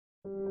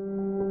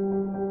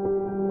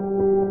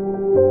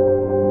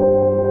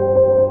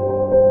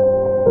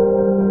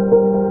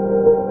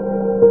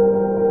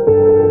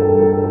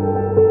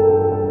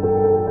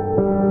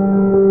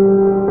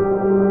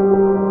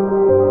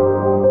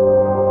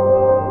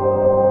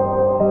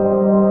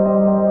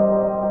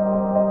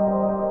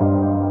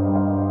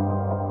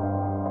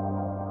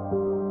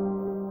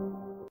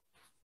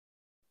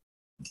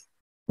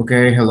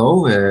Okay,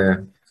 hello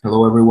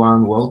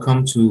everyone.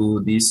 Welcome to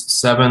this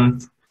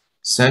seventh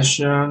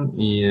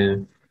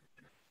session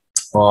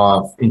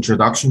of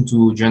Introduction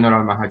to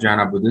General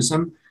Mahayana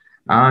Buddhism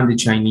and the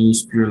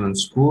Chinese Pure Land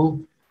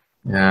School.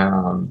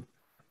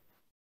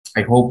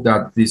 I hope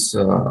that these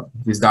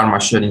Dharma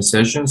sharing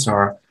sessions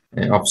are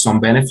of some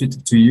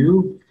benefit to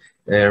you.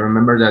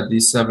 Remember that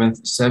this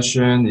seventh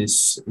session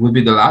will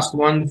be the last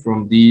one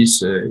from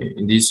this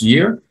in this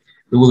year.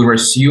 We will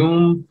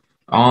resume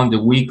on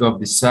the week of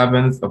the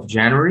 7th of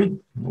January.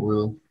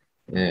 We'll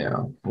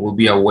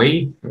be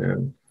away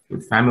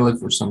with family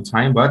for some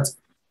time, but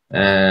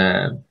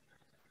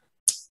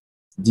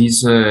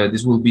this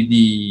will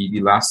be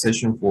the last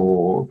session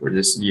for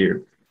this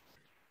year.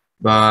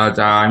 But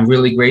I'm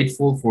really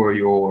grateful for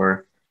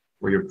your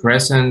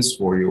presence,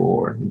 for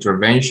your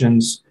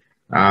interventions,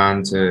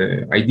 and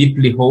I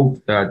deeply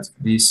hope that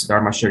these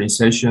Dharma sharing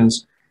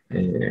sessions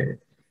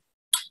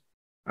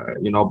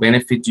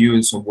benefit you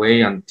in some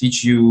way and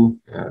teach you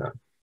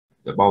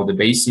about the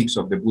basics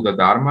of the Buddha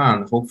Dharma.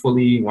 And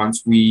hopefully,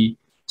 once we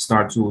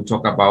start to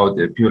talk about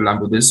the Pure Land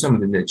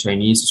Buddhism in the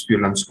Chinese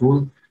Pure Land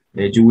School,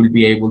 you will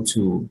be able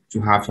to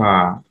have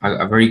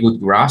a very good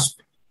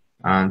grasp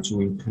and to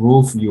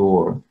improve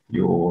your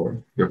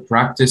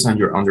practice and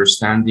your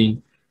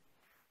understanding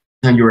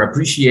and your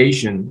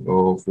appreciation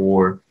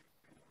for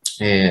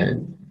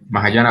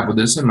Mahayana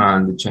Buddhism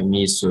and the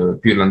Chinese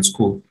Pure Land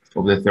School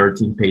of the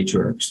 13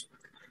 patriarchs.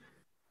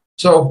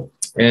 So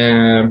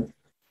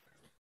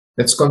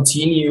let's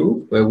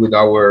continue with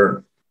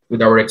our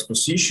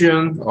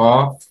exposition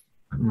of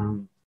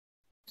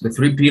the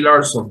 3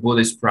 pillars of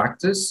Buddhist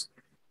practice.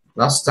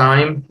 Last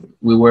time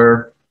we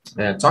were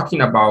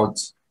talking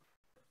about,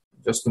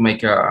 just to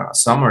make a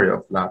summary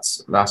of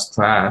last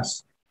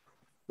class,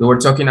 we were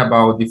talking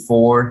about the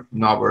four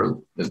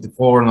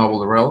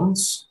noble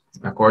realms.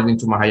 According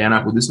to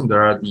Mahayana Buddhism,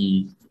 there are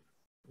the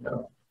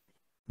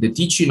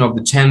teaching of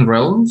the 10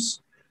 realms.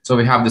 So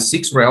we have the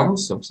 6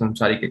 realms of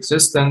samsaric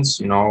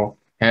existence,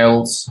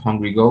 hells,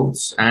 hungry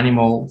goats,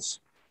 animals,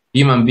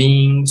 human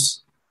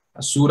beings,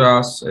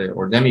 asuras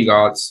or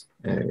demigods,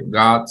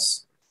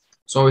 gods.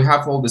 So we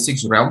have all the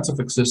 6 realms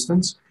of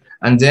existence.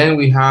 And then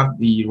we have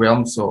the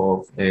realms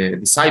of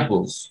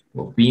disciples,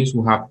 of beings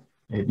who have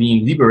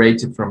been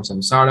liberated from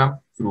samsara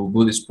through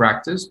Buddhist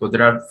practice. But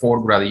there are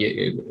 4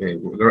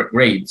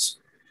 grades.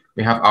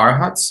 We have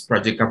arhats,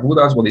 pratyeka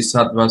Buddhas,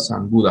 bodhisattvas,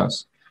 and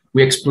Buddhas.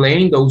 We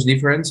explain those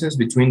differences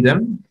between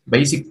them.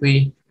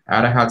 Basically,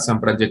 arhats and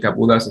pratyeka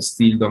Buddhas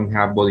still don't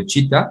have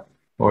bodhicitta,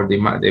 or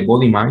the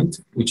body mind,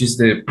 which is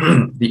the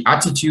the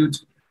attitude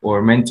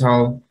or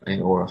mental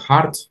or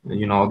heart,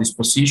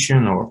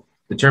 disposition or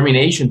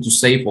determination to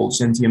save all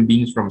sentient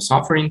beings from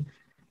suffering.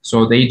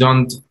 So they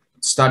don't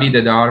study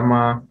the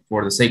Dharma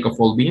for the sake of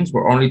all beings,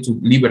 but only to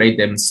liberate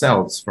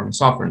themselves from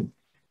suffering.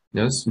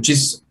 Yes, which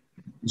is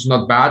it's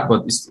not bad,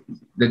 but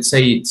let's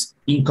say it's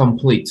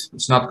incomplete.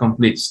 It's not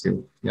complete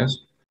still. Yes.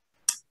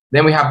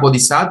 Then we have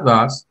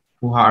bodhisattvas,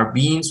 who are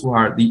beings who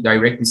are the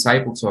direct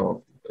disciples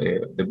of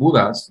the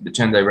Buddhas, the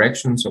 10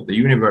 directions of the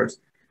universe,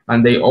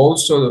 and they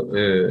also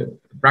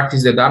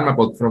practice the Dharma.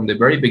 But from the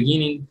very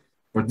beginning,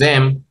 for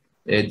them,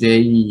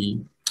 they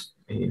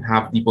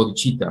have the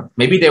bodhicitta.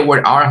 Maybe they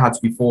were arhats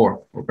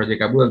before or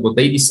pratyeka Buddhas, but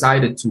they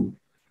decided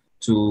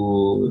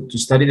to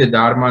study the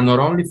Dharma not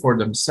only for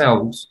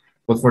themselves,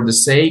 but for the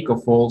sake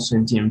of all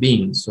sentient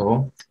beings.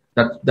 So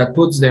that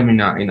puts them in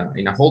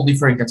a whole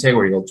different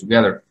category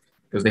altogether,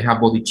 because they have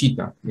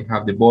bodhicitta, they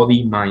have the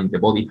body mind, the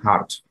body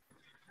heart.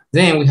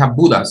 Then we have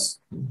Buddhas,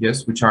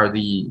 yes, which are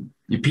the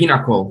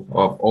pinnacle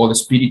of all the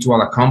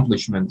spiritual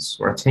accomplishments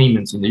or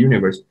attainments in the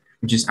universe,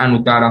 which is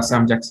Anuttara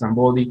Samyak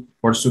Sambodhi,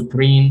 or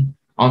supreme,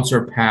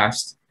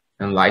 unsurpassed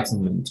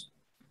enlightenment.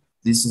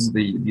 This is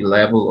the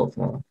level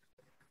of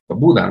a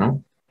Buddha,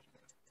 no?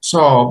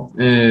 So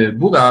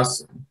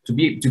Buddhas, to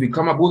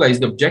become a Buddha is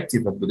the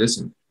objective of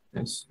Buddhism.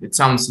 Yes, it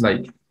sounds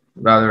like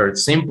rather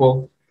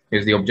simple,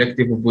 as the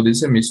objective of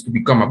Buddhism is to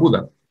become a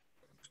Buddha.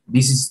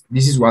 This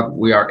is what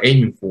we are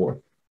aiming for.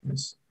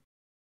 Yes.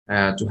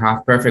 To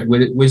have perfect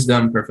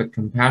wisdom, perfect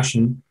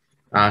compassion,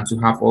 and to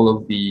have all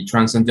of the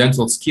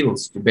transcendental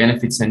skills to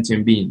benefit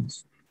sentient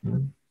beings.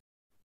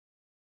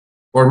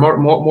 Or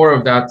more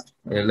of that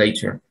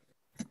later.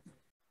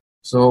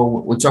 So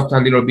we talked a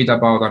little bit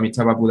about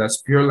Amitabha Buddha's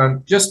Pure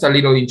Land. Just a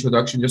little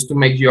introduction, just to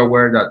make you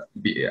aware that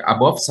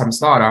above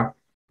samsara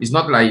is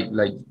not like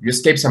you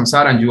escape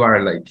samsara and you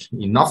are like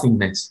in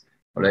nothingness,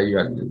 or like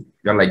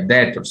you're like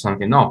dead or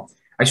something. No,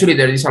 actually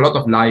there is a lot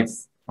of life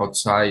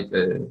outside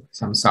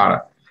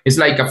samsara. It's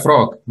like a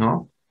frog,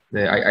 no?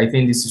 I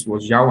think this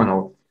was Jiawen,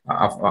 or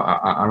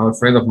another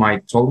friend of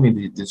mine told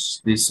me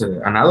this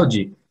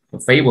analogy, a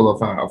fable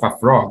of a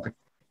frog.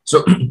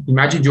 So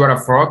imagine you are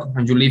a frog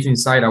and you live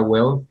inside a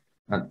well,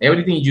 and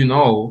everything you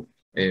know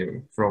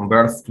from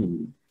birth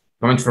to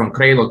coming from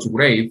cradle to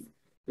grave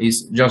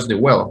is just the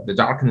well, the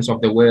darkness of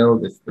the well,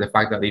 the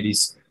fact that it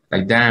is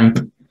like damp,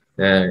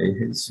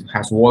 it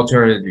has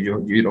water,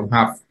 you don't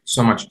have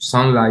so much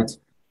sunlight.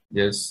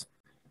 Yes.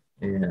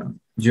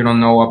 You don't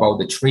know about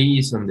the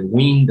trees and the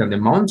wind and the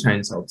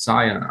mountains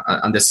outside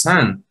and the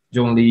sun.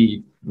 You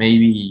only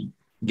maybe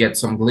get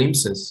some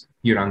glimpses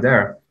here and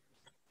there.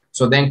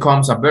 So then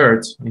comes a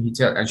bird,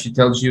 and she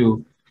tells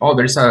you, "Oh,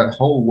 there's a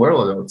whole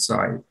world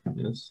outside."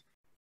 Yes.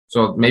 So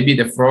maybe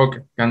the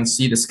frog can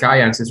see the sky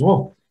and says,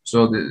 "Whoa!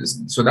 So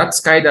that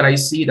sky that I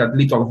see, that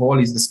little hole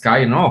is the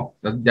sky." No,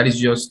 that is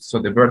just, so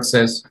the bird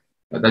says,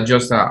 that's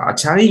just a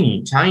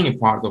tiny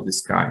part of the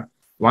sky.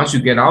 Once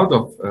you get out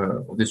of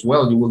this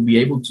world, you will be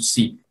able to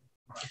see.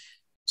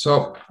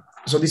 So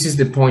this is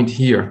the point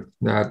here,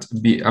 that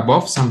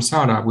above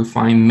samsara, we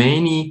find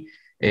many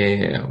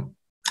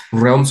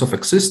realms of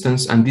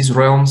existence, and these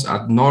realms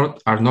are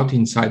not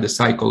inside the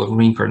cycle of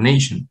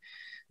reincarnation.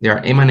 They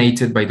are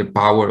emanated by the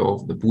power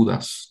of the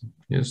Buddhas,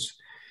 yes,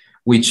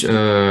 which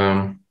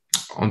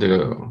on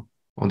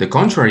the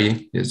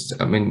contrary is,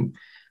 I mean,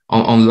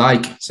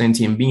 unlike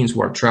sentient beings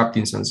who are trapped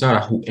in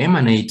samsara, who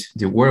emanate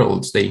the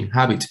worlds they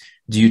inhabit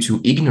due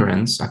to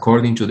ignorance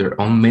according to their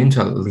own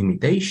mental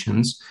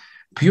limitations,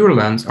 Pure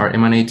Lands are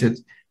emanated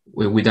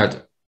with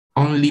that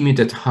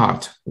unlimited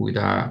heart, with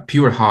a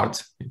pure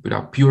heart, with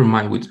a pure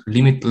mind, with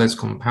limitless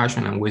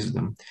compassion and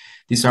wisdom.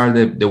 These are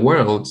the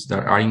worlds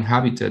that are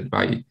inhabited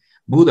by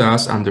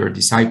Buddhas and their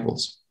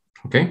disciples.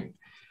 Okay,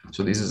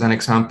 so this is an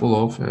example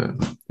of,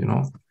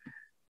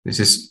 this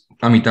is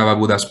Amitabha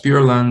Buddha's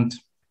Pure Land,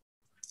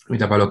 with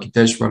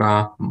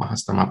Avalokiteshvara,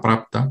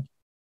 Mahastamaprapta,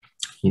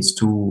 his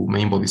two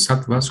main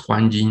bodhisattvas,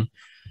 Huanjin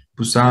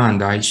Pusa and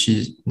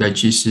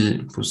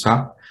Daichishi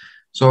Pusa.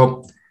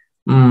 So,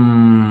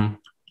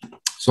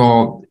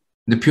 so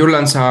the Pure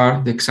Lands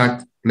are the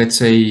exact, let's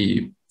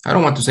say, I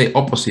don't want to say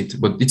opposite,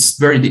 but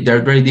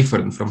they're very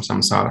different from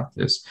samsara.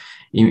 Yes.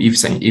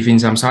 If in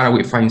samsara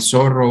we find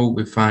sorrow,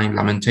 we find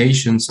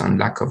lamentations and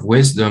lack of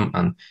wisdom,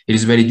 and it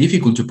is very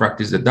difficult to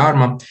practice the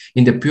Dharma.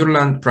 In the Pure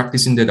Land,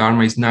 practicing the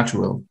Dharma is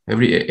natural.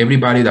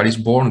 Everybody that is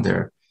born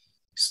there,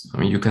 I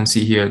mean, you can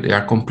see here, they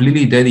are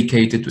completely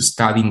dedicated to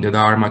studying the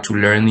Dharma, to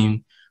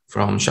learning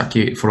from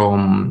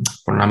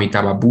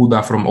Amitabha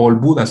Buddha, from all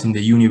Buddhas in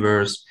the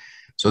universe.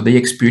 So they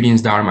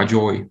experience Dharma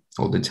joy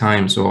all the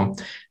time. So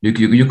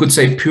you could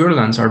say Pure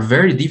Lands are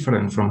very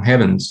different from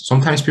heavens.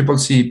 Sometimes people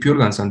see Pure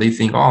Lands and they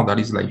think, oh, that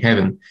is like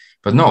heaven.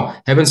 But no,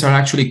 heavens are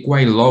actually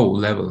quite low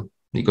level,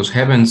 because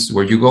heavens,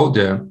 where you go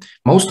there,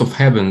 most of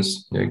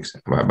heavens, there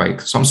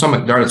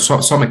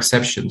are some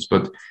exceptions,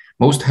 but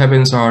most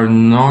heavens are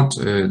not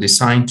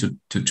designed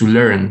to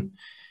learn.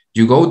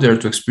 You go there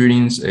to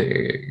experience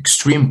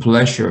extreme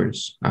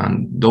pleasures,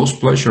 and those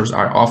pleasures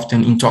are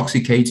often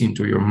intoxicating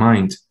to your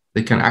mind.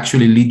 They can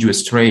actually lead you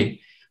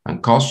astray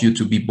and cause you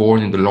to be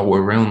born in the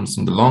lower realms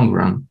in the long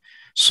run.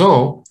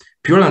 So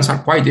Pure Lands are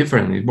quite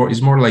different.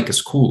 It's more like a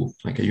school,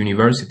 like a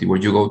university, where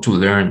you go to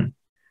learn.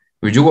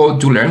 Where you go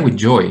to learn with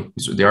joy.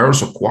 So they are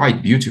also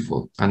quite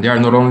beautiful. And they are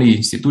not only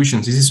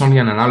institutions. This is only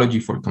an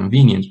analogy for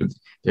convenience, but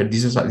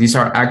these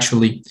are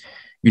actually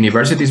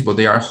universities, but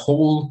they are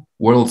whole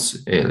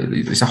worlds.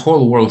 It's a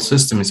whole world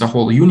system. It's a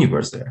whole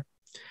universe there.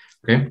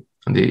 Okay.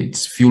 And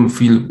it's filled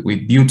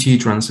with beauty,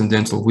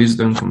 transcendental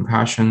wisdom,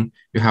 compassion.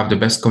 You have the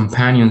best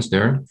companions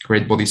there,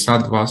 great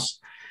bodhisattvas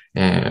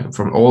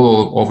from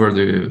all over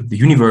the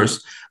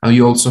universe. And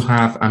you also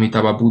have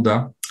Amitabha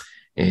Buddha,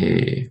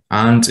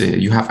 and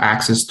you have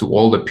access to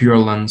all the Pure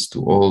Lands,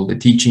 to all the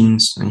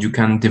teachings, and you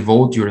can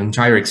devote your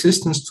entire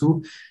existence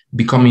to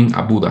becoming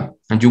a Buddha.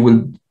 And you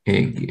will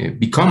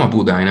become a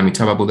Buddha in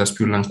Amitabha Buddha's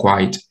Pure Land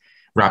quite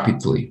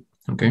rapidly.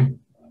 Okay.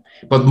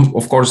 But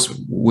of course,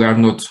 we are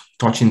not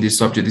touching this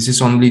subject. This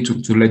is only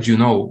to let you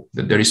know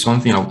that there is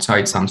something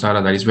outside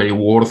samsara that is very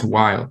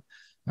worthwhile,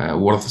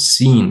 worth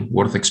seeing,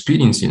 worth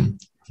experiencing.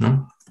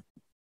 No?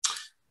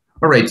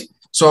 All right.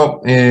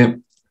 So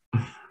in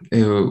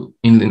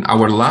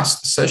our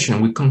last session,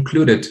 we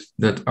concluded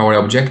that our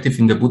objective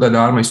in the Buddha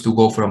Dharma is to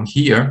go from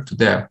here to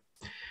there,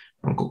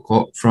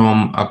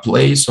 from a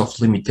place of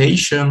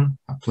limitation,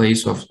 a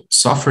place of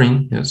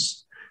suffering, yes,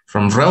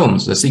 from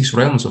realms, the 6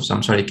 realms of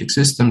samsaric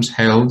existence: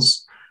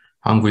 hells,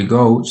 hungry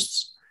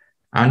ghosts,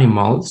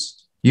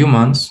 animals,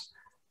 humans,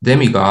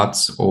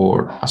 demigods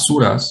or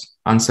asuras,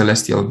 and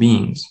celestial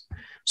beings.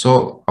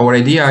 So our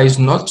idea is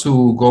not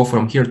to go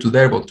from here to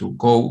there, but to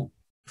go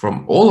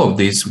from all of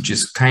this, which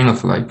is kind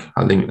of like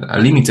a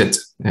limited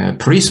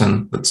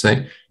prison, let's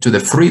say, to the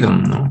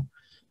freedom, no?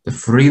 The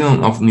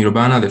freedom of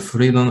nirvana, the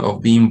freedom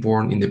of being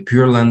born in the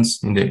Pure Lands,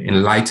 in the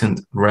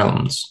enlightened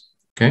realms.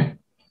 Okay.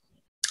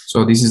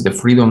 So this is the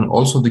freedom.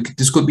 Also,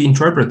 this could be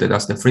interpreted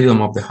as the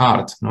freedom of the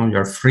heart. No, you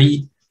are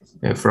free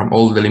from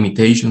all the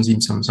limitations in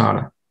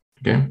samsara.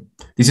 Okay,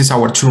 this is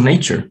our true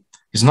nature.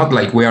 It's not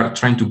like we are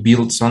trying to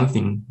build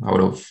something out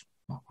of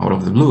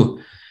the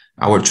blue.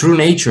 Our true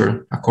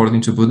nature,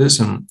 according to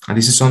Buddhism, and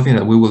this is something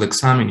that we will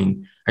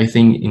examine I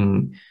think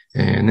in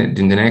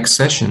the next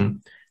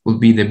session, will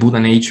be the Buddha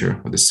nature,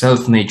 or the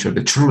self nature,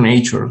 the true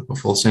nature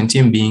of all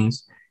sentient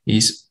beings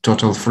is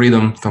total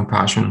freedom,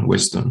 compassion,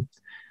 wisdom.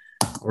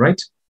 All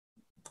right.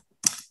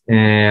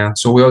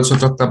 So we also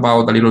talked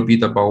about a little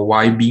bit about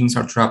why beings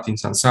are trapped in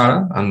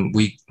samsara, and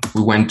we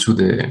went to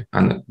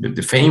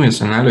the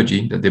famous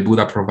analogy that the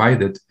Buddha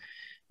provided,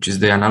 which is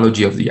the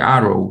analogy of the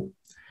arrow.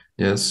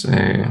 Yes,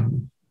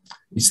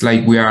 it's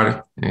like we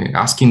are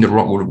asking the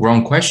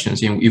wrong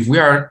questions. If we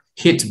are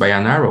hit by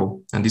an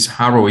arrow and this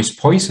arrow is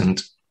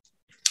poisoned,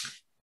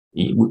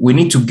 we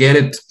need to get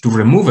it, to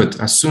remove it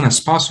as soon as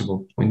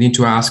possible. We need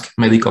to ask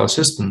medical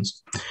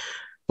assistance.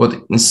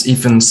 But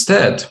if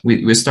instead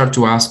we start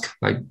to ask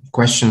like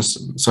questions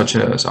such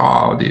as,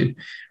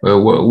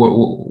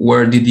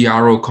 where did the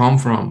arrow come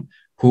from?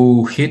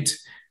 Who hit?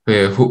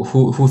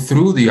 Who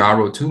threw the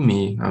arrow to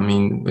me? I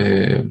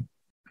mean,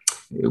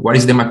 what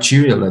is the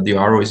material that the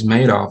arrow is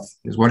made of?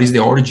 What is the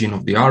origin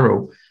of the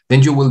arrow?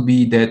 Then you will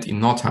be dead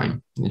in no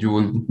time. You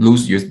will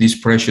lose this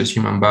precious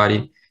human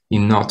body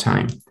in no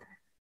time.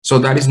 So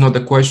that is not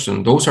the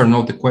question. Those are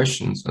not the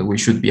questions that we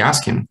should be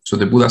asking. So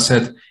the Buddha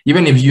said,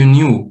 even if you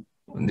knew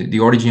the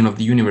origin of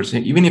the universe,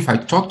 even if I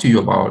talk to you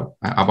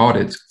about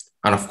it,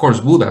 and of course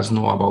Buddhas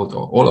know about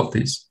all of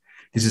this.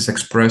 This is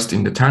expressed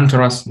in the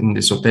Tantras, in the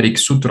esoteric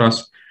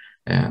sutras.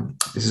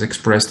 This is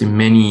expressed in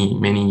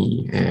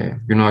many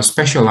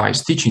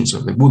specialized teachings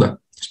of the Buddha,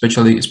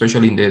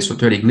 especially in the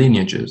esoteric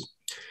lineages,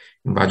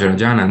 in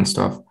Vajrayana and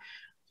stuff.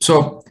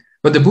 So,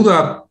 but the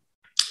Buddha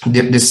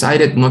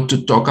decided not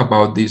to talk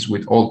about this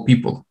with all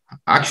people.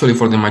 Actually,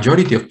 for the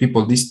majority of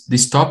people,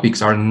 these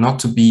topics are not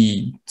to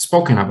be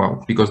spoken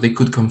about because they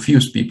could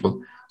confuse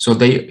people. So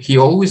he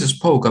always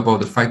spoke about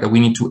the fact that we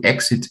need to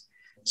exit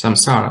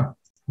samsara.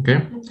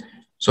 Okay,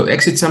 so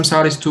exit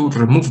samsara is to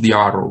remove the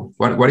arrow.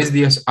 What is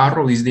the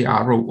arrow? Is the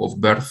arrow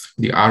of birth,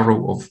 the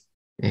arrow of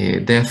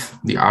death,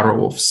 the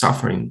arrow of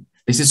suffering.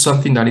 This is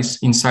something that is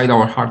inside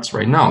our hearts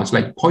right now. It's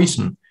like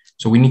poison.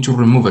 So we need to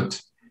remove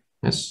it.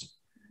 Yes.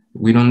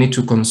 We don't need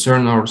to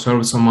concern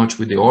ourselves so much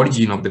with the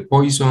origin of the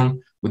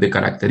poison, with the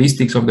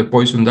characteristics of the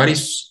poison. That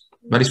is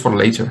for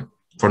later.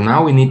 For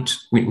now,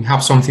 we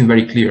have something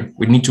very clear.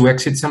 We need to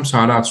exit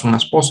samsara as soon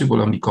as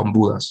possible and become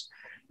Buddhas.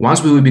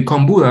 Once we will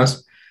become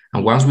Buddhas,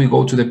 and once we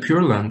go to the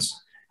Pure Lands,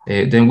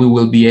 then we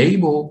will be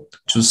able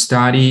to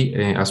study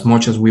as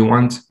much as we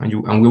want,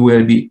 and we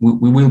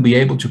will be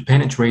able to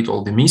penetrate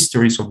all the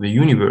mysteries of the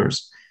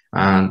universe,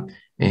 and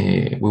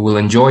we will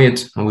enjoy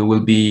it, and we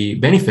will be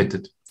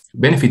benefited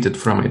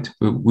from it.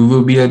 We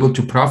will be able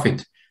to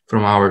profit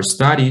from our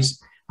studies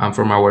and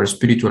from our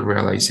spiritual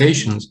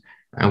realizations,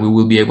 and we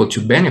will be able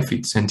to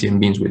benefit sentient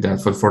beings with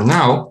that. But for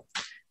now,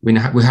 we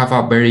have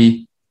a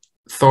very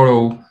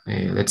thorough,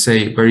 let's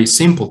say, very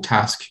simple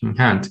task in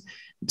hand.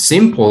 It's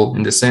simple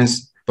in the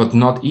sense, but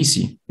not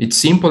easy. It's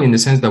simple in the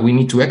sense that we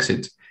need to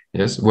exit.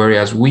 Yes,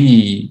 whereas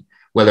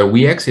whether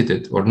we exit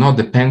it or not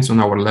depends on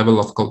our level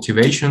of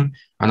cultivation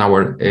and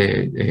our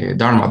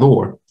Dharma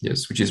door.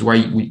 Yes, which is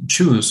why we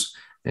choose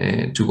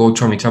to go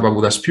to Amitabha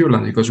Buddha's Pure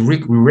Land, because we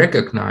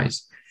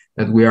recognize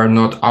that we are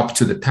not up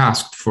to the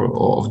task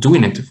of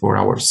doing it for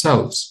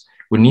ourselves.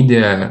 We need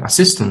the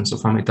assistance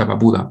of Amitabha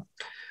Buddha.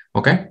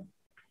 Okay,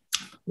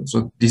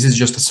 so this is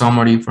just a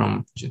summary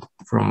from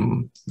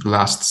the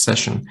last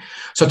session.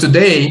 So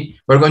today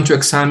we're going to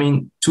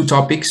examine two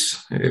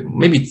topics,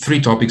 maybe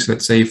three topics,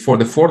 let's say, for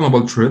the Four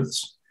Noble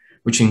Truths,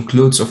 which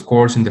includes, of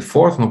course, in the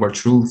Fourth Noble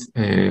Truth,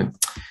 the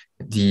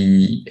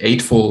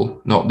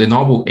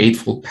Noble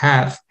Eightfold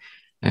Path,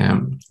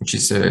 which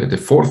is the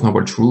Fourth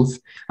Noble Truth.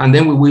 And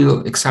then we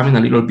will examine a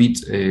little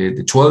bit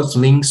the 12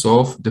 links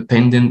of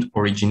dependent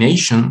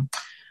origination,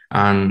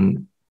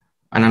 and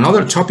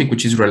another topic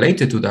which is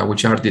related to that,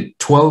 which are the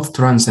 12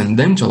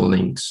 transcendental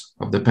links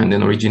of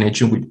dependent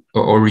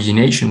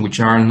origination, which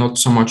are not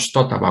so much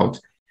thought about.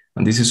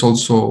 And this is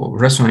also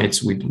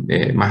resonates with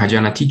the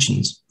Mahayana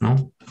teachings.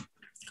 No?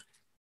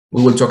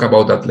 We will talk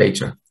about that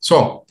later.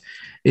 So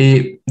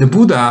the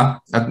Buddha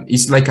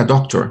is like a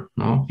doctor.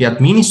 No? He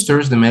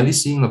administers the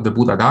medicine of the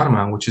Buddha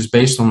Dharma, which is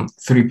based on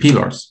 3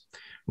 pillars.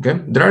 Okay,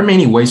 there are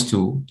many ways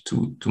to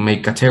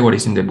make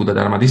categories in the Buddha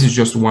Dharma. This is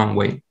just one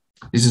way.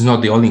 This is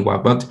not the only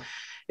one, but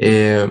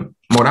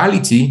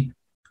morality,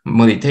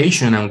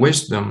 meditation, and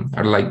wisdom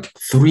are like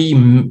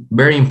 3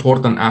 very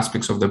important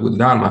aspects of the Buddha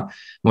Dharma.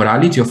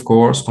 Morality, of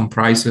course,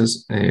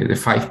 comprises the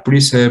 5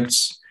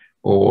 precepts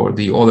or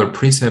the other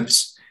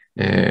precepts,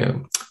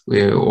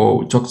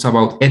 or talks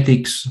about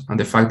ethics and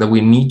the fact that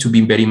we need to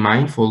be very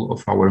mindful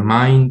of our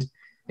mind,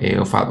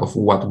 of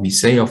what we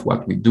say, of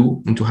what we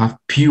do, and to have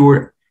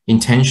pure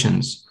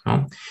intentions.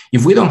 No?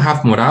 If we don't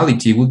have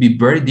morality, it would be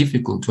very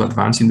difficult to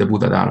advance in the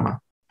Buddha Dharma.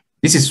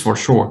 This is for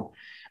sure.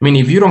 I mean,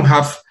 if you don't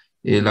have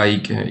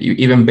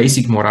even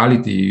basic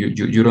morality,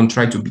 you don't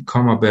try to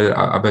become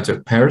a better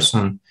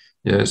person.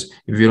 Yes,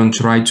 if you don't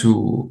try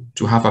to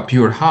have a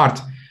pure heart,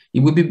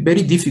 it would be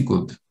very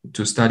difficult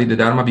to study the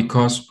Dharma,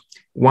 because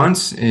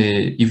once,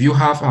 if you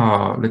have,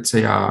 let's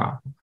say, a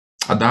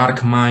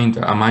dark mind,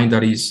 a mind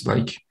that is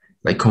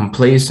like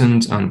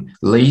complacent and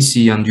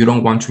lazy, and you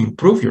don't want to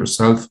improve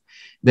yourself,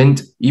 then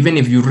even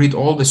if you read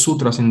all the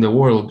sutras in the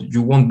world,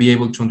 you won't be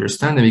able to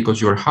understand them,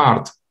 because your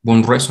heart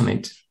won't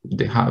resonate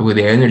with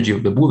the energy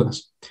of the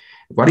Buddhas.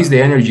 What is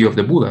the energy of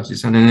the Buddhas?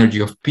 It's an energy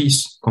of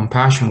peace,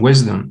 compassion,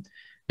 wisdom.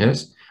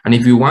 Yes. And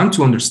if we want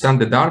to understand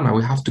the Dharma,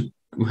 we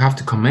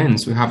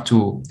have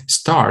to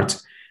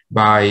start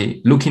by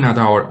looking at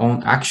our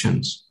own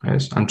actions,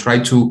 yes, and try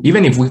to,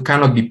 even if we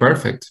cannot be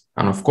perfect,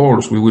 and of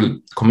course we will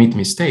commit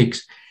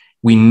mistakes,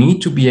 we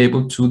need to be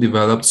able to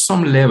develop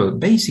some level,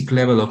 basic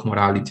level of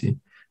morality.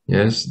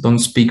 Yes, don't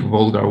speak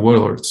vulgar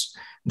words,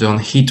 don't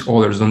hit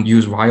others, don't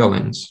use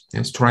violence.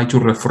 Yes, try to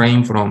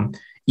refrain from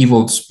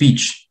evil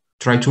speech,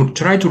 try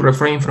to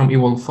refrain from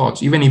evil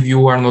thoughts. Even if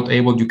you are not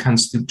able, you can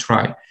still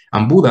try.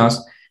 And Buddhas,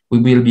 we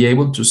will be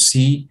able to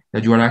see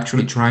that you are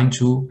actually trying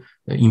to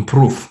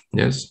improve.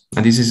 Yes,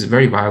 and this is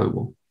very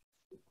valuable.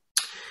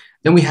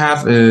 Then we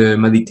have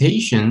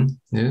meditation.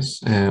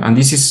 Yes, and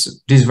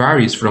this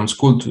varies from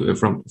school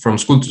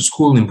to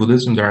school in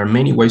Buddhism. There are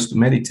many ways to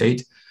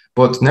meditate,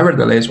 but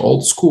nevertheless,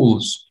 all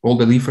schools, all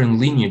the different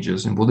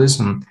lineages in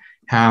Buddhism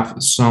have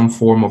some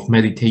form of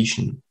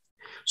meditation,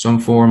 some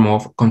form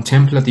of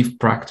contemplative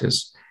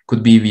practice.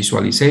 Could be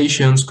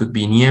visualizations, could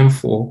be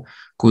nianfo,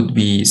 could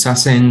be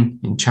sasen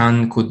in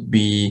Chan, could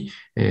be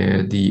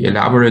the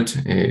elaborate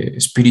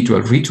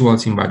spiritual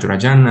rituals in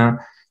Vajrayana,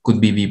 could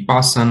be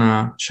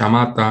vipassana,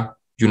 shamatha,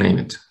 you name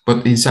it.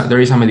 But there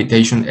is a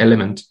meditation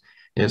element,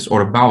 yes,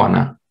 or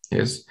bhavana,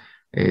 yes.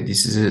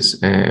 This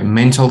is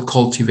mental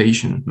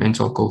cultivation,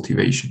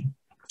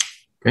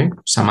 okay,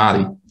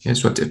 samadhi,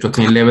 yes, to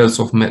attain levels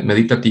of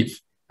meditative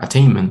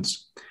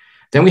attainments.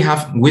 Then we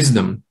have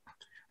wisdom.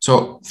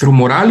 So through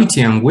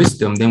morality and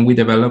wisdom, then we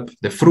develop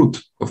the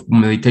fruit of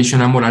meditation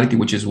and morality,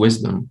 which is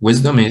wisdom.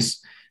 Wisdom is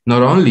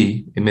not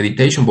only a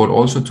meditation, but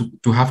also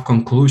to have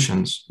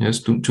conclusions, yes,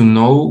 to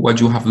know what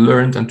you have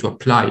learned and to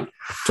apply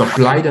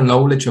the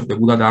knowledge of the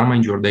Buddha Dharma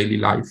in your daily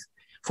life.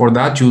 For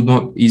that,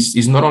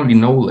 is not only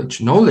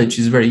knowledge. Knowledge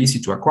is very easy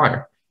to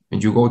acquire. When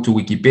you go to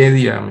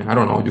Wikipedia, I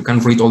don't know, you can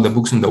read all the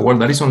books in the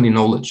world. That is only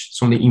knowledge.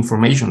 It's only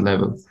information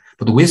level.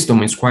 But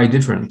wisdom is quite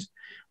different.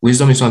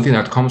 Wisdom is something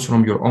that comes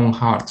from your own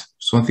heart,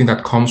 something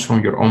that comes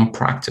from your own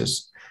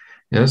practice.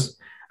 Yes.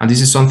 And this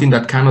is something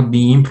that cannot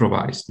be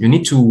improvised. You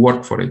need to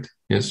work for it.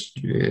 Yes.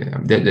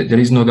 There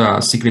is not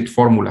a secret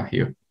formula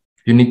here.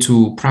 You need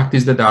to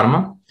practice the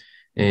Dharma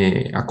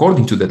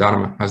according to the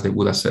Dharma, as the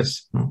Buddha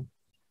says.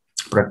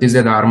 Practice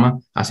the Dharma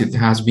as it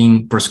has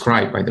been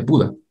prescribed by the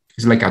Buddha.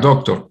 It's like a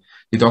doctor.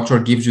 The doctor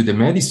gives you the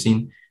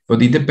medicine,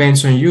 but it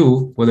depends on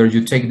you whether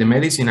you take the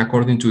medicine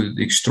according to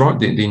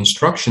the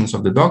instructions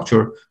of the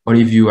doctor, or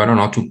if you, I don't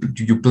know,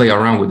 you play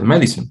around with the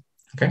medicine.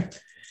 Okay.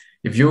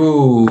 If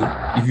you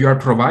are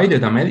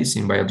provided a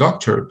medicine by a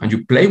doctor and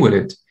you play with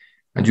it,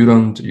 and you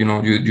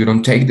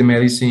don't take the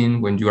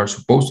medicine when you are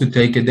supposed to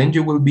take it, then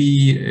you will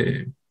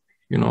be,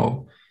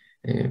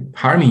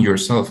 harming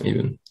yourself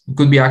even. It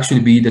could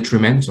actually be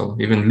detrimental,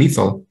 even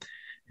lethal.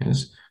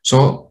 Yes.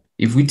 So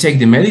if we take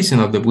the medicine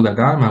of the Buddha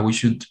Dharma, we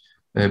should,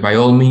 by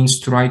all means,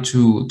 try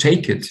to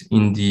take it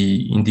in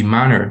the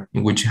manner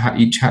in which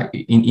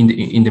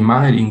in the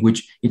manner in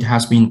which it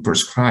has been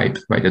prescribed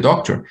by the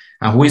doctor.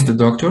 And who is the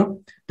doctor?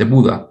 The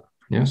Buddha.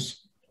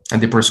 Yes.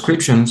 And the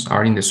prescriptions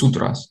are in the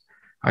sutras,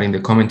 are in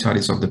the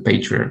commentaries of the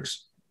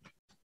patriarchs.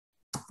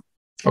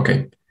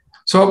 Okay.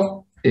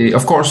 So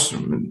of course,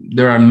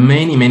 there are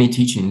many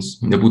teachings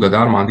in the Buddha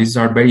Dharma. These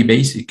are very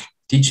basic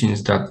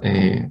teachings that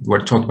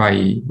were taught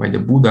by the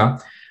Buddha.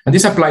 And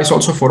this applies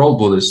also for all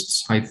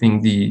Buddhists. I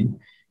think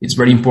it's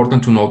very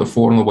important to know the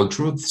Four Noble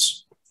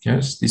Truths.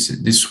 Yes, this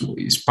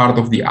is part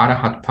of the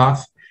Arahat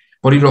path.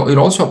 But it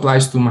also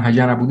applies to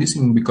Mahayana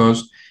Buddhism,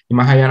 because in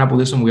Mahayana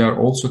Buddhism, we are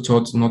also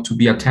taught not to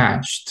be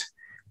attached.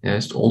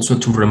 Yes, also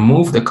to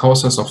remove the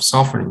causes of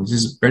suffering. This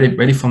is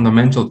very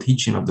fundamental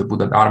teaching of the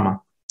Buddha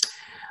Dharma.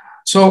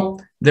 So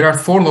there are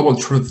Four Noble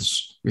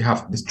Truths. We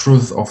have the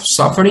truth of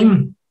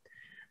suffering,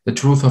 the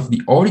truth of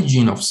the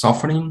origin of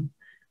suffering,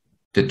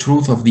 the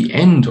truth of the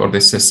end or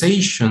the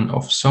cessation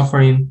of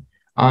suffering,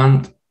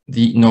 and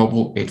the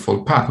Noble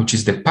Eightfold Path, which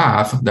is the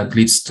path that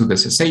leads to the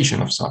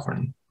cessation of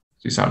suffering.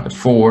 These are the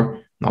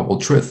Four Noble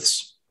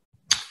Truths.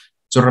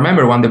 So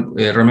remember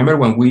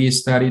when we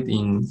studied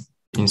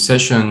in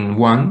session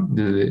 1,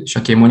 the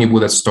Shakyamuni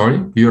Buddha story.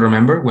 Do you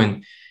remember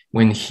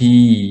when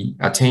he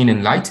attained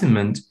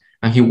enlightenment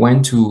and he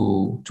went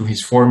to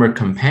his former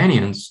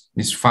companions,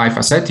 these 5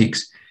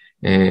 ascetics?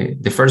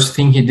 The first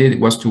thing he did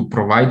was to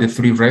provide the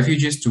 3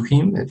 refuges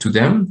to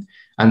them.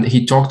 And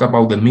he talked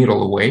about the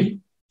middle way.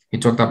 He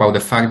talked about the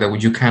fact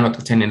that you cannot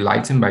attain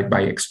enlightenment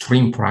by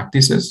extreme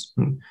practices,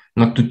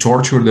 not to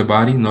torture the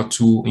body, not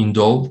to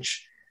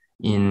indulge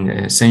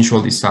in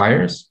sensual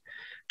desires,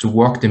 to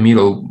walk the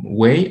middle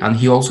way. And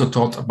he also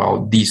taught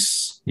about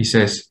this. He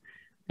says,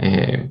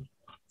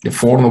 the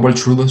Four Noble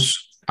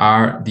Truths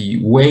are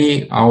the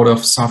way out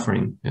of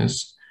suffering.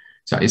 Yes,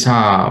 so it's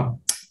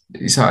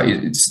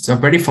a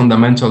very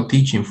fundamental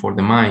teaching for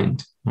the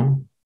mind.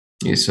 No?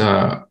 It's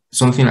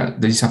something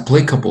that is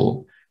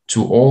applicable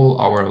to all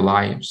our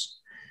lives.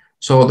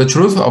 So the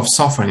truth of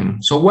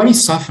suffering. So what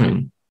is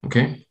suffering?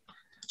 Okay.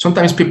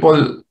 sometimes people,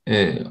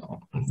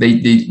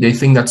 they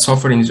think that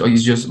suffering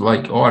is just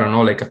like, oh, I don't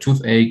know, like a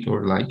toothache or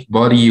like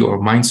body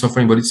or mind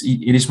suffering, but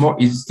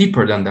it's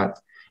deeper than that.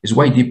 It's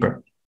way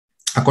deeper.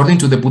 According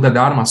to the Buddha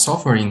Dharma,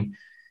 suffering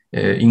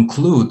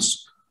includes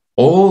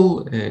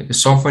all the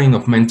suffering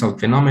of mental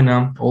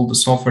phenomena, all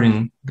the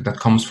suffering that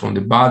comes from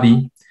the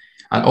body,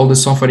 and all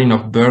the suffering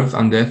of birth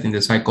and death in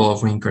the cycle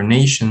of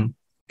reincarnation,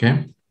 okay?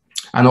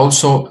 And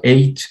also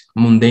 8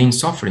 mundane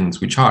sufferings,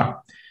 which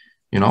are,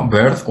 you know,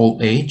 birth,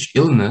 old age,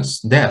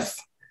 illness, death,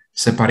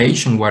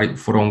 separation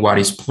from what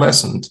is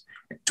pleasant,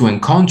 to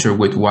encounter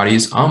with what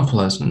is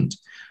unpleasant,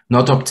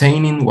 not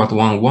obtaining what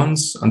one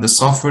wants, and the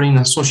suffering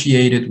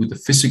associated with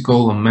the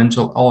physical and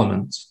mental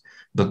elements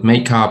that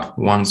make up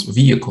one's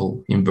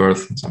vehicle in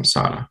birth and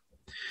samsara.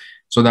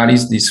 So that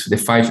is the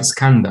 5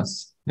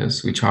 skandhas,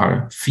 yes, which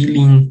are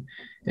feeling,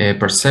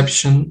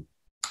 perception,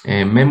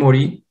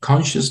 memory,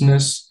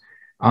 consciousness,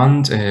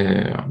 and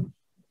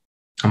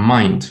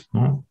mind.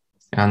 No?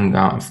 And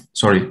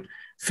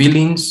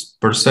feelings,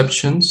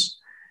 perceptions,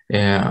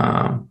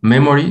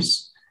 memories,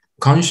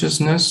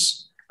 consciousness,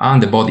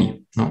 and the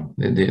body. No?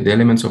 The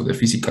elements of the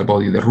physical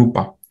body, the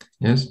rupa.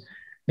 Yes.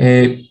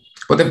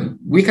 But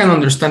we can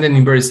understand it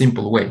in a very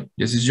simple way.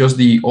 This is just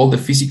all the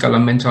physical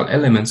and mental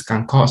elements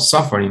can cause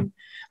suffering.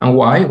 And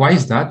why? Why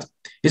is that?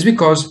 It's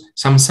because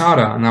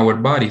samsara and our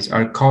bodies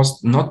are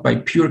caused not by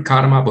pure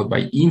karma, but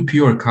by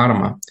impure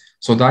karma.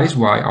 So that is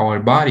why our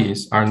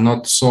bodies are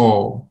not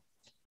so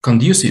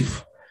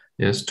conducive,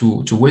 yes,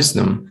 to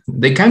wisdom.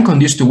 They can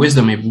conduce to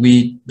wisdom if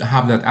we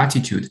have that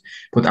attitude,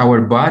 but our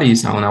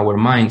bodies and our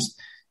minds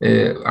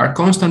are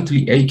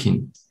constantly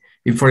aching.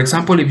 If, for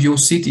example, if you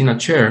sit in a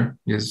chair,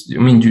 yes, I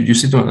mean, you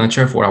sit on a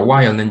chair for a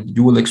while, then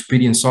you will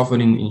experience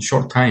suffering in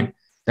short time.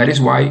 That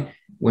is why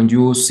when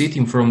you sit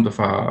in front of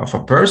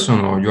a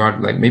person, or you are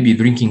like maybe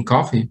drinking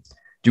coffee,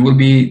 you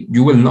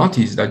will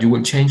notice that you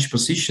will change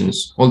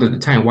positions all the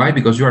time. Why?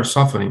 Because you are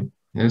suffering.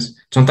 Yes.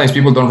 Sometimes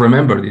people don't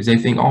remember this. They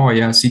think, oh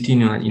yeah,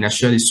 sitting in a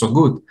chair is so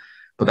good.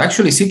 But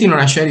actually sitting on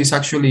a chair is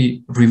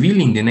actually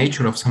revealing the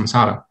nature of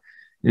samsara.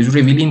 It's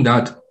revealing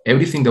that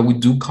everything that we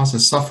do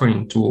causes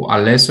suffering to a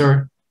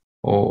lesser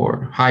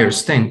or higher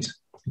extent.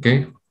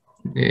 Okay.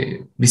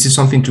 This is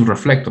something to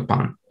reflect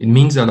upon. It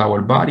means that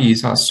our body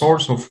is a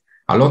source of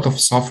a lot of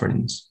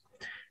sufferings.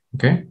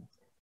 Okay.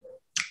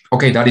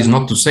 Okay, that is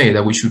not to say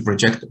that we should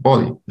reject the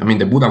body. I mean,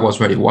 the Buddha was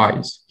very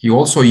wise. He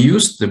also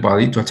used the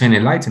body to attain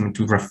enlightenment,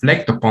 to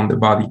reflect upon the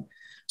body.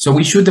 So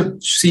we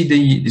should see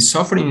the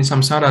suffering in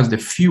samsara as the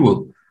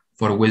fuel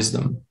for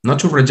wisdom, not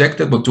to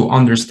reject it, but to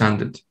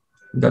understand it,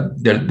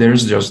 that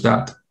there's just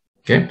that,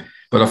 okay?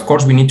 But of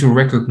course, we need to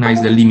recognize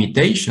the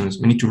limitations.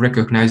 We need to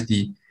recognize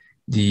the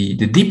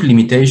deep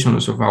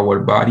limitations of our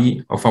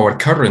body, of our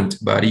current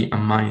body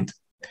and mind.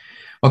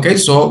 Okay,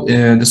 so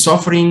the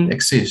suffering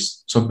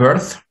exists. So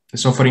birth, the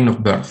suffering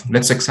of birth.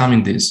 Let's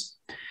examine this.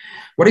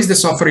 What is the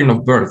suffering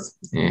of birth?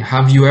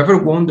 Have you ever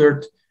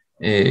wondered,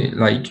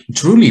 like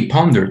truly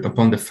pondered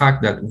upon the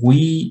fact that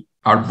we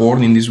are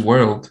born in this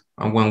world,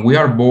 and when we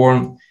are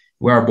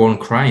born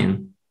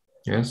crying?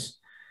 Yes.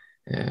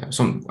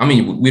 I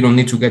mean, we don't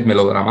need to get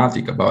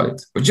melodramatic about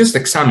it, but just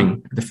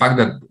examine the fact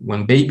that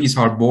when babies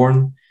are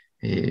born,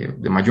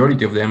 the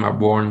majority of them are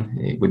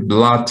born with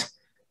blood,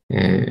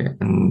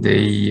 and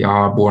they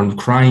are born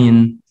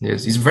crying.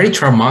 Yes, it's very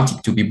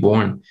traumatic to be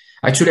born.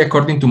 Actually,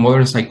 according to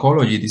modern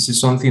psychology, this is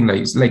something like,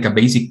 it's like a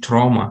basic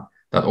trauma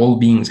that all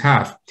beings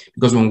have,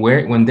 because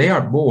when they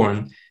are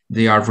born,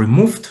 they are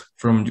removed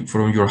from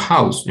your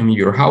house. I mean,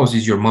 your house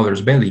is your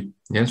mother's belly.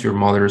 Yes, your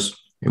mother's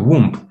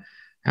womb,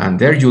 and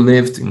there you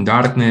lived in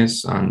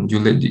darkness, and you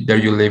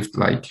lived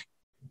like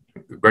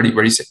very,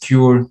 very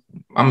secure.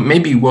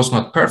 Maybe it was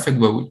not perfect,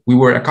 but we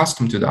were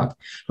accustomed to that.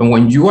 But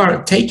when you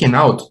are taken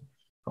out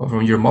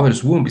from your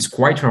mother's womb, it's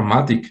quite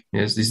traumatic.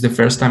 Yes, this is the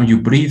first time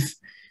you breathe.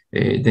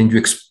 Then you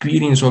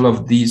experience all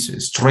of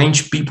these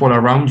strange people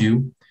around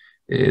you.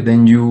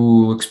 Then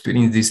you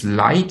experience these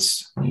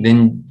lights. And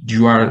then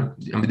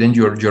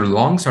your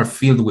lungs are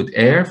filled with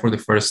air for the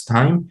first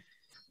time.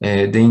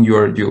 Then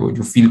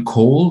you feel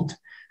cold.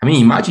 I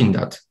mean, imagine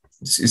that.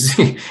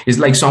 It's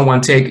like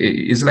someone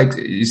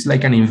it's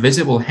like an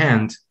invisible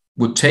hand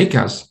would take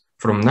us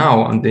from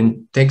now and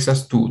then takes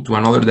us to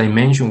another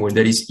dimension where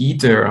there is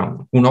ether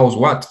and who knows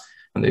what.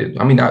 And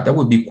I mean, that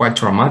would be quite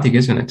traumatic,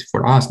 isn't it,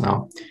 for us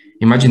now?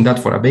 Imagine that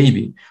for a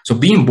baby. So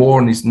being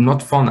born is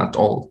not fun at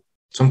all.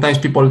 Sometimes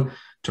people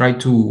try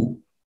to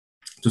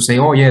say,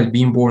 oh yeah,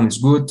 being born is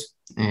good.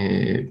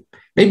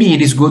 Maybe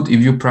it is good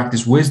if you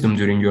practice wisdom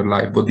during your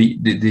life, but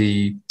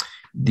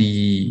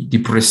the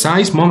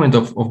precise moment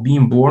of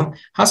being born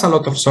has a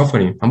lot of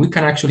suffering, and we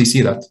can actually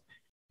see that.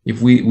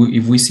 If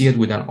we see it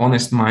with an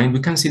honest mind, we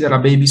can see that a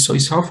baby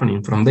is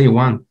suffering from day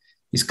one.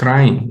 He's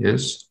crying,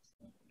 yes.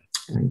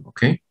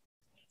 Okay.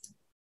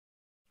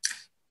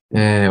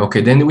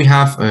 Okay, then we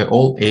have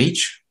old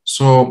age.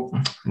 So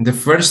the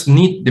first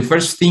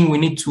thing we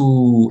need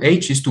to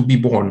age is to be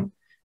born.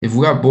 If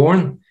we are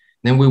born,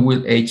 then we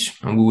will age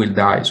and we will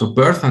die. So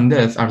birth and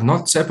death are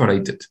not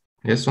separated.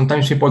 Yes,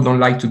 sometimes people don't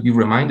like to be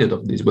reminded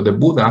of this, but the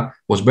Buddha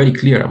was very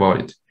clear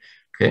about it.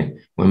 Okay,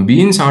 when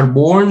beings are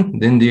born,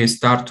 then they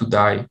start to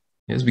die.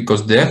 Yes,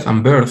 because death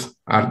and birth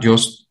are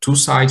just two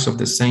sides of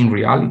the same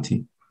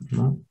reality. You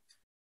know?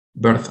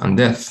 Birth and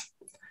death.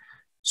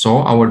 So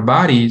our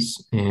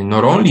bodies,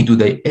 not only do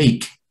they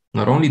ache,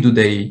 not only do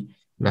they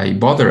like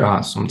bother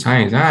us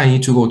sometimes. I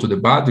need to go to the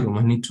bathroom.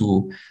 I need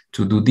to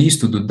do this,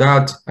 to do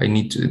that. I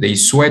need to. They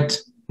sweat.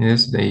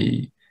 Yes,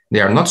 they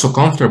are not so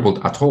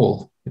comfortable at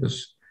all.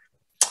 Yes.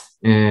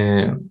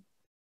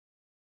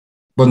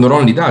 But not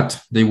only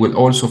that, they will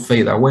also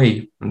fade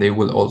away and they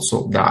will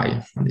also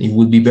die. And it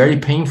will be very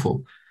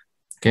painful.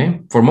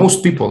 Okay, for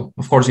most people,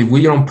 of course, if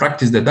we don't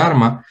practice the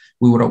Dharma,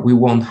 we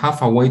won't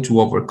have a way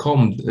to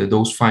overcome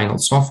those final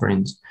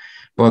sufferings.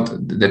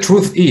 But the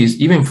truth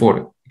is, even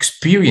for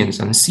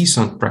experienced and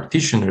seasoned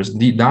practitioners,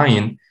 the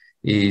dying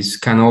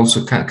can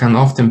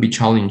often be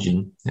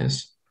challenging.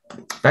 Yes,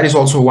 that is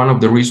also one of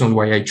the reasons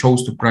why I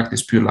chose to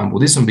practice Pure Land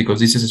Buddhism, because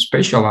this is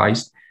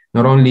specialized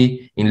not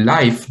only in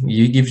life,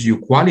 it gives you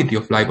quality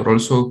of life, but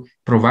also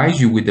provides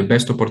you with the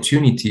best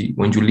opportunity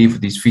when you leave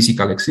this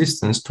physical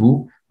existence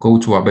to go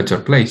to a better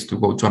place, to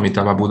go to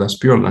Amitabha Buddha's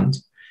Pure Land.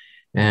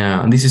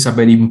 And this is a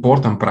very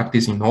important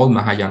practice in all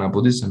Mahayana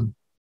Buddhism,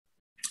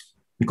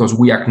 because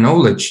we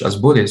acknowledge as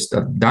Buddhists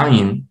that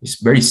dying is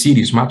a very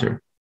serious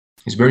matter.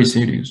 It's very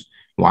serious.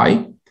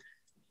 Why?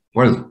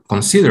 Well,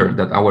 consider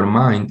that our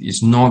mind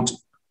is not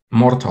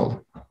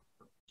mortal.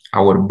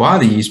 Our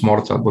body is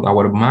mortal, but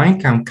our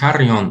mind can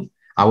carry on.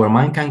 Our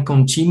mind can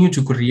continue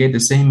to create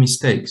the same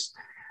mistakes.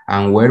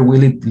 And where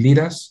will it lead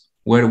us?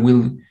 Where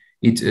will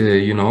it,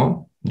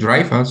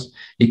 drive us?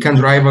 It can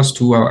drive us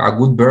to a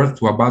good birth,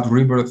 to a bad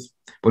rebirth,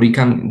 but it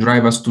can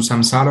drive us to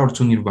samsara or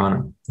to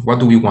nirvana. What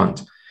do we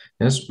want?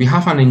 Yes, we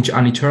have an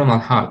eternal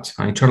heart,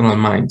 an eternal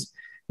mind.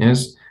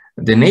 Yes,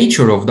 the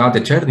nature of that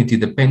eternity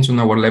depends on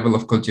our level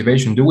of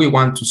cultivation. Do we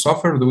want to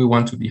suffer? Or do we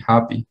want to be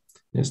happy?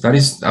 Yes, that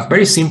is a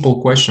very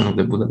simple question of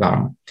the Buddha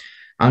Dharma.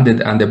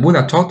 And the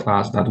Buddha taught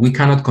us that we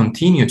cannot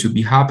continue to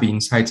be happy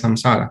inside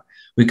samsara.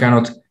 We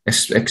cannot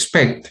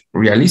expect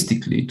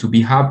realistically to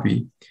be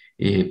happy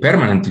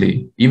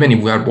permanently, even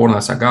if we are born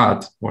as a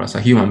god or as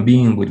a human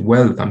being with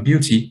wealth and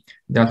beauty,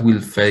 that will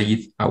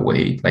fade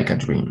away like a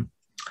dream.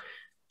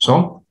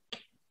 So,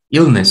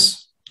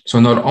 illness. So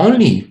not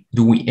only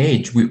do we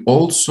age, we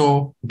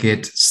also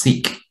get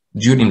sick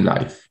during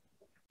life.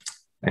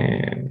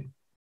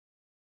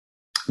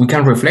 We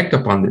can reflect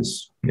upon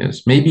this.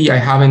 Yes, maybe I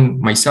haven't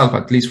myself,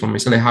 at least for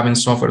myself, I haven't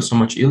suffered so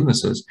much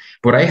illnesses,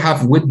 but I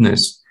have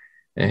witnessed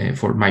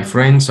for my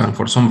friends and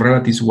for some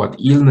relatives what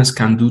illness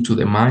can do to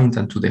the mind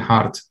and to the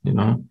heart.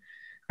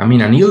 I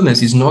mean, an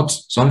illness is not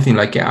something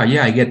like,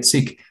 yeah, I get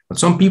sick. But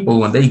some people,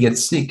 when they get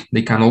sick,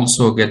 they can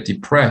also get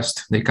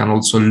depressed. They can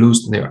also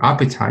lose their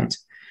appetite.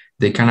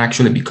 They can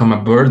actually become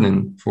a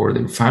burden for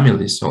their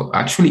families. So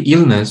actually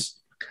illness,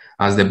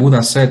 as the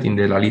Buddha said in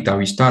the Lalita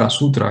Vistara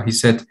Sutra, he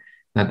said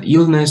that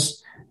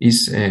illness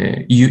is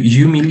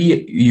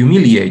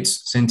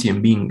humiliates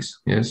sentient beings.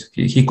 Yes,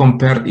 he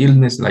compared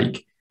illness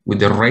like with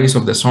the rays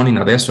of the sun in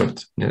a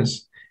desert.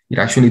 Yes, it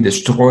actually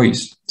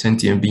destroys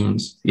sentient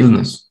beings.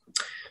 Illness.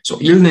 So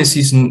illness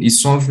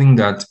is something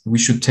that we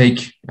should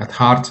take at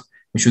heart.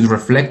 We should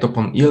reflect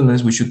upon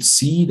illness. We should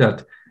see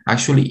that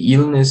actually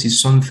illness is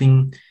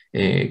something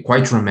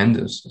quite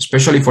tremendous,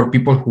 especially for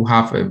people who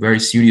have very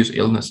serious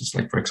illnesses,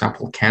 like for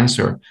example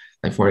cancer,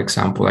 like for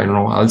example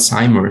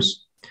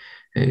Alzheimer's.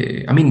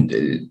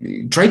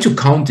 Try to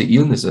count the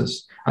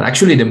illnesses. And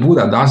actually the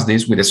Buddha does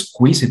this with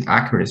exquisite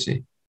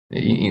accuracy.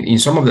 In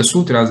some of the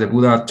sutras, the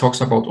Buddha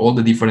talks about all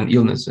the different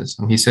illnesses.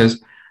 And he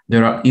says,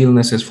 there are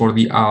illnesses for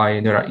the eye,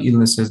 there are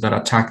illnesses that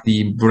attack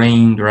the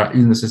brain, there are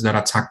illnesses that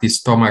attack the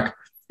stomach,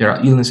 there are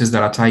illnesses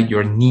that attack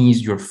your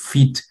knees, your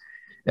feet.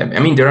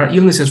 There are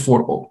illnesses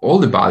for all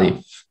the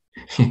body.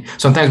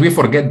 Sometimes we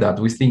forget that.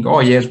 We think, oh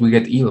yes, we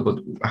get ill,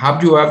 but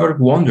have you ever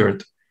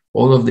wondered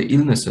all of the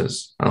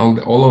illnesses and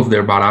all of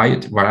their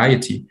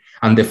variety,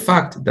 and the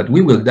fact that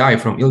we will die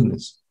from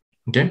illness?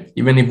 Okay,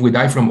 even if we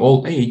die from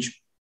old age,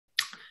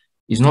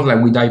 it's not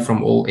like we die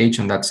from old age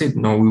and that's it.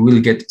 No, we will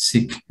get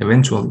sick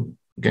eventually.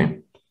 Okay,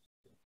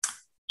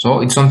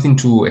 so it's something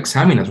to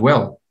examine as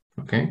well.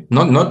 Okay,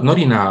 not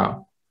in a,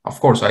 of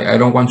course, I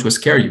don't want to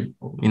scare you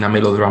in a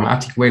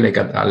melodramatic way, like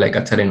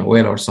a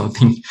telenovela or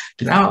something.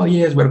 Oh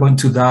yes, we're going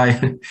to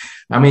die.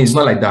 It's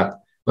not like that,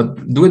 but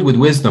do it with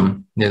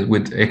wisdom,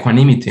 with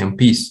equanimity and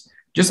peace.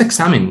 Just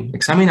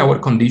examine our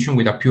condition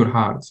with a pure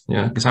heart.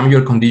 Yeah, examine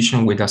your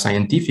condition with a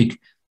scientific,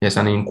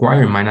 an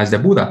inquiring mind, as the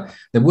Buddha.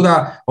 The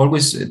Buddha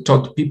always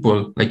taught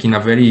people like in a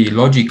very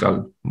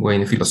logical way,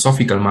 in a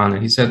philosophical manner.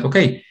 He said,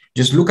 okay,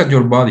 just look at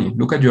your body,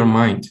 look at your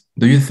mind.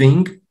 Do you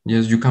think,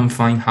 yes, you can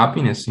find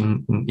happiness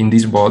in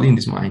this body, in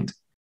this mind?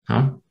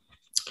 Huh?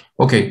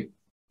 Okay.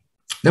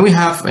 Then we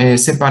have a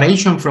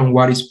separation from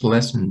what is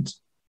pleasant.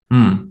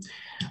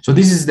 So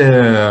this is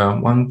the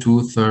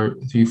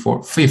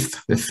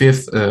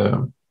fifth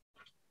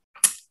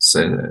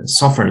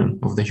suffering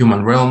of the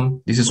human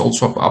realm. This is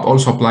also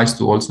applies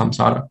to all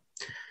samsara.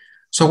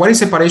 So what is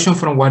separation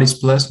from what is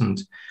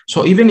pleasant?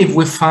 So even if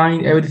we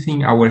find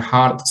everything our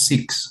heart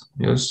seeks,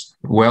 yes,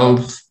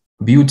 wealth,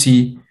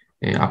 beauty,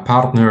 a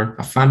partner,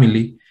 a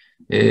family,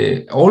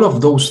 all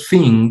of those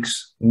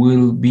things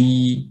will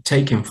be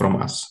taken from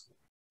us.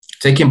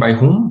 Taken by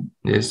whom?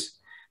 Yes,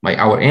 by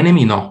our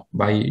enemy? No,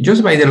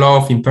 just by the law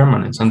of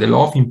impermanence. And the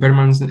law of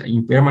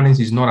impermanence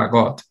is not a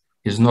God.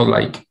 It's not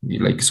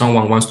like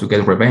someone wants to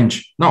get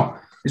revenge. No,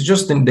 it's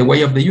just in the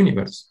way of the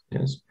universe.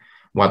 Yes,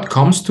 what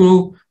comes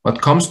to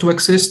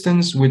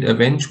existence will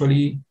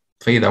eventually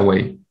fade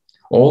away.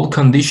 All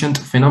conditioned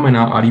phenomena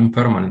are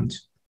impermanent.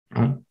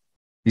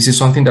 This is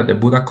something that the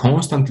Buddha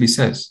constantly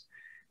says.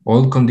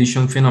 All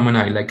conditioned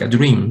phenomena, like a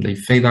dream, they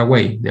fade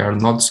away. They are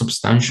not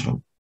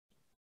substantial.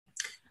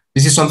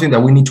 This is something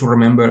that we need to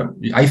remember,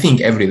 I think,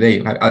 every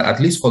day.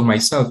 At least for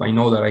myself, I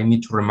know that I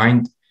need to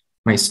remind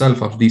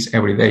myself of this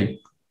every day.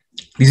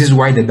 This is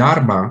why the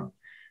Dharma,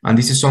 and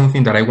this is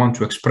something that I want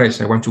to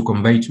express, I want to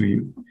convey to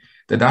you.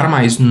 The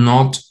Dharma is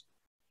not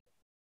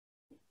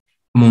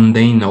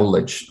mundane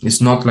knowledge.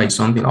 It's not like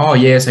something, oh,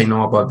 yes, I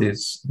know about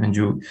this. And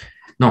you,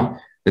 no,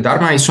 the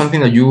Dharma is something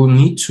that you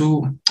need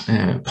to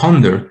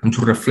ponder and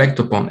to reflect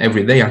upon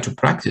every day and to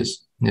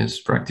practice. Yes,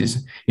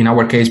 practice. In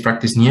our case,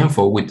 practice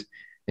Nianfo with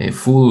a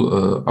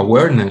full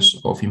awareness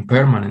of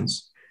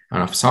impermanence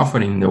and of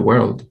suffering in the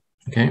world.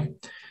 Okay,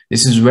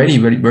 this is very,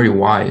 very, very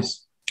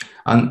wise.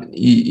 And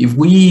if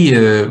we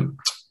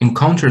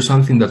encounter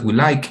something that we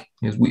like,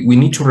 yes, we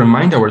need to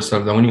remind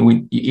ourselves that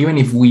even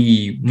if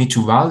we need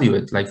to value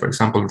it, like for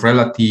example,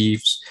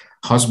 relatives,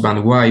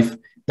 husband, wife,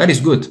 that is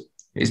good.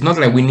 It's not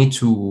like we need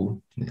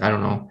to, I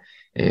don't know,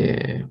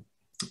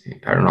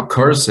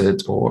 curse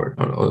it or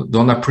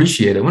don't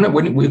appreciate it.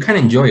 We can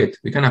enjoy it,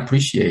 we can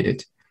appreciate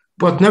it.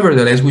 But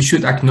nevertheless, we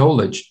should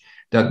acknowledge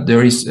that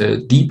there is a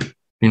deep,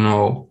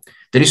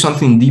 there is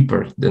something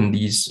deeper than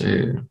these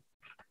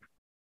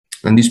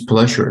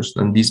pleasures,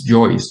 than these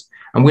joys.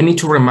 And we need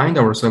to remind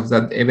ourselves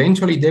that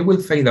eventually they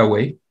will fade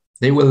away.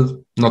 They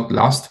will not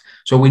last.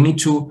 So we need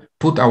to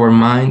put our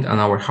mind and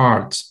our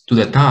hearts to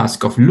the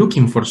task of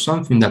looking for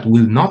something that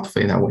will not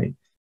fade away.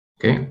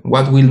 Okay,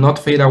 what will not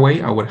fade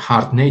away? Our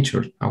heart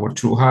nature, our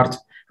true heart,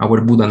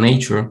 our Buddha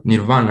nature,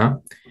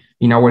 nirvana.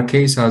 In our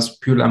case, as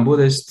Pure Land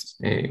Buddhists,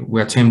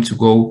 we attempt to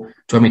go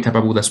to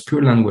Amitabha Buddha's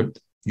Pure Land, where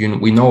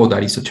we know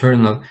that it's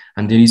eternal,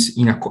 and it is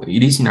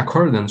in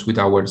accordance with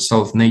our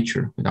self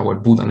nature, with our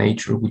Buddha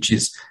nature, which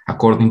is,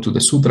 according to the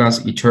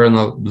sutras,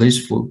 eternal,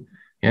 blissful.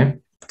 Yeah,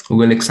 we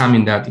will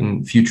examine that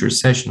in future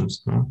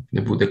sessions.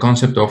 The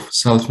concept of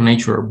self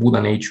nature or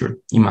Buddha nature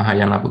in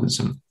Mahayana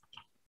Buddhism.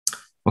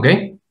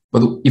 Okay,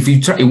 but if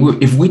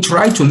we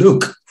try to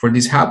look for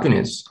this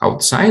happiness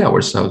outside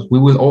ourselves, we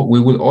will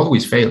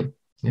always fail.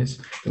 Yes,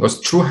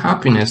 because true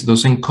happiness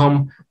doesn't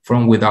come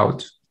from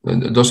without.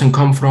 It doesn't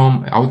come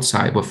from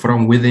outside, but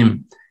from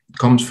within. It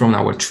comes from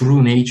our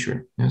true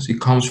nature. Yes,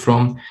 it comes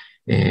from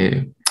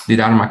the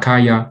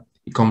Dharmakaya.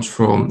 It comes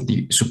from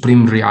the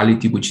supreme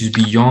reality, which is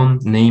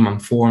beyond name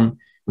and form,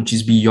 which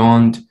is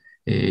beyond,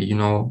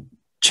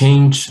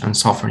 change and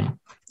suffering.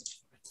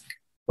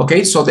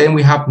 Okay, so then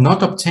we have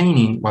not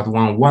obtaining what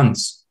one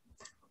wants.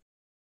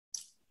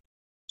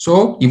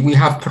 So if we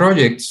have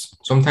projects,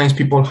 sometimes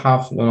people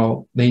have,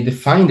 they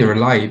define their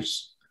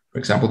lives. For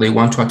example, they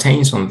want to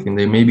attain something.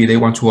 Maybe they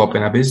want to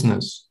open a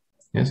business.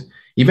 Yes,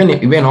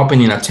 even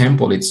opening a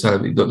temple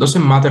itself, it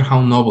doesn't matter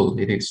how noble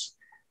it is.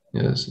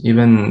 Yes,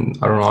 even,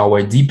 I don't know,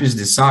 our deepest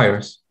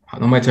desires,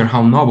 no matter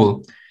how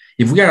noble,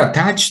 if we are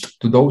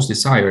attached to those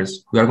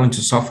desires, we are going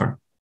to suffer.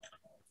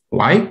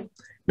 Why?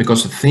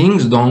 Because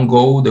things don't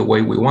go the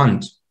way we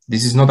want.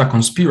 This is not a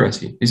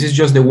conspiracy. This is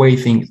just the way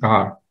things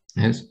are.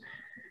 Yes.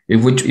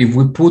 If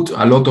we put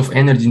a lot of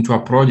energy into a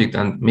project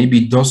and maybe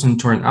it doesn't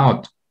turn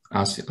out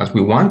as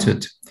we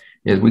wanted,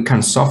 yes, we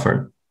can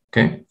suffer.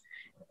 Okay.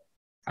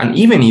 And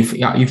even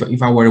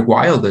if our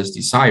wildest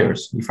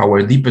desires, if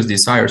our deepest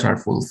desires are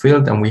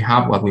fulfilled and we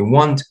have what we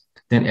want,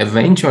 then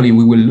eventually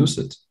we will lose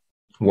it.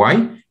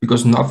 Why?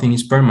 Because nothing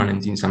is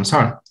permanent in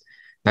samsara.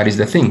 That is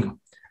the thing.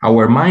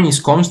 Our mind is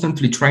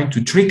constantly trying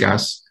to trick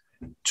us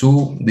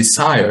to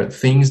desire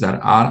things that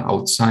are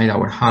outside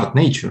our heart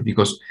nature,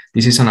 because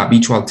this is an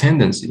habitual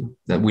tendency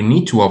that we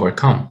need to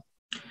overcome.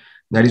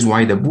 That is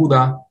why the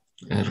Buddha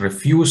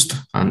refused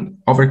and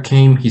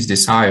overcame his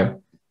desire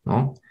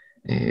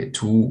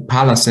to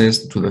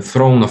palaces, to the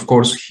throne. Of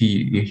course,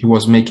 he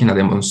was making a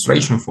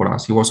demonstration for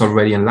us. He was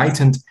already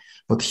enlightened,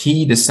 but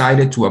he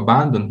decided to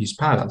abandon his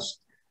palace.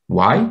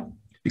 Why?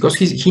 Because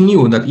he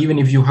knew that even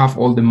if you have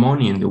all the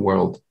money in the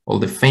world, all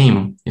the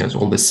fame, yes,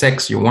 all the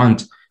sex you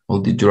want, all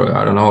the,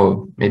 I don't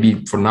know,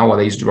 maybe for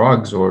nowadays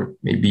drugs, or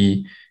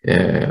maybe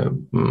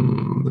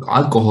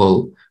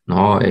alcohol,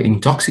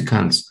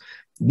 intoxicants,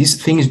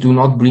 these things do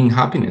not bring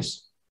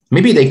happiness.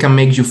 Maybe they can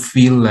make you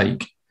feel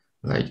like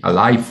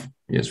alive,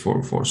 yes,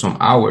 for some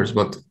hours,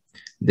 but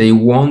they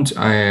won't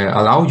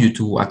allow you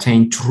to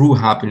attain true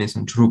happiness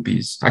and true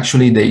peace.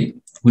 Actually, they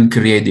will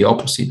create the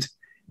opposite.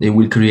 They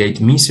will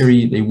create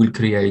misery. They will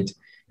create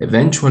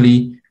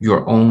eventually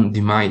your own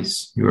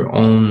demise, your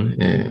own,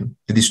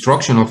 the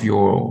destruction of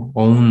your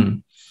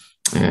own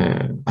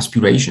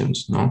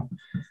aspirations, no?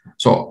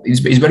 So it's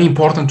very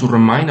important to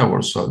remind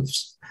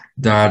ourselves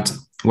that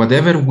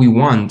whatever we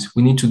want,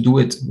 we need to do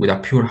it with a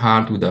pure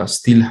heart, with a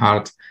still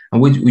heart,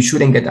 and we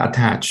shouldn't get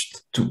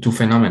attached to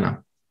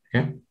phenomena,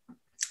 okay?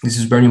 This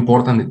is very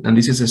important, and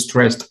this is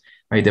stressed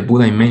by the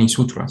Buddha in many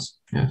sutras,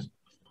 yes?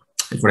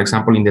 For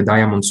example, in the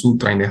Diamond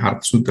Sutra, in the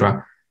Heart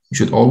Sutra, you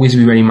should always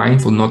be very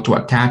mindful not to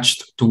attach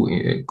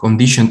to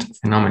conditioned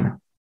phenomena.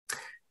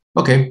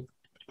 Okay.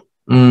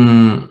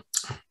 Then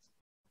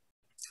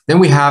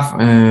we have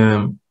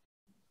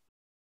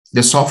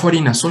the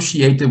suffering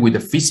associated with the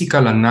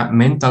physical and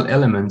mental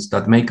elements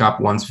that make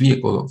up one's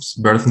vehicle of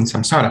birth in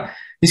samsara.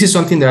 This is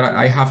something that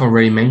I have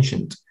already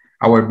mentioned.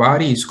 Our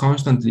body is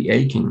constantly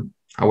aching.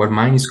 Our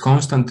mind is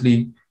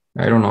constantly,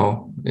 I don't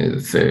know,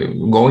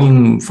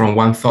 going from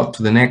one thought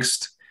to the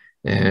next.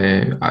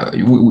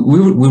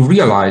 We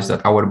realize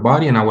that our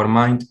body and our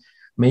mind,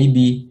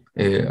 maybe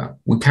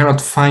we cannot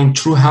find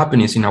true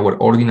happiness in our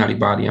ordinary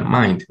body and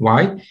mind.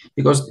 Why?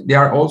 Because they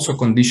are also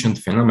conditioned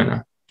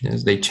phenomena.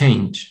 Yes, they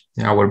change.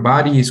 Our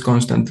body is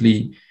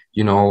constantly,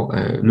 you know,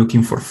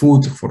 looking for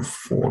food,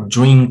 for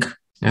drink.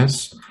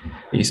 Yes,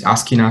 it's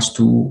asking us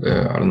to,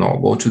 I don't know,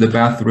 go to the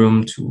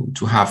bathroom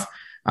to have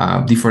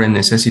different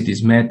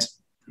necessities met.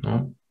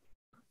 No?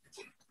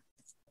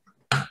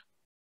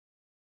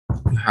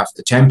 We have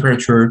the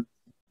temperature.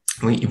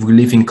 If we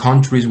live in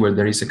countries where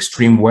there is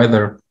extreme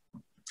weather,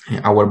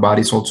 our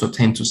bodies also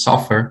tend to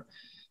suffer.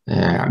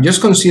 Just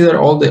consider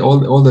all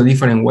the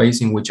different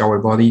ways in which our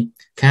body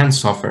can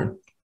suffer.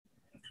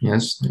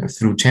 Yes,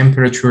 through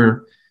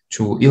temperature,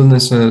 through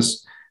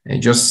illnesses,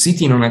 just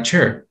sitting on a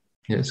chair,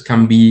 yes,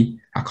 can be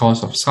a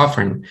cause of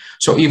suffering.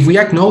 So if we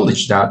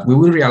acknowledge that, we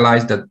will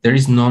realize that there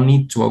is no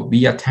need to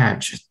be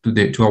attached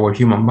to our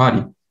human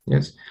body.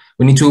 Yes,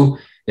 we need to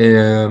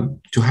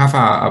have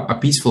a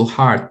peaceful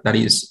heart that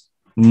is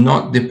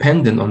not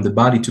dependent on the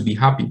body to be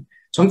happy.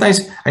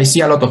 Sometimes I see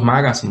a lot of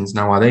magazines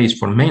nowadays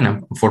for men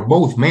and for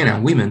both men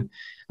and women,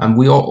 and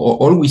we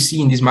all we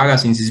see in these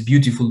magazines is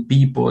beautiful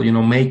people, you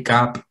know,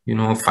 makeup, you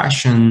know,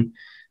 fashion.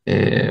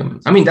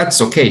 I mean,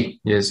 that's okay.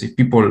 Yes, if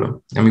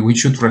people, I mean, we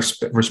should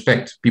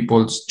respect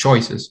people's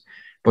choices,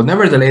 but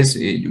nevertheless,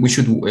 we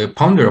should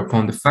ponder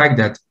upon the fact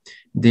that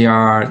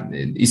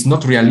it's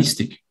not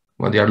realistic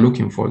what they are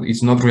looking for.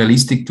 It's not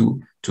realistic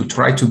to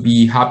try to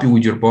be happy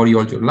with your body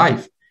all your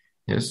life.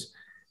 Yes.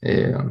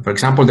 For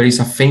example, there is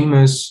a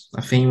famous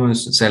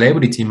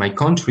celebrity in my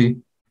country,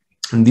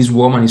 and this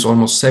woman is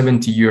almost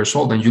 70 years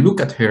old, and you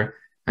look at her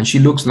and she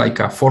looks like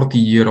a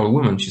 40-year-old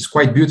woman. She's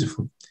quite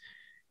beautiful,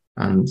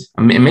 and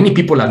many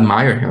people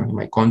admire her in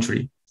my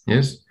country.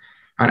 Yes,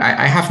 and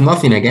I have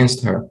nothing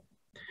against her,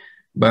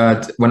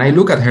 but when I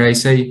look at her, I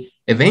say,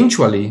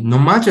 eventually, no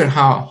matter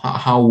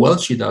how well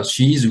she does,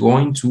 she is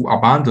going to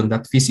abandon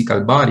that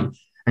physical body,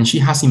 and she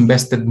has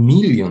invested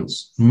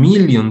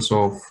millions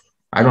of,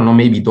 I don't know,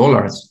 maybe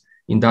dollars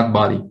in that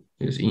body,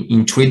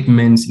 in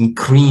treatments, in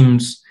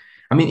creams.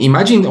 I mean,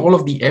 imagine all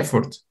of the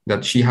effort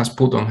that she has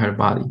put on her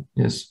body.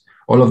 Yes,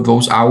 all of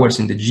those hours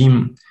in the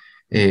gym.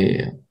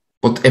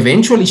 But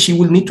eventually she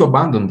will need to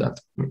abandon that.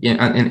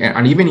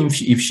 And even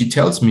if she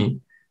tells me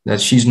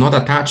that she's not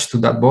attached to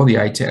that body,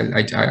 I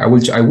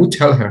would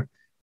tell her,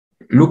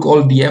 look,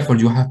 all the effort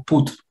you have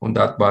put on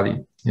that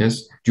body.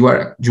 Yes, you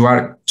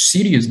are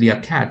seriously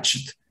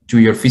attached to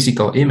your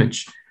physical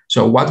image.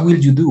 So what will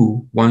you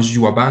do once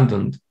you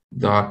abandon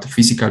that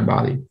physical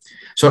body?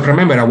 So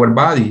remember, our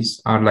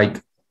bodies are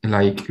like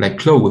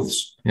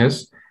clothes.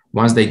 Yes,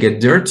 once they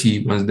get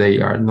dirty, once they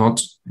are not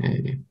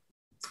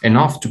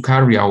enough to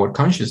carry our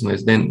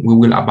consciousness, then we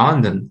will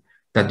abandon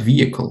that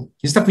vehicle.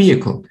 It's the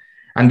vehicle,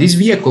 and this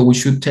vehicle, we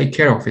should take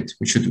care of it.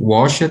 We should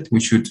wash it. We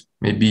should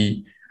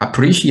maybe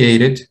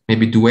appreciate it.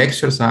 Maybe do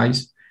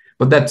exercise.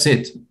 But that's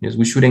it. Yes,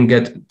 we shouldn't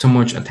get too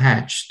much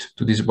attached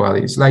to this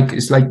body. It's like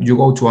you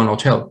go to an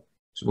hotel.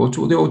 So go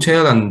to the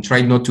hotel and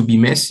try not to be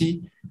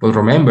messy, but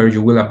remember,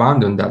 you will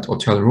abandon that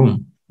hotel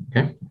room.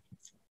 Okay.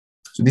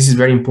 So this is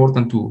very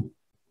important to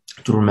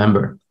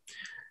remember.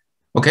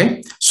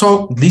 Okay.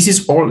 So this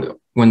is all,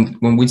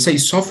 when we say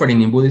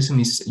suffering in Buddhism,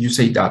 is you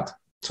say that.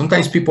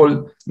 Sometimes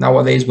people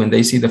nowadays, when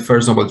they see the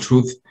First Noble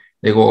Truth,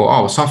 they go,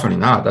 oh, suffering,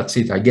 that's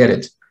it, I get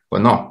it.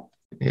 But no,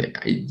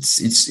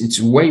 it's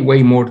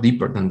way more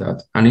deeper than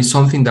that. And it's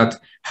something that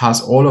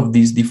has all of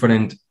these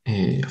different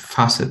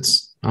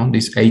facets,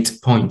 these 8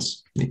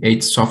 points, the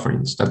 8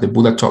 sufferings that the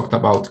Buddha talked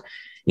about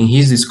in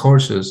his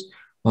discourses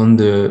on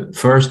the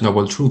First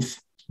Noble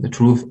Truth, the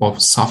truth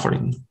of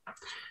suffering.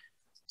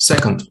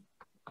 Second,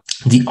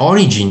 the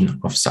origin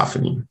of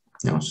suffering,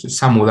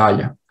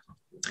 samudaya.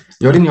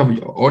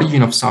 The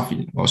origin of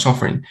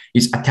suffering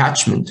is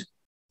attachment,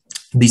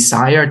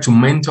 desire to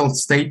mental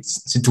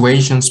states,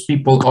 situations,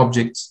 people,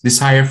 objects,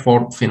 desire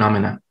for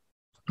phenomena.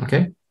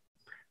 Okay,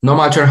 no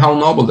matter how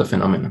noble the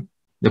phenomena.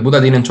 The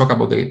Buddha didn't talk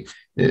about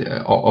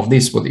of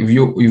this, but if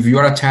you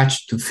are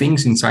attached to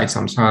things inside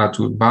samsara,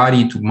 to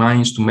body, to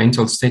minds, to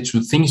mental states,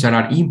 to things that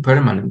are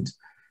impermanent,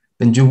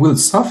 then you will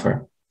suffer.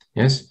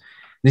 Yes,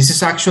 this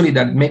is actually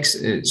that makes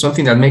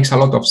something that makes a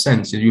lot of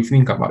sense if you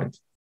think about it.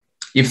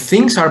 If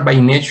things are by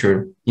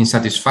nature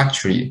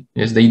insatisfactory,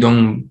 yes, they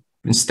don't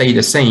stay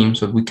the same,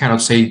 so we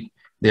cannot say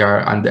they are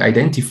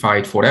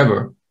identified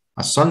forever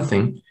as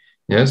something.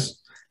 Yes,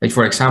 like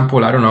for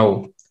example, I don't know,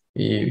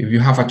 if you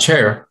have a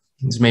chair,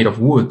 it's made of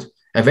wood,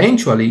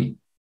 eventually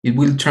it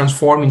will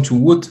transform into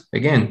wood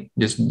again,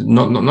 just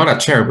not a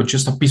chair, but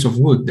just a piece of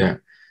wood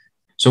there.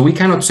 So we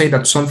cannot say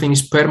that something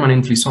is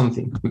permanently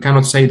something. We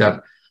cannot say that.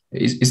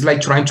 It's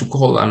like trying to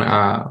call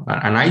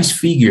an ice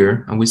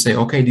figure, and we say,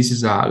 okay, this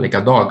is like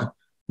a dog,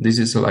 this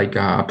is like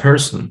a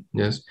person,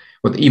 yes.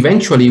 But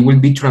eventually it will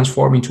be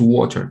transformed into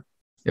water.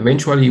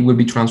 Eventually it will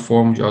be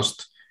transformed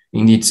just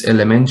in its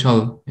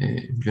elemental,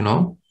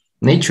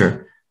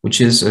 nature, which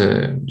is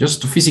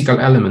just a physical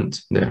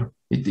element there.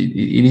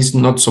 It is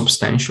not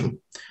substantial.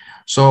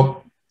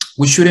 So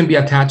we shouldn't be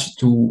attached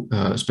to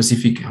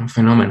specific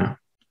phenomena,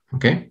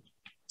 okay?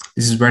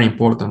 This is very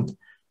important.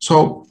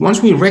 So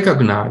once we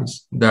recognize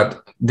that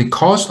the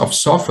cause of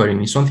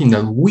suffering is something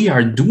that we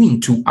are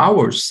doing to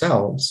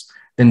ourselves,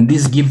 then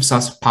this gives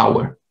us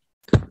power.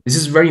 This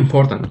is very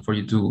important for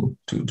you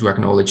to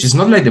acknowledge. It's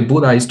not like the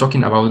Buddha is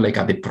talking about like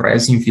a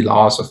depressing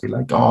philosophy,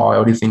 like, oh,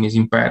 everything is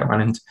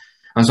impermanent.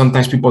 And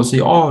sometimes people say,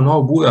 oh,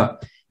 no, Buddha,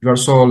 you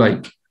are so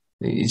like,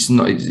 it's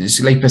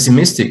like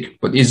pessimistic,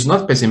 but it's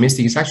not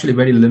pessimistic. It's actually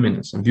very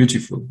luminous and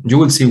beautiful. You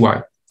will see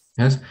why.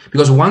 Yes,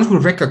 because once we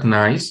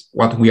recognize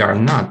what we are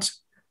not,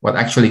 what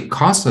actually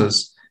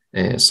causes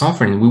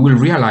suffering, we will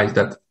realize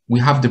that we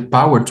have the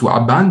power to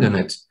abandon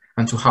it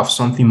and to have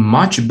something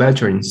much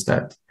better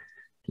instead,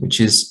 which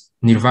is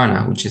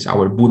nirvana, which is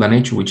our Buddha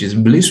nature, which is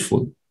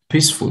blissful,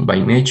 peaceful by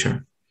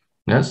nature.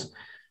 Yes.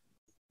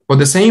 But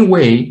the same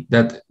way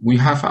that we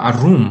have a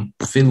room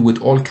filled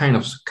with all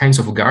kinds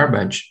of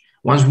garbage,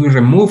 once we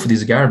remove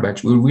this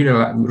garbage, we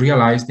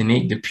realize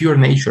the pure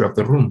nature of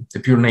the room, the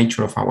pure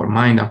nature of our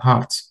mind and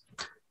hearts.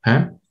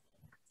 Okay?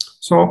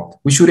 So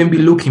we shouldn't be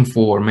looking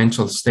for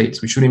mental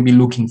states. We shouldn't be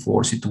looking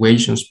for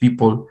situations,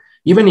 people.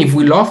 Even if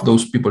we love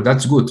those people,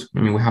 that's good.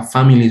 I mean, we have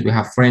families, we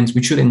have friends.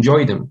 We should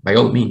enjoy them by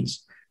all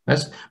means.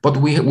 Yes? But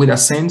with a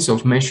sense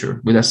of measure,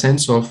 with a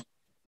sense of,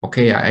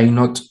 okay, I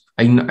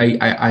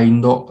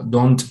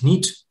don't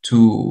need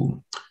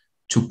to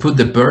put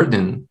the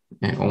burden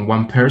on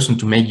one person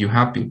to make you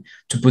happy,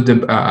 to put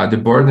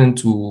the burden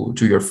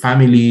to your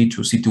family,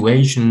 to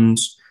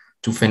situations,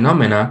 to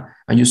phenomena,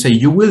 and you say,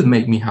 you will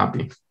make me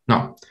happy.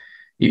 No.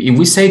 If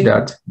we say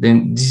that,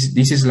 then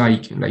this is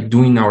like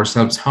doing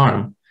ourselves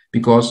harm,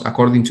 because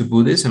according to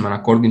Buddhism and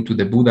according to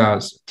the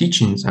Buddha's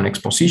teachings and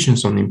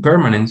expositions on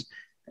impermanence,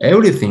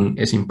 everything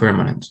is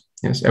impermanent.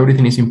 Yes,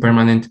 everything is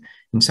impermanent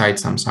inside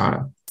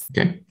samsara.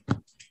 Okay,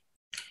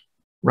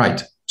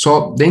 right.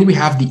 So then we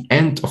have the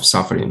end of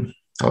suffering,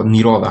 or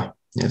nirodha.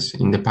 Yes,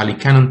 in the Pali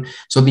Canon.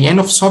 So the end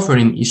of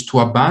suffering is to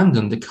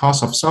abandon the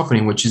cause of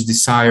suffering, which is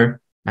desire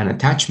and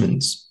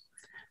attachments.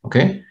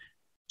 Okay,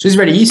 so it's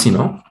very easy,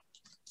 no?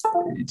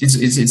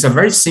 It's a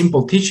very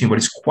simple teaching, but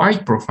it's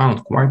quite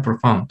profound, quite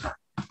profound.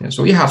 Yeah,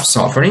 so we have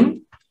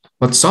suffering,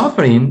 but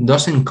suffering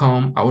doesn't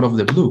come out of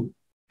the blue.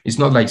 It's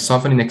not like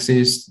suffering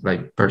exists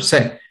like per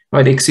se. No,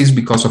 it exists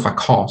because of a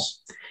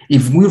cause.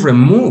 If we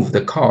remove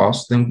the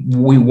cause, then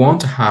we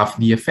won't have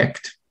the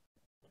effect.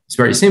 It's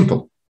very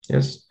simple.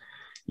 Yes.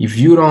 If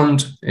you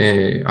don't,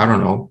 I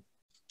don't know,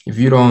 if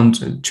you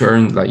don't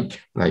turn like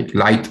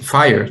light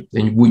fire,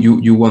 then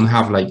you won't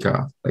have like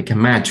a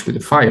match with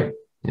the fire.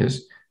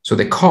 Yes. So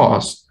the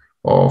cause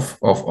of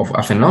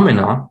a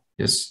phenomena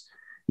is,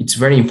 it's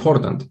very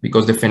important,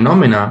 because the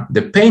phenomena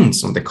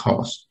depends on the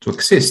cause to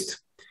exist.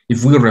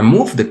 If we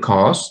remove the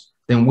cause,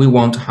 then we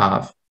won't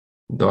have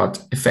that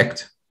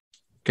effect.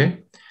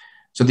 Okay.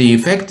 So the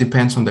effect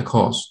depends on the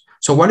cause.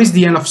 So what is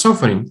the end of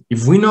suffering?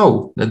 If we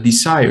know that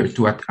desire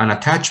to an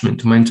attachment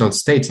to mental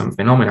states and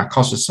phenomena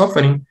causes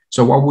suffering,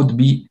 so what would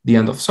be the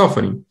end of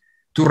suffering?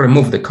 To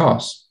remove the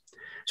cause.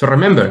 So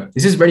remember,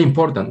 this is very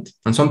important,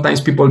 and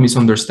sometimes people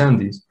misunderstand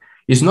this.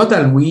 It's not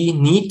that we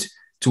need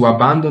to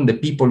abandon the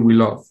people we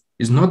love.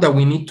 It's not that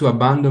we need to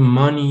abandon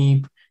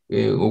money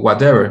or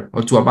whatever,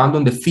 or to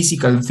abandon the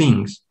physical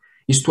things.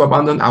 It's to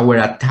abandon our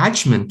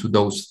attachment to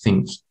those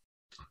things.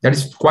 That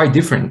is quite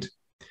different.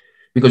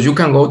 Because you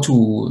can go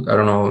to, I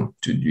don't know,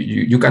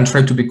 you can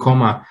try to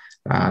become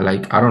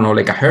like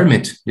a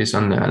hermit, yes,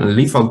 and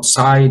live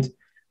outside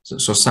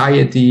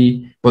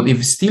society. But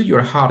if still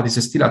your heart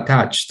is still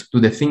attached to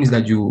the things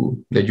that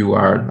you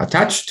are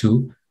attached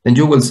to, then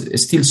you will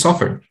still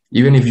suffer,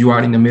 even if you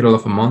are in the middle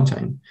of a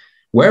mountain.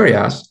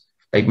 Whereas,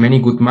 like many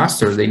good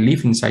masters, they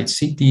live inside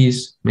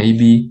cities,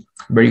 maybe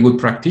very good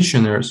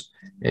practitioners.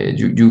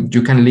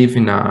 You can live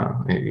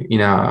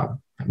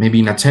maybe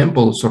in a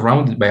temple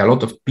surrounded by a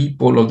lot of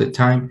people all the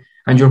time,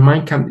 and your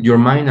mind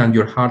and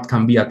your heart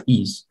can be at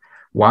ease.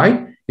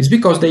 Why? It's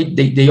because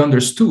they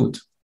understood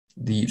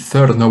the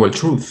third noble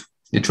truth.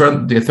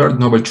 The third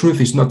noble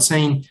truth is not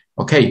saying,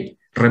 okay,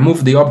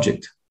 remove the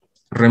object,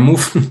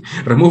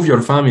 remove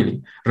your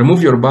family,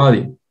 remove your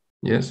body.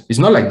 Yes, it's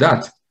not like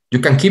that. You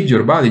can keep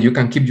your body, you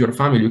can keep your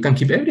family, you can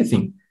keep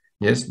everything.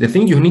 Yes, the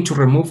thing you need to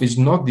remove is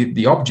not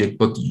the object,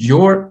 but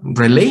your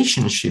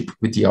relationship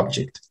with the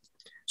object.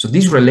 So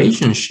this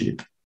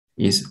relationship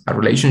is a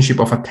relationship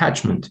of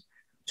attachment.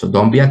 So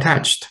don't be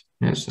attached.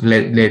 Yes,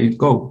 let it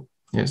go.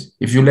 Yes,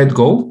 if you let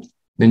go,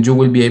 then you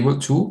will be able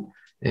to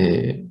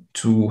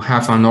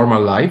have a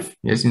normal life.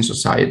 Yes, in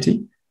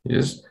society.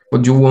 Yes,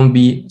 but you won't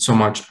be so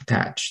much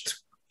attached.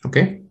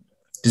 Okay,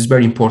 this is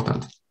very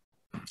important,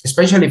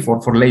 especially for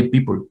lay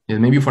people. Yes,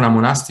 maybe for a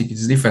monastic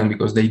it's different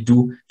because they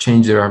do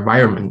change their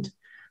environment.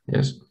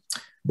 Yes,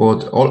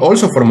 but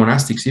also for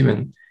monastics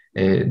even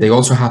they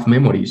also have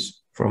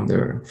memories from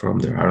their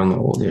I don't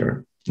know,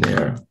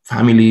 their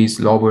families,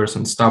 lovers,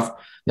 and stuff.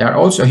 They are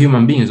also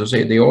human beings. So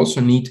they also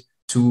need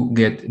to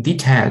get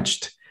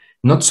detached,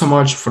 not so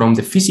much from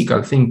the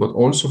physical thing, but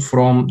also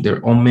from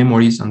their own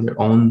memories and their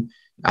own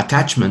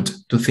attachment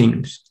to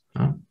things.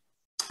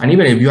 And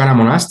even if you are a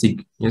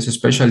monastic, yes,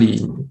 especially,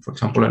 for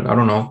example, I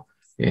don't know,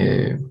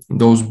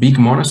 those big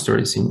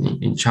monasteries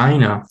in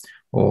China,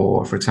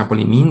 or for example,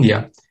 in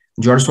India,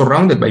 you are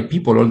surrounded by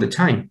people all the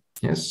time.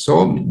 Yes,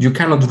 so you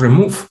cannot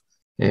remove,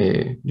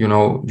 you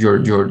know,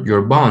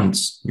 your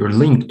bonds, your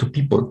link to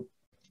people.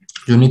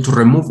 You need to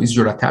remove is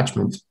your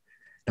attachment.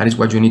 That is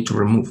what you need to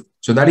remove.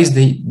 So that is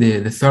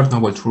the third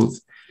noble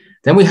truth.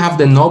 Then we have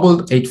the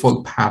noble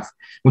eightfold path,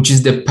 which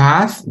is the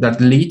path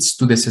that leads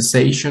to the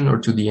cessation or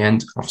to the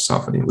end of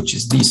suffering, which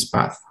is this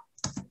path.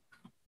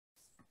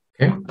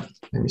 Okay,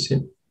 let me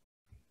see.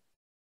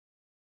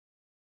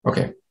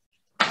 Okay,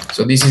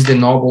 so this is the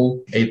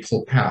noble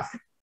eightfold path.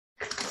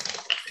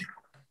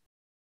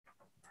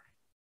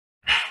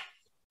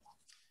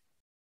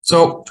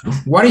 So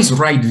what is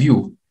right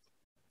view?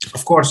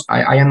 Of course,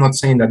 I am not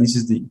saying that this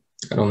is the,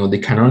 I don't know, the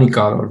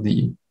canonical or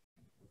the,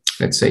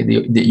 let's say,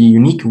 the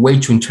unique way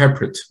to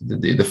interpret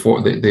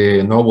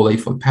the noble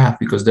eightfold path,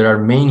 because there are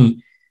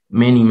many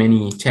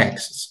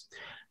texts.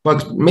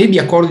 But maybe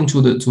according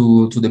to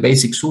the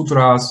basic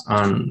sutras,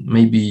 and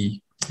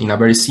maybe in a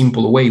very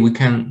simple way, we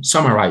can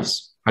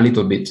summarize a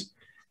little bit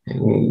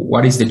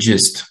what is the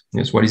gist.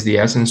 Yes, what is the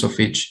essence of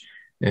each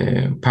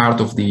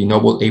part of the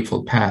noble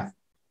eightfold path.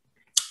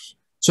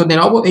 So the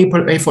noble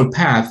eightfold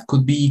path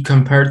could be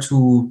compared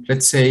to,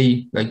 let's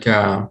say, like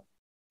a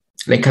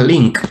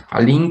link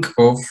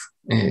of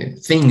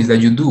things that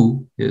you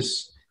do,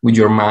 yes, with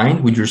your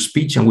mind, with your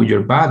speech, and with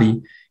your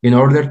body, in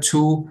order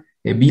to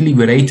be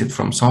liberated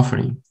from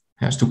suffering.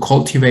 Yes, to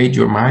cultivate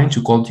your mind,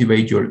 to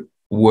cultivate your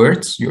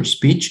words, your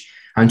speech,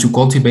 and to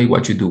cultivate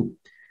what you do.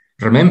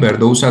 Remember,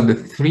 those are the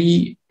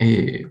three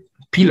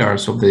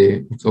pillars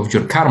of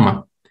your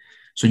karma.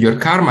 So your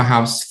karma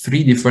has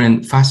three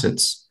different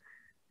facets.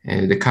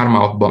 The karma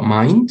of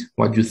mind,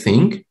 what you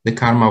think, the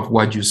karma of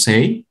what you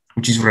say,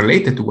 which is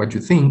related to what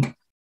you think,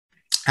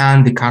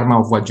 and the karma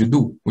of what you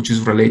do, which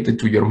is related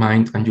to your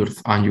mind and your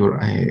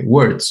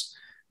words.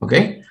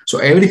 Okay, so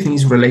everything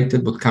is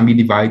related, but can be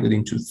divided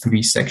into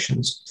three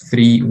sections,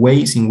 three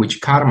ways in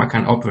which karma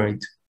can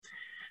operate.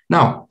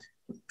 Now,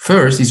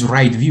 first is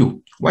right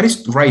view. What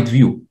is right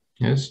view?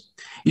 Yes,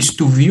 is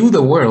to view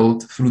the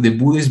world through the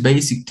Buddhist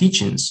basic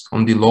teachings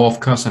on the law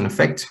of cause and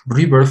effect,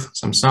 rebirth,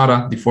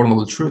 samsara, the Four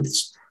Noble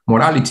Truths,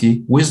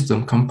 morality,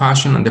 wisdom,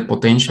 compassion, and the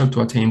potential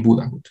to attain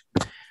Buddhahood.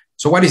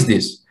 So what is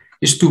this?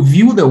 Is to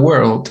view the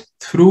world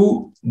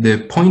through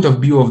the point of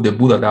view of the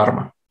Buddha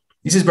Dharma.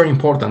 This is very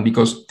important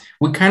because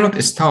we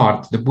cannot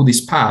start the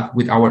Buddhist path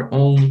with our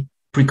own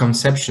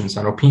preconceptions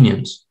and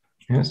opinions.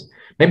 Yes,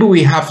 maybe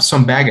we have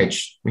some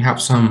baggage, we have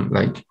some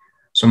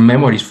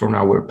memories from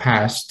our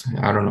past,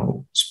 I don't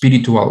know,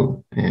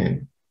 spiritual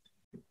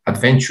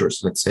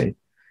adventures, let's say.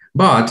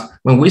 But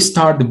when we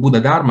start the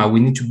Buddha Dharma, we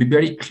need to be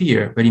very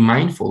clear, very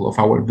mindful of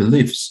our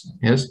beliefs.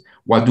 Yes,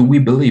 what do we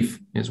believe?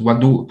 Yes,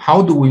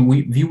 how do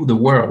we view the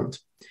world?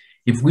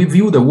 If we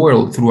view the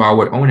world through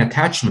our own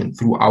attachment,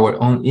 through our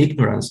own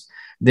ignorance,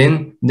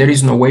 then there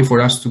is no way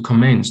for us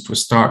to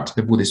start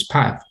the Buddhist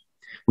path.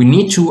 We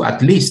need to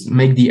at least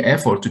make the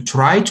effort to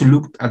try to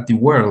look at the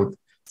world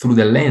through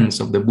the lens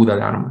of the Buddha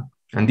Dharma.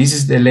 And this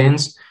is the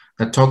lens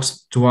that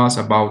talks to us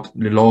about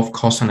the law of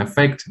cause and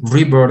effect,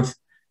 rebirth,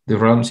 the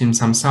realms in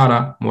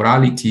samsara,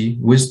 morality,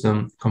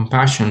 wisdom,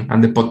 compassion,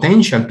 and the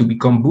potential to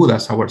become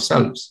Buddhas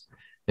ourselves.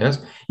 Yes,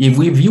 if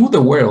we view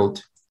the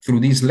world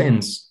through this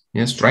lens,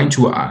 yes, trying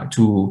to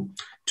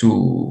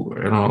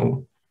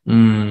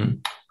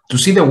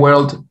see the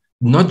world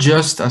not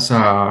just as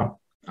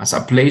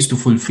a place to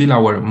fulfill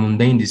our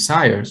mundane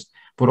desires,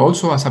 but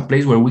also as a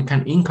place where we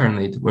can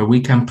incarnate, where we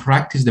can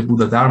practice the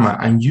Buddha Dharma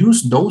and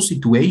use those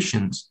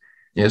situations,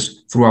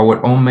 yes, through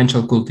our own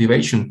mental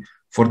cultivation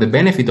for the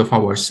benefit of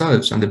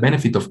ourselves and the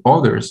benefit of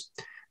others.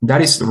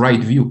 That is the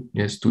right view,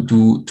 yes, to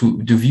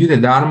view the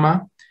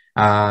Dharma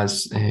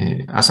as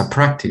a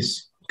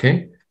practice,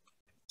 okay?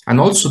 And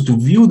also to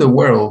view the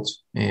world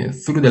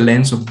through the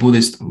lens of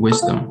Buddhist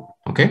wisdom,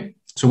 okay?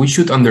 So we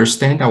should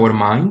understand our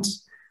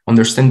minds,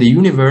 understand the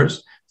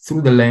universe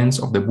through the lens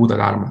of the Buddha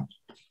Dharma.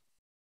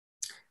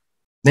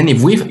 Then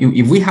if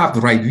we have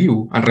the right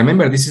view, and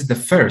remember this is the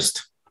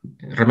first,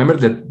 remember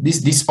that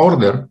this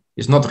order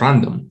It's not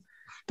random.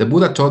 The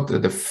Buddha taught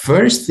that the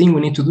first thing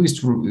we need to do is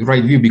to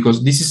right view,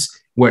 because this is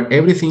where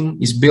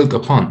everything is built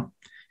upon.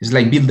 It's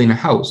like building a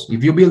house.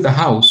 If you build a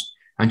house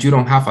and you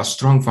don't have a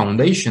strong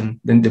foundation,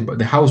 then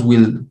the house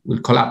will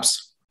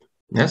collapse.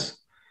 Yes?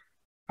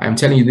 I am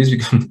telling you this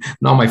because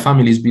now my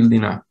family is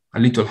building a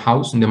little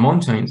house in the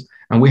mountains,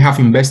 and we have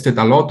invested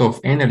a lot of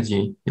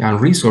energy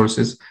and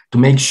resources to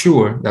make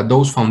sure that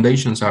those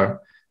foundations are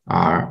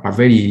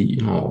very,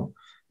 you know,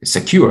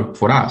 secure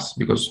for us,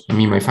 because I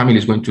mean, my family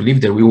is going to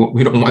live there.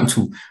 We don't want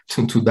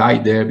to die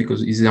there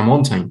because it's a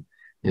mountain.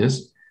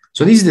 Yes.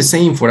 So this is the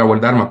same for our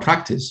Dharma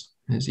practice.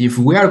 Yes? If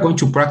we are going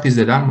to practice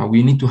the Dharma,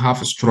 we need to have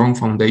strong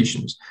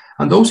foundations,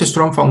 and those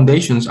strong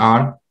foundations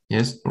are,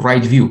 yes,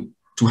 right view,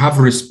 to have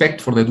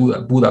respect for the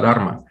Buddha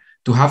Dharma,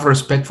 to have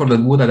respect for the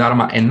Buddha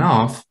Dharma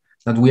enough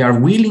that we are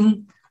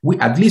willing,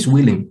 at least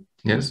willing,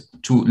 yes,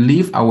 to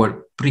leave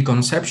our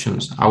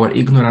preconceptions, our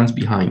ignorance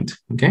behind.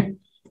 Okay,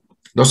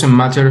 doesn't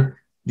matter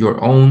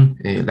your own,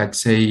 let's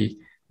say,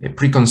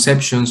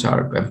 preconceptions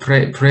or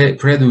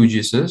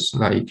prejudices,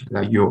 like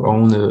your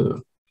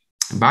own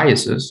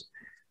biases,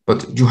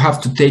 but you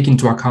have to take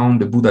into account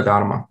the Buddha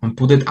Dharma and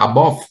put it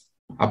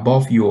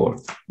above your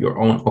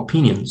own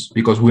opinions,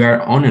 because we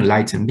are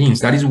unenlightened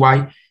beings. That is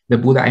why the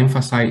Buddha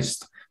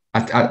emphasized,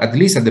 at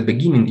least at the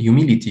beginning,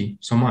 humility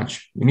so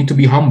much. You need to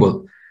be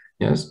humble.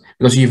 Yes,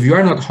 because if you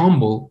are not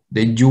humble,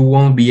 then you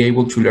won't be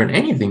able to learn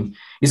anything.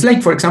 It's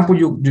like, for example,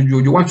 you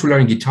want to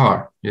learn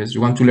guitar. Yes,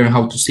 you want to learn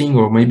how to sing,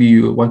 or maybe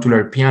you want to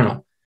learn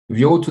piano. If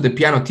you go to the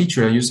piano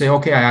teacher and you say,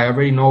 okay, I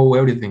already know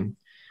everything,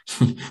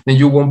 then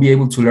you won't be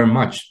able to learn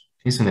much,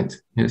 isn't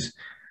it? Yes.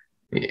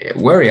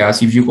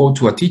 Whereas if you go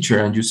to a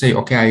teacher and you say,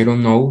 okay, I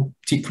don't know,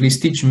 please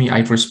teach me, I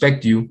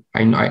respect you.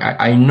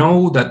 I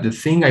know that the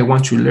thing I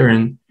want to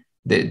learn,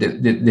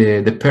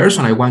 the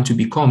person I want to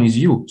become is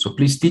you. So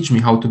please teach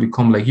me how to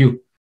become like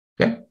you.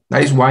 Okay,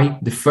 that is why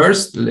the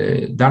first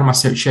Dharma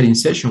sharing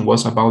session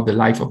was about the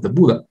life of the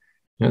Buddha.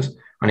 Yes,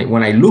 and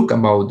when I look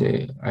about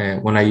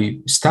when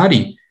I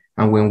study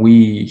and when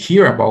we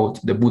hear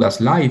about the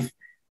Buddha's life,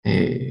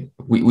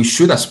 we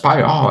should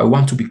aspire. Oh, I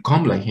want to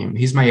become like him.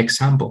 He's my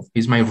example.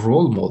 He's my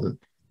role model,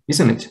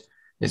 isn't it?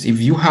 Yes.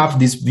 If you have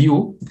this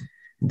view,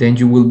 then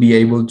you will be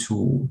able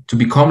to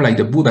become like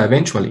the Buddha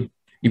eventually,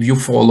 if you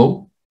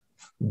follow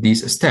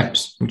these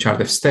steps, which are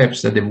the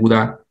steps that the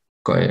Buddha,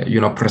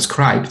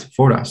 prescribed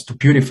for us to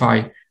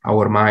purify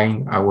our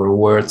mind, our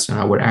words, and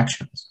our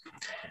actions.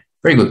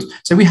 Very good.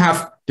 So we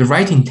have the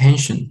right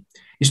intention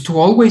is to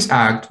always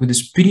act with the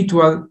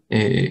spiritual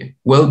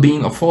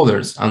well-being of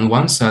others and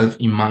oneself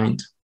in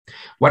mind.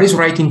 What is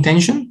right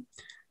intention?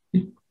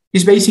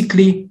 It's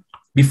basically,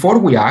 before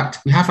we act,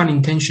 we have an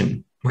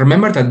intention.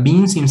 Remember that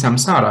beings in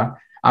samsara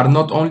are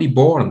not only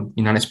born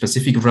in a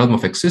specific realm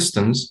of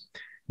existence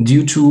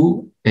due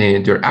to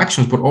their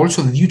actions, but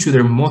also due to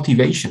their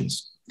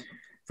motivations.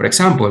 For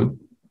example,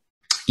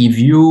 if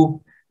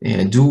you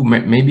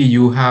maybe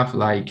you have,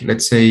 like,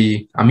 let's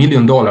say $1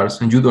 million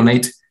and you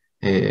donate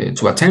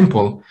to a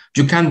temple,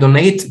 you can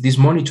donate this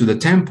money to the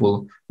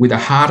temple with a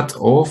heart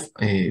of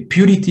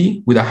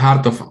purity, with a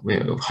heart of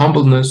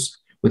humbleness,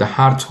 with a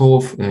heart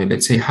of,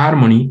 let's say,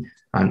 harmony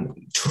and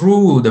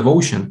true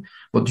devotion.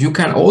 But you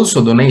can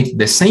also donate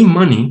the same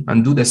money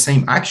and do the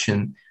same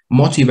action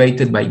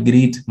motivated by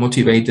greed,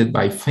 motivated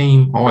by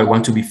fame. Oh, I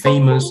want to be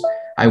famous.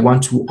 I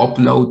want to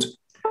upload.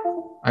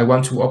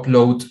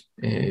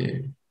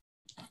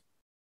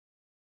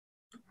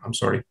 I'm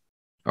sorry.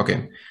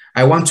 Okay.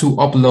 I want to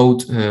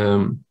upload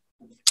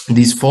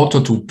this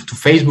photo to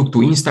Facebook, to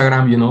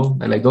Instagram,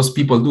 like those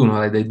people do,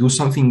 like they do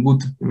something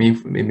good,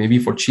 maybe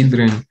for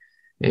children,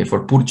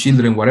 for poor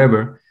children,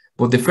 whatever.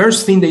 But the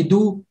first thing they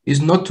do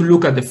is not to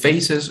look at the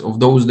faces of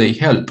those they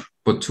help,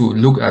 but to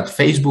look at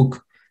Facebook,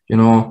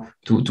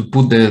 to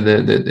put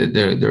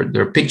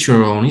their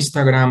picture on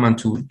Instagram and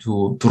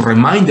to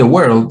remind the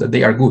world that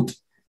they are good.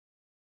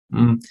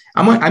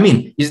 I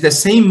mean, it's the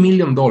same $1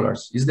 million.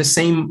 It's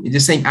the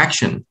same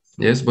action.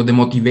 Yes, but the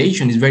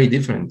motivation is very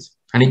different,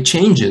 and it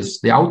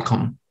changes the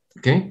outcome.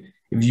 Okay,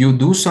 if you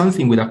do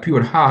something with a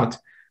pure heart,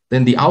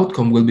 then the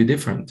outcome will be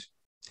different.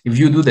 If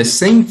you do the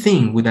same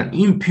thing with an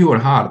impure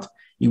heart,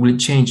 it will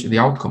change the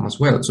outcome as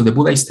well. So the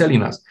Buddha is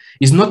telling us,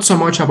 it's not so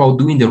much about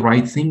doing the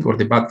right thing or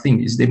the bad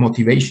thing, it's the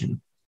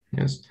motivation.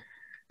 Yes,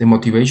 the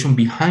motivation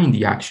behind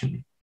the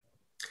action.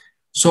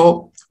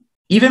 So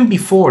even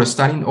before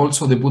starting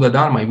also the Buddha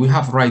Dharma, if we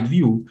have right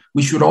view,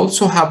 we should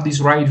also have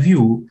this right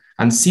view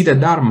and see the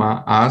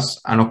Dharma as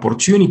an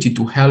opportunity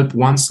to help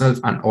oneself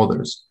and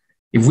others.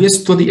 If we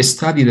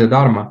study the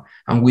Dharma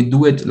and we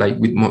do it like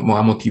with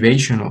a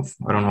motivation of,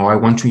 I don't know, I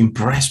want to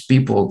impress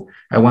people.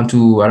 I want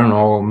to, I don't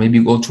know, maybe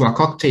go to a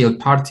cocktail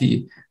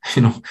party,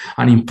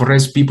 and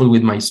impress people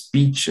with my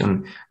speech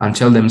and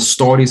tell them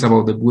stories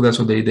about the Buddha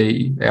so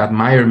they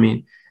admire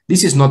me.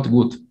 This is not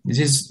good.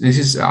 This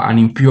is an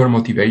impure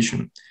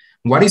motivation.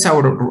 What is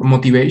our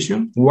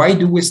motivation? Why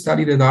do we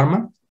study the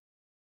Dharma?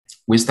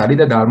 We study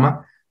the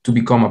Dharma to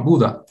become a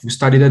Buddha. We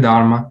study the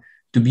Dharma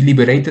to be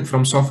liberated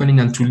from suffering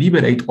and to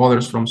liberate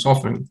others from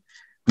suffering.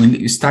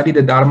 We study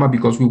the Dharma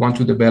because we want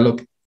to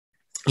develop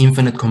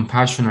infinite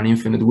compassion and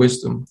infinite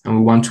wisdom, and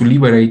we want to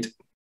liberate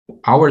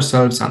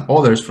ourselves and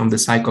others from the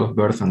cycle of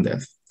birth and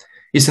death.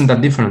 Isn't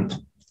that different?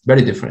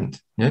 Very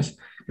different, yes?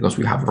 Because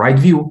we have right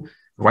view,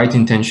 right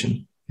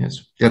intention,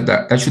 yes?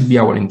 That should be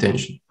our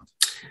intention.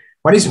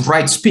 What is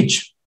right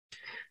speech?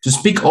 To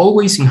speak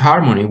always in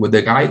harmony with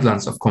the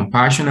guidelines of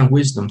compassion and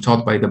wisdom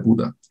taught by the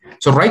Buddha.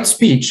 So right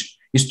speech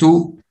is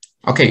to,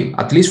 okay,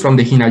 at least from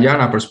the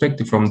Hinayana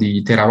perspective, from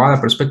the Theravada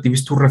perspective,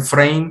 is to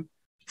refrain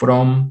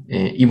from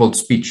evil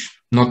speech,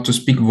 not to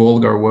speak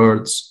vulgar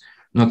words,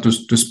 not to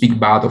speak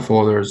bad of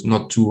others,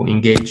 not to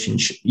engage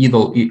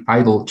in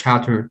idle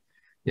chatter,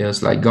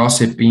 yes, like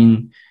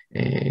gossiping,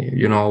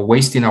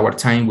 wasting our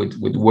time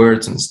with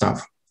words and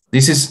stuff.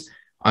 This is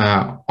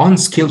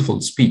unskillful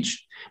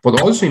speech. But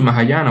also in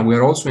Mahayana, we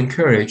are also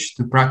encouraged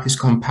to practice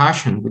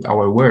compassion with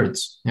our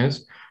words,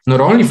 yes?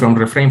 Not only from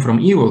refrain from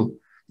evil,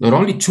 not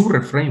only to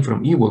refrain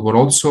from evil, but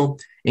also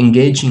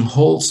engage in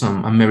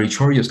wholesome and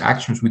meritorious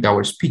actions with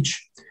our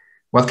speech.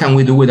 What can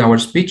we do with our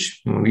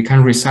speech? We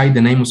can recite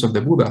the names of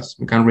the Buddhas.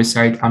 We can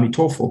recite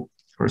AMITABHA,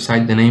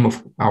 recite the name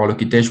of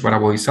Avalokiteshvara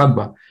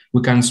Bodhisattva.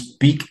 We can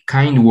speak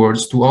kind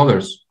words to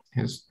others,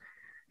 yes?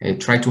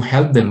 Try to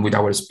help them with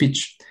our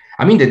speech.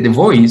 I mean, the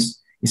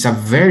voice is a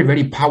very,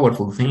 very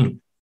powerful thing.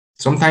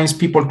 Sometimes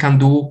people can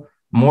do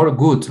more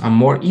good and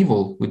more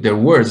evil with their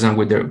words and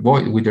with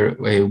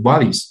their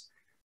bodies.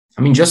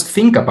 I mean, just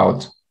think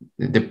about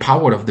the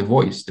power of the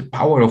voice, the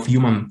power of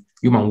human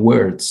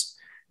words.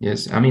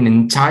 Yes, I mean,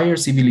 entire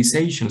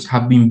civilizations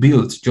have been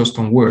built just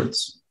on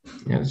words.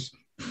 Yes,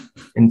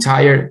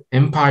 entire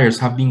empires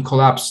have been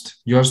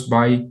collapsed just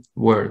by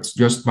words,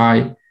 just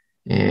by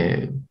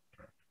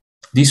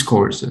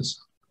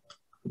discourses.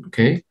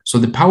 Okay, so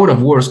the power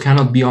of words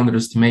cannot be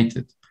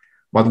underestimated.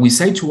 What we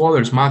say to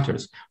others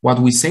matters. What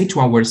we say to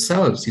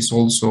ourselves is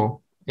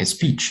also a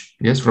speech.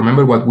 Yes,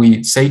 remember, what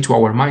we say to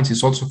our minds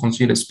is also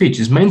considered speech.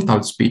 It's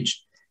mental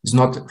speech. It's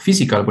not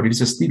physical, but it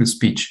is still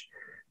speech.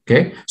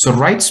 Okay, so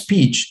right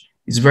speech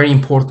is very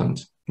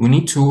important. We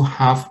need to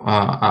have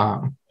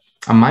a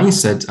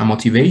mindset, a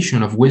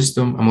motivation of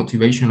wisdom, a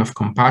motivation of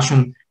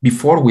compassion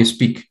before we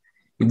speak.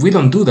 If we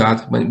don't do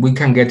that, we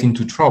can get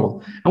into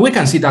trouble. And we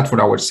can see that for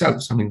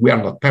ourselves. I mean, we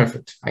are not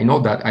perfect. I know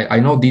that. I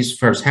know this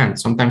firsthand.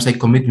 Sometimes I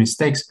commit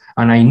mistakes,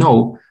 and I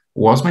know,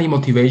 was my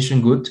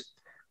motivation good?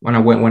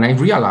 When I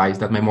realize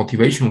that my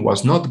motivation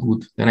was not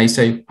good, then I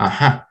say,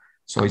 aha,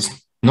 so it's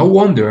no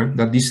wonder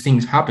that these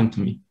things happen to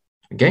me,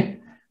 okay?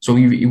 So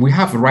if we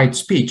have right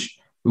speech,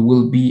 we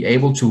will be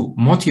able to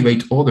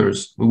motivate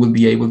others. We will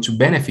be able to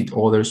benefit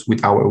others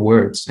with our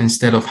words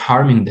instead of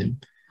harming them.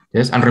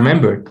 Yes, and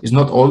remember, it's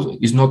not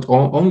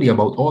only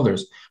about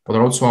others, but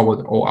also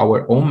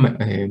our own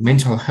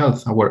mental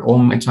health, our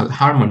own mental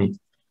harmony.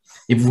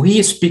 If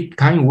we speak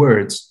kind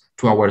words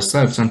to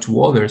ourselves and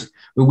to others,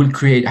 we will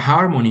create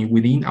harmony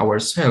within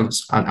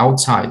ourselves and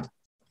outside.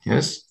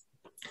 Yes,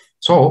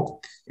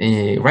 so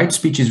right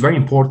speech is very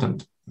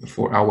important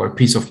for our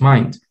peace of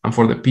mind and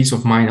for the peace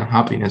of mind and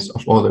happiness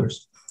of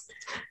others.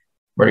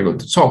 Very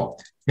good. So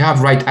we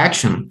have right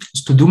action,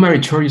 is to do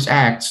meritorious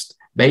acts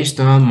based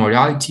on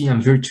morality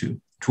and virtue,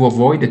 to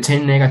avoid the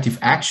 10 negative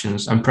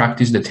actions and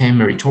practice the 10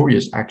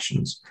 meritorious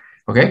actions.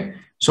 Okay,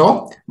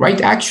 so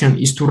right action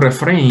is to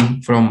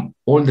refrain from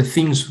all the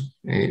things,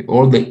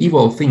 all the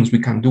evil things we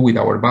can do with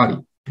our body.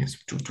 Yes,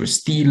 to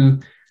steal,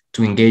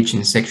 to engage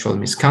in sexual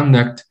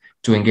misconduct,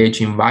 to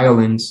engage in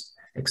violence,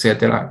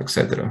 etc.,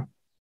 etc.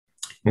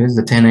 Yes,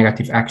 the 10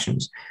 negative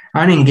actions,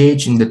 and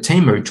engage in the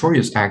 10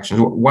 meritorious actions.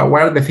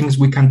 What are the things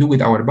we can do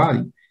with our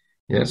body?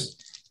 Yes,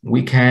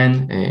 we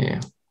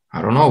can.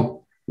 I don't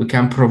know, we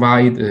can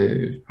provide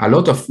a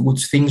lot of good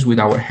things with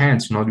our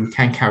hands. You know, we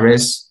can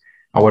caress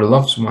our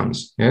loved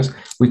ones. Yes,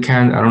 we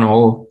can, I don't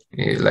know,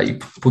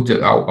 like put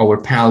our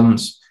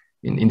palms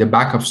in the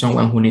back of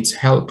someone who needs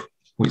help,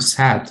 who is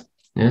sad.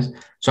 Yes,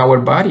 so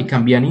our body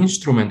can be an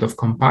instrument of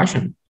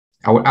compassion.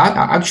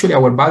 Actually,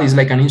 our body is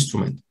like an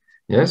instrument.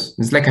 Yes,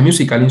 it's like a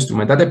musical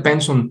instrument. That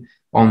depends on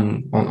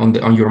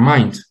your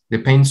mind,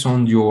 depends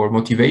on your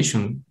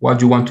motivation, what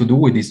you want to do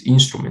with this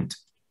instrument.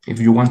 If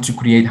you want to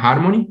create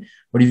harmony,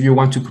 or if you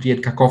want to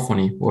create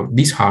cacophony or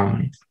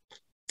disharmony.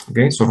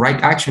 Okay, so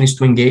right action is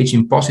to engage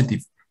in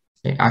positive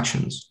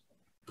actions.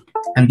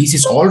 And this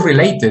is all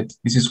related.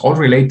 This is all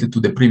related to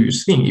the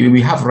previous thing. If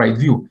we have right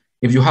view,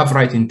 if you have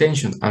right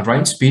intention and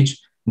right speech,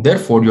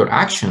 therefore your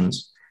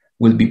actions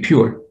will be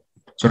pure.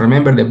 So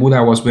remember, the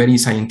Buddha was very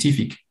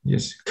scientific.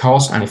 Yes,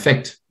 cause and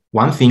effect.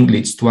 One thing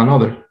leads to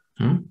another.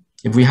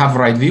 If we have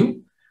right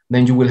view,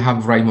 then you will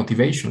have right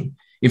motivation.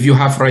 If you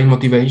have right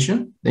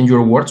motivation, then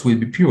your words will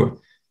be pure.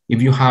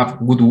 If you have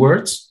good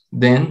words,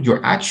 then your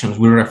actions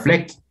will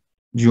reflect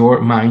your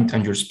mind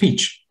and your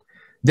speech.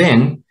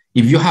 Then,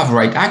 if you have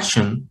right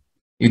action,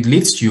 it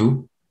leads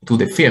you to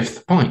the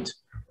fifth point,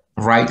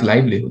 right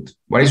livelihood.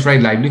 What is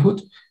right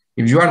livelihood?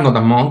 If you are not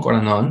a monk or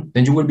a nun,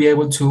 then you will be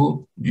able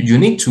to, you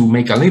need to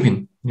make a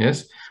living,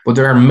 yes? But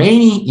there are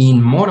many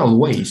immoral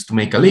ways to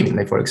make a living,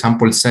 like, for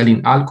example,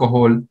 selling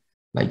alcohol,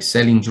 like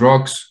selling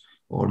drugs,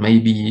 or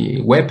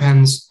maybe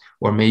weapons,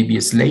 or maybe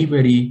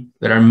slavery.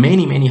 There are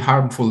many, many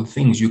harmful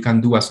things you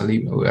can do as a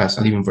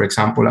living. For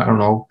example, I don't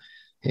know,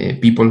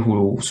 people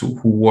who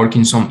work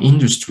in some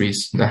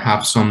industries that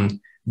have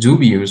some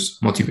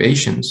dubious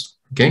motivations.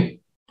 Okay,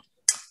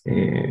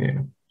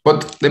 but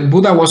the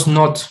Buddha was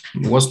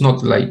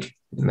not like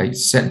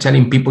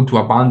telling people to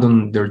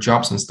abandon their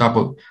jobs and stuff.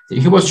 But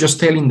he was just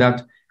telling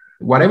that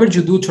whatever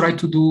you do, try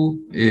to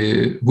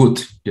do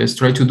good. Just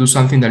try to do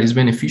something that is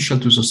beneficial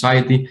to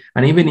society.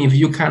 And even if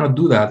you cannot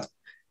do that,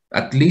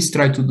 at least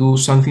try to do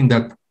something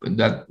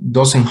that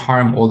doesn't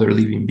harm other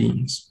living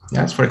beings.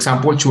 Yes, for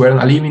example, to earn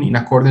a living in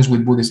accordance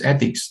with Buddhist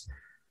ethics,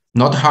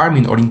 not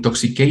harming or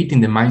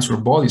intoxicating the minds or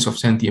bodies of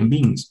sentient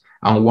beings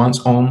and one's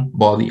own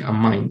body and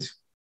mind.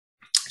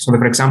 So,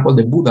 for example,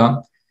 the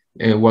Buddha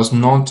was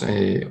not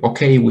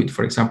okay with,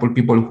 for example,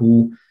 people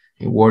who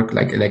work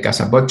like as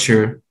a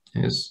butcher.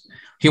 Yes.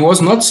 He was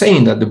not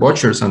saying that the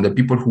butchers and the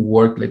people who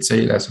work, let's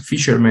say, as a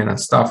fisherman and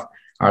stuff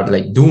are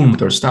like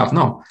doomed or stuff.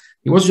 No,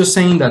 he was just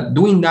saying that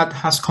doing that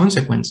has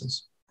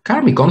consequences,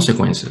 karmic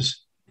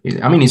consequences.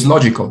 I mean, it's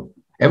logical.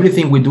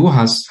 Everything we do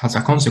has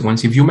a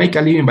consequence. If you make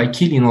a living by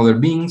killing other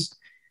beings,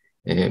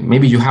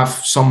 maybe you have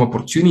some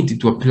opportunity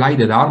to apply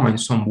the Dharma in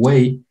some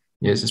way.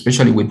 Yes,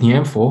 especially with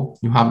Nienfo,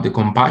 you have the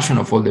compassion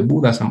of all the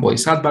Buddhas and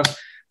Bodhisattvas,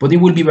 but it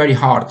will be very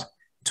hard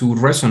to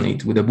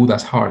resonate with the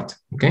Buddha's heart.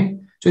 Okay,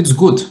 so it's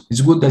good.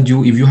 It's good that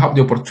if you have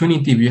the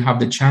opportunity, if you have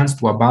the chance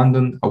to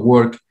abandon a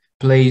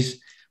workplace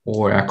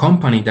or a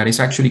company that is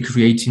actually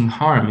creating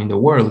harm in the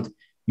world,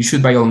 you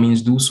should by all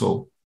means do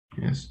so.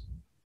 Yes.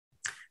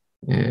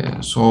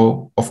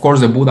 So, of course,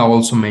 the Buddha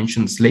also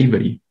mentioned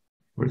slavery.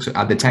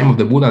 At the time of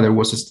the Buddha, there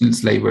was still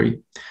slavery.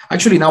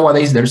 Actually,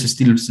 nowadays, there's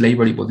still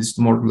slavery, but it's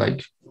more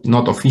like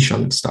not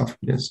official stuff.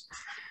 Yes.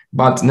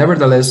 But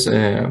nevertheless,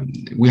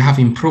 we have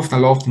improved a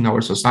lot in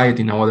our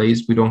society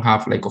nowadays. We don't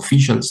have like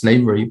official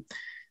slavery.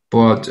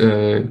 But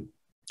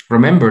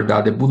remember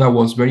that the Buddha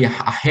was very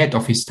ahead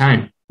of his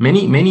time.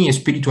 Many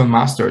spiritual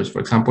masters, for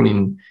example,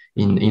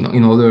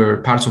 in other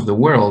parts of the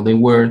world,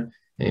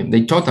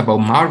 they talked about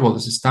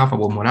marvelous stuff,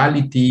 about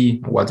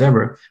morality,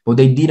 whatever, but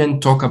they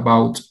didn't talk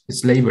about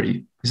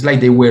slavery. It's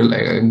like they were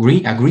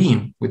like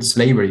agreeing with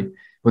slavery.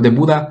 But the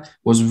Buddha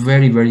was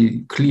very,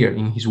 very clear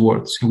in his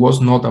words. He was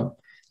not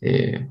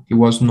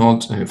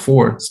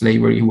for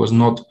slavery. He was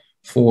not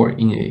for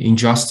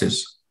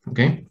injustice.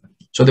 Okay,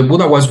 so the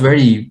Buddha was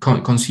very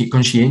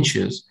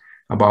conscientious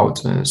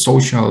about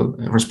social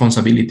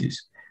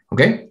responsibilities.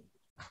 Okay,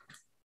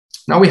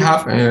 now we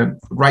have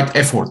right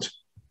effort.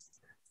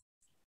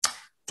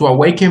 To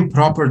awaken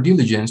proper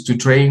diligence to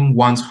train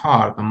one's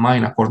heart and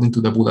mind according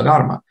to the Buddha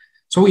Dharma.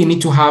 So we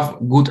need to have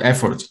good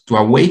effort to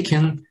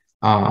awaken,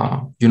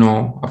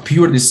 a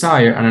pure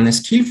desire and a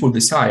skillful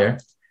desire.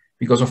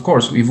 Because of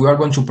course, if we are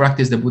going to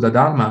practice the Buddha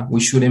Dharma, we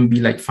shouldn't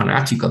be like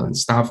fanatical and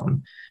stuff.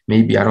 And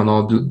maybe, I don't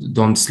know,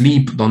 don't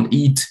sleep, don't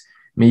eat.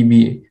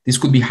 Maybe this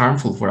could be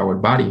harmful for our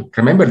body.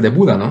 Remember the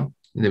Buddha, no?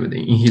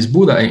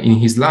 In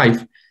his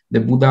life, the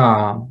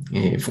Buddha,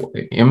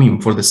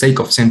 for the sake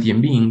of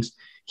sentient beings,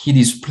 he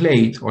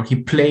played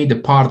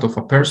the part of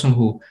a person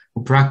who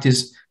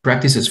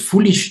practices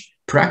foolish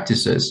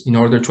practices in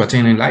order to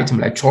attain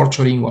enlightenment, like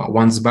torturing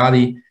one's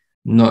body,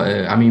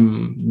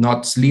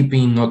 not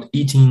sleeping, not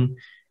eating.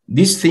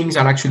 These things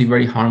are actually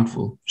very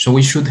harmful. So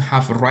we should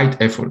have right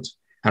effort.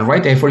 And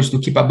right effort is to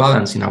keep a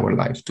balance in our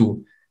life,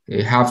 to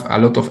have a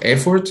lot of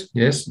effort,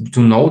 yes,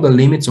 to know the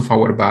limits of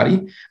our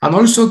body, and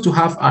also to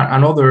have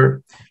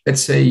another,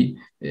 let's say,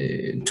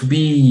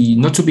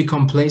 not to be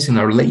complacent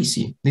or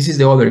lazy. This is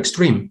the other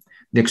extreme.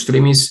 The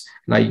extreme is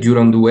like you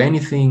don't do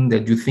anything,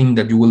 that you think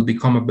that you will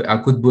become a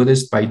good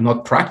Buddhist by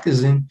not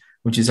practicing,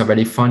 which is a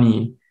very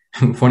funny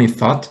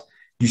thought.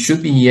 You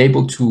should be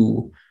able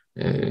to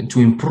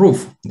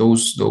improve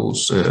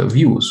those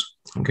views.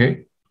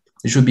 Okay,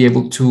 you should be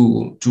able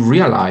to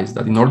realize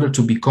that in order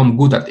to become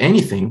good at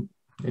anything,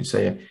 let's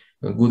say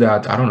good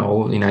at, I don't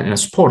know, in a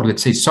sport,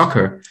 let's say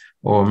soccer,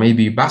 or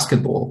maybe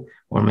basketball,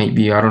 or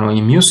maybe, I don't know,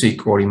 in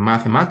music or in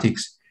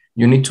mathematics,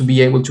 you need to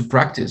be able to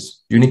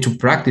practice. You need to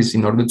practice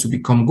in order to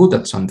become good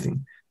at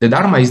something. The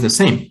Dharma is the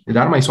same. The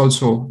Dharma is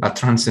also a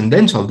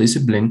transcendental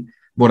discipline,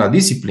 but a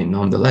discipline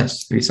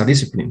nonetheless. It is a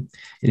discipline.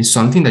 It is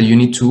something that you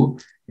need to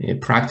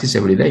practice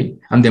every day.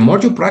 And the more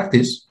you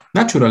practice,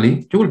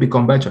 naturally, you will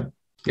become better.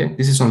 Okay,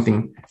 this is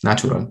something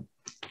natural.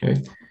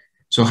 Okay,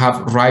 so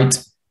have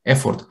right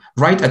effort.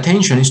 Right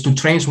attention is to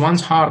train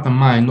one's heart and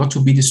mind not to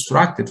be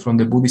distracted from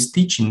the Buddhist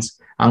teachings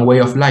and way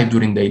of life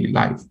during daily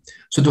life.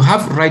 So to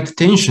have right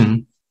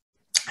attention,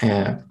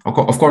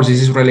 of course,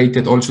 this is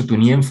related also to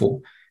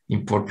Nienfo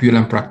for Pure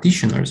Land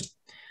practitioners.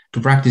 To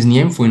practice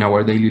Nienfo in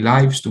our daily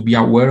lives, to be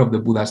aware of the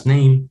Buddha's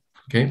name.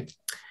 Okay.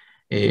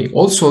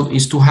 Also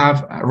is to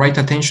have right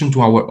attention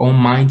to our own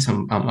minds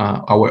and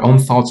our own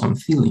thoughts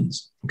and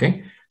feelings.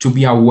 Okay. To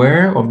be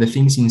aware of the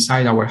things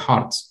inside our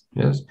hearts.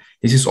 Yes.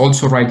 This is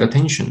also right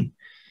attention.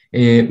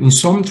 In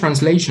some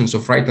translations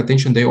of right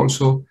attention, they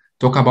also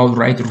talk about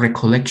right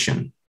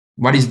recollection.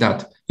 What is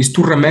that? It's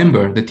to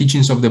remember the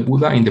teachings of the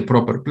Buddha in the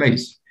proper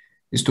place.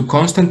 is to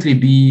constantly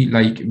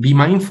be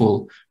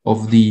mindful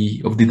of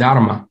the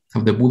Dharma,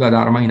 of the Buddha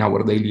Dharma in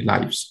our daily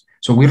lives.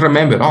 So we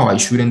remember, oh, I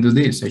shouldn't do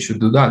this, I should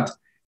do that.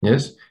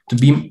 Yes, to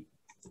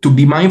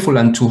be mindful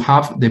and to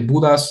have the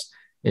Buddha's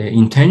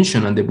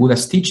intention and the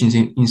Buddha's teachings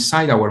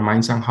inside our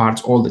minds and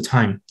hearts all the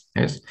time.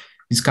 Yes,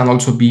 this can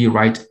also be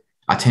right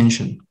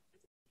attention.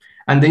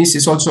 And this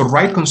is also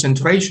right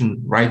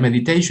concentration. Right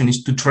meditation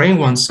is to train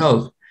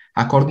oneself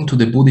according to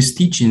the Buddhist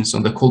teachings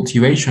on the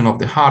cultivation of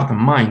the heart and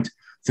mind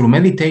through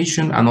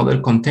meditation and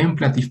other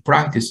contemplative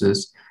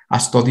practices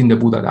as taught in the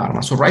Buddha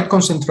Dharma. So right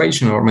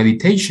concentration or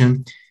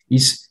meditation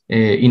is,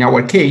 in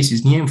our case,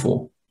 is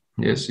Nianfo.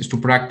 Yes, is to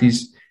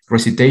practice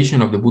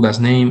recitation of the Buddha's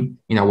name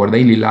in our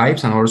daily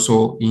lives and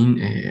also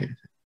in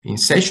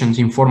sessions,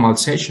 informal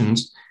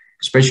sessions,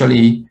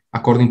 especially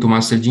according to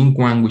Master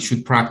Jiahuan, we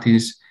should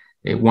practice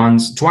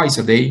twice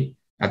a day,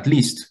 at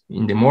least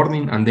in the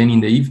morning and then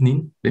in the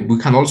evening. We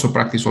can also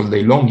practice all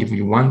day long if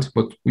you want,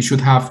 but we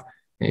should have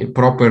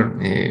proper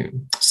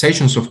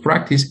sessions of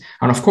practice.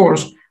 And of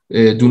course,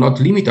 do not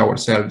limit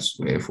ourselves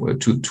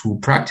to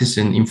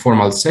practicing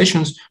informal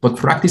sessions, but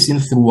practicing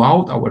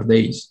throughout our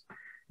days,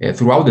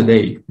 throughout the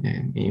day,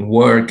 in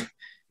work,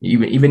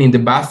 even in the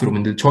bathroom,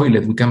 in the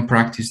toilet, we can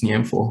practice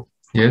Nianfo.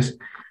 Yes,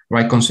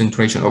 right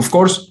concentration. Of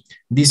course,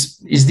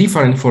 this is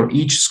different for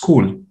each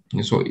school.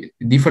 So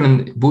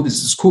different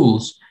Buddhist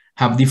schools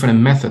have different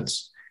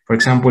methods. For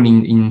example,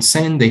 in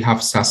Zen, they have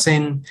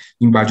Zazen.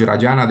 In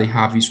Vajrayana, they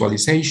have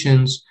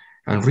visualizations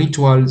and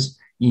rituals.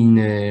 In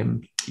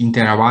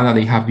Theravada,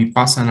 they have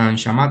Vipassana and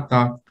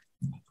Shamatha.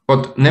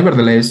 But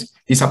nevertheless,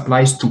 this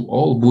applies to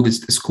all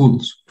Buddhist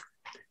schools.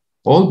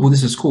 All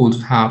Buddhist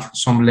schools have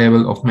some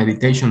level of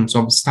meditation,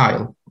 some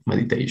style of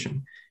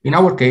meditation. In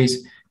our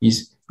case,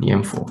 is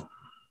Nianfo.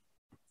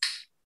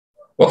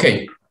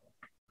 Okay.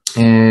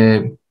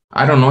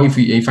 I don't know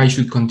if I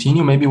should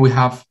continue. Maybe we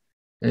have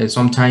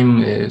some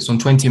time, some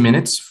 20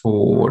 minutes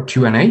for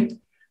Q&A.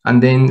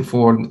 And then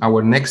for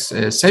our next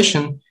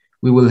session,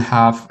 we will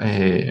have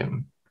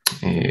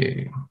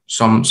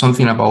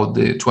something about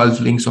the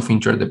 12 links of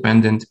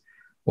interdependent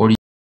origination.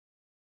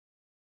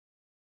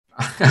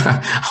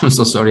 I'm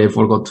so sorry, I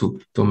forgot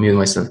to mute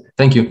myself.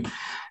 Thank you.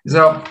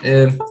 So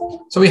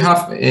we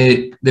have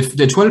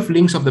the 12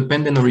 links of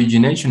dependent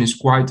origination is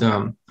quite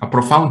a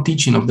profound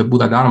teaching of the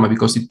Buddha Dharma,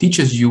 because it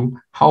teaches you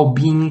how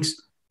beings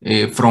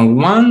from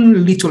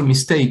one little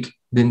mistake,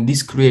 then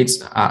this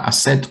creates a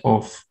set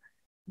of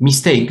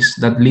mistakes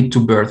that lead to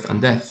birth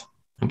and death.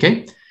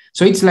 Okay,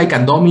 so it's like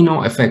a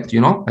domino effect,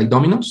 you know, like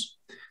dominoes.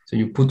 So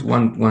you put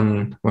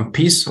one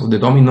piece of the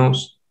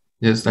dominoes,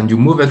 yes, and you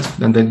move it,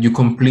 and then you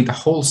complete a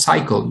whole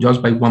cycle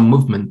just by one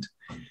movement.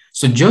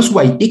 So just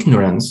by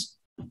ignorance,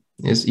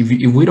 yes, if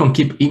we don't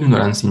keep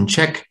ignorance in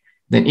check,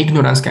 then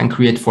ignorance can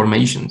create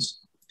formations.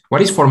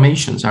 What is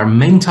formations? Are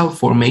mental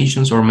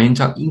formations or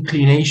mental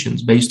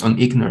inclinations based on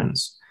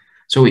ignorance.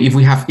 So if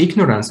we have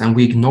ignorance and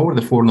we ignore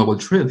the Four Noble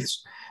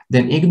Truths,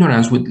 then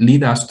ignorance would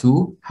lead us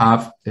to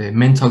have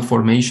mental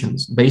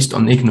formations based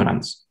on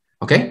ignorance.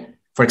 Okay?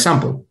 For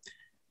example,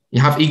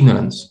 you have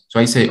ignorance. So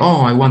I say,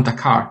 oh, I want a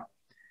car.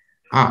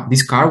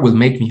 This car will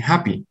make me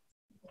happy.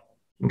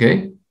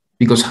 Okay?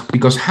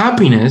 Because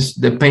happiness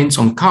depends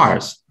on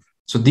cars.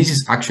 So this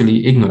is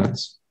actually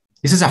ignorance.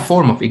 This is a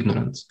form of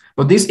ignorance.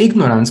 But this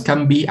ignorance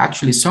can be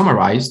actually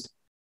summarized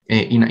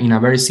in a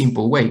very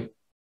simple way.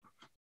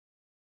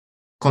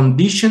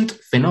 Conditioned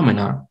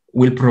phenomena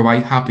will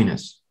provide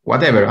happiness,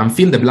 whatever, and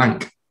fill the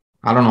blank.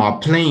 I don't know, a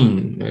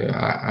plane,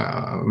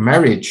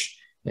 marriage,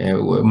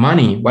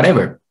 money,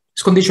 whatever.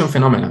 It's conditioned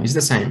phenomena. It's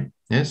the same.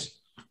 Yes,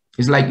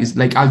 it's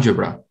like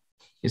algebra.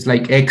 It's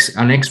like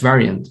an X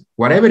variant.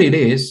 Whatever it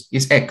is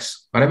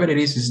X. Whatever it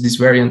is this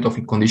variant of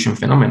a conditioned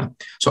phenomena.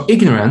 So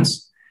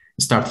ignorance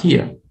starts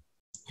here.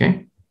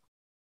 Okay.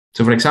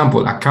 So for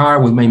example, a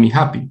car will make me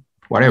happy,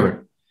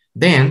 whatever.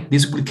 Then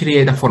this will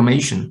create a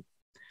formation.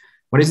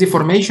 What is the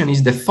formation?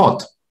 Is the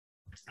thought,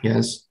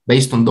 yes,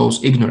 based on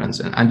those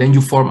ignorance. And then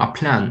you form a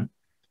plan,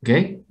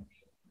 okay?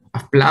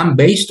 A plan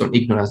based on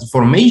ignorance. The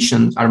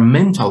formations are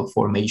mental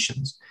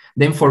formations.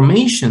 Then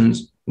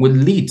formations will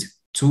lead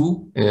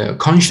to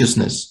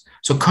consciousness.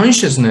 So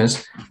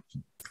consciousness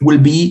will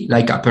be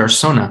like a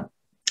persona,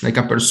 like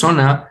a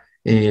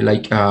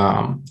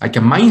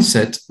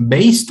mindset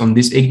based on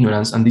this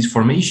ignorance and these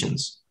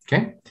formations.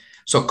 Okay,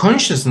 so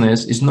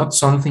consciousness is not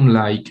something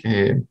like,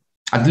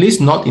 at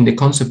least not in the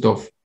concept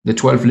of the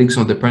 12 links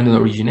of dependent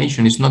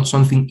origination. It's not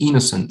something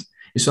innocent.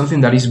 It's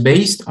something that is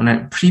based on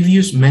a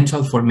previous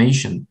mental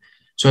formation.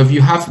 So if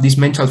you have these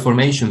mental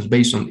formations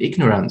based on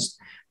ignorance,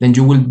 then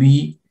you will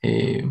be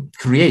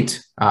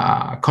create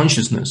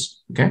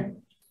consciousness. Okay,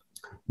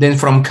 then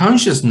from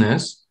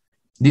consciousness,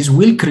 this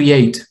will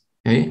create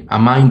a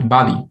mind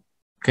body.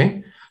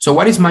 Okay, so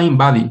what is mind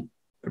body?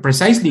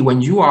 Precisely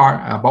when you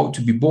are about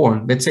to be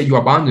born, let's say you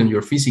abandon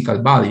your physical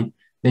body,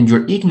 then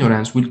your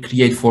ignorance will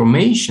create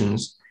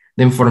formations.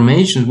 Then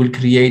formations will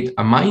create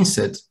a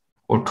mindset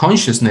or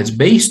consciousness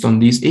based on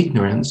this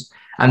ignorance.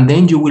 And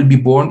then you will be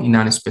born in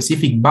a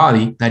specific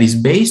body that is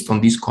based on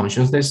this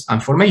consciousness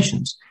and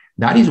formations.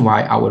 That is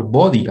why our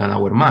body and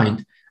our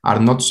mind are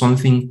not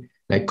something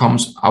that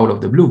comes out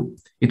of the blue.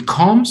 It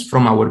comes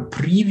from our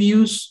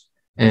previous,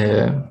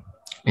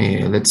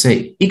 let's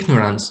say,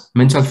 ignorance,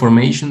 mental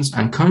formations,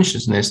 and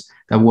consciousness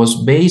that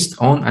was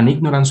based on an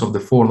ignorance of the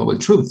Four Noble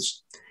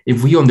Truths.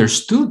 If we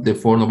understood the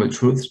Four Noble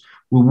Truths,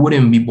 we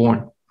wouldn't be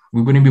born.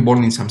 We wouldn't be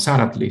born in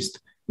samsara, at least.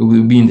 We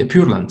would be in the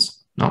Pure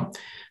Lands. No?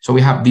 So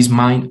we have this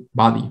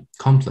mind-body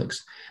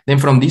complex. Then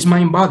from this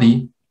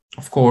mind-body,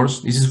 of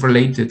course, this is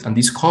related, and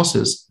this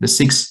causes the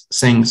 6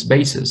 sense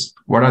bases.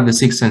 What are the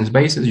 6 sense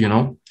bases? You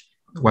know,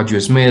 what you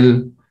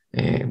smell,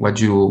 what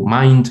you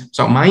mind.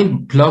 So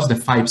mind plus the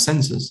 5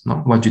 senses, no?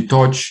 What you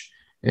touch,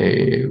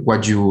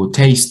 what you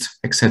taste,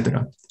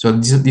 etc. So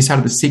these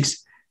are the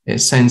 6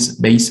 sense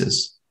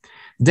bases.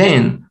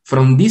 Then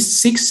from these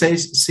 6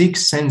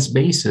 sense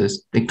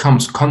bases, there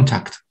comes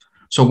contact.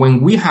 So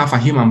when we have a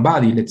human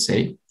body, let's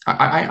say,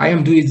 I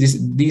am doing this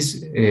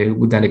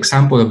with an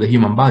example of the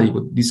human body,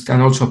 but this can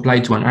also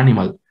apply to an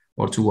animal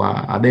or to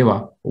a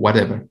deva or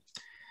whatever.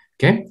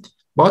 Okay,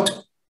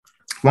 but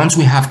once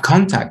we have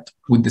contact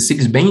with the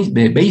 6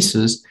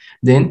 bases,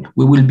 then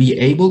we will be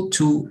able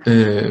to,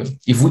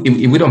 if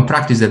we don't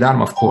practice the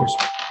Dharma, of course,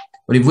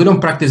 but if we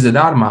don't practice the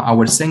Dharma,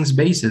 our sense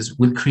bases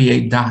will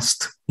create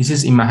dust. This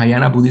is in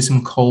Mahayana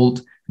Buddhism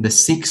called the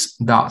 6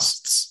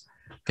 dusts.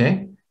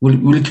 Okay,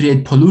 we'll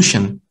create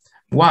pollution.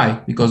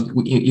 Why? Because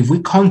if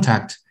we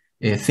contact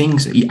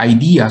things,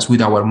 ideas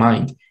with our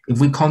mind, if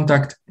we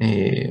contact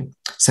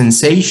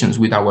sensations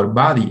with our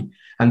body,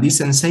 and these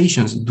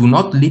sensations do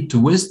not lead to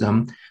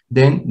wisdom,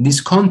 then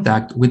this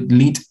contact would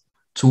lead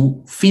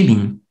to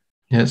feeling.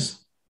 Yes.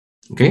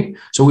 Okay.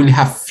 So we'll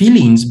have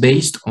feelings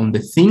based on the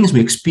things we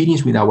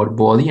experience with our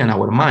body and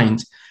our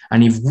mind.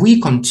 And if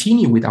we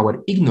continue with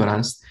our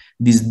ignorance,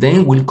 this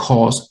then will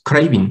cause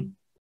craving.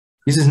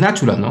 This is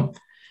natural, no?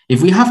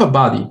 If we have a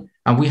body,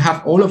 and we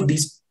have all of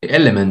these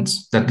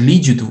elements that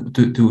lead you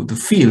to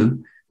feel,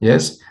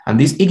 yes, and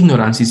this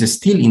ignorance is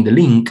still in the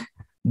link,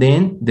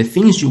 then the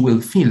things you will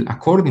feel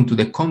according to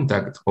the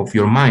contact of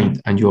your mind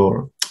and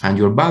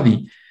your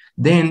body,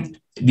 then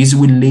this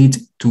will lead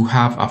to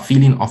have a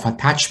feeling of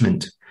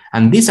attachment.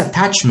 And this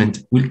attachment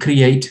will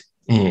create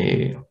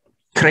a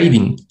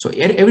craving. So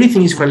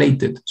everything is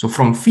related. So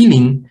from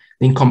feeling,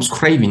 then comes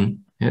craving,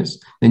 yes.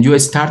 Then you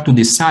start to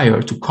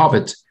desire, to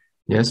covet,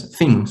 yes,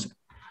 things.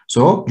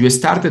 So you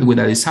started with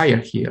a desire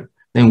here.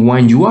 Then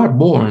when you are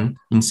born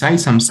inside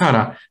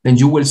samsara, then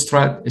you will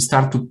start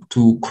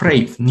to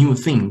crave new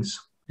things.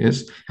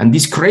 Yes. And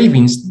these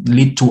cravings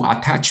lead to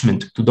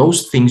attachment to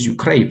those things you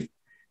crave.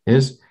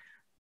 Yes.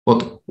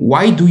 But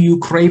why do you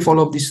crave all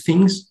of these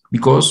things?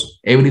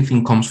 Because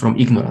everything comes from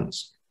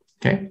ignorance.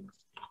 Okay.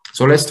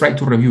 So let's try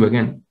to review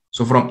again.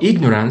 So from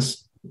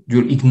ignorance,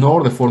 you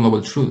ignore the Four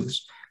Noble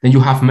Truths. Then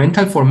you have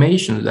mental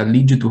formations that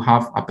lead you to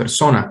have a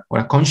persona or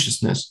a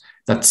consciousness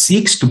that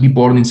seeks to be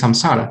born in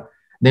samsara.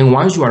 Then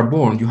once you are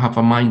born, you have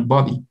a mind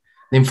body.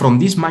 Then from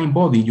this mind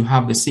body, you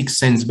have the 6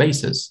 sense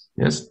bases.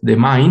 Yes, the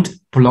mind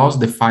plus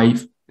the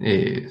 5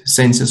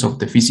 senses of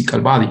the physical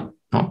body.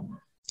 No?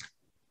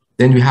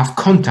 Then we have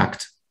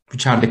contact,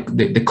 which are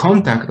the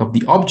contact of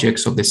the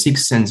objects of the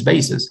 6 sense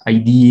bases,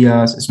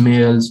 ideas,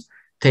 smells,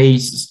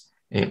 tastes,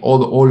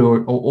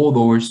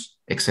 odors,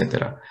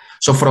 etc.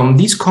 So from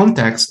these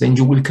contacts, then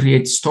you will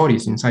create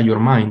stories inside your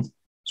mind.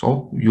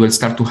 So you will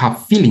start to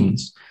have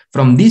feelings.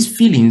 From these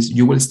feelings,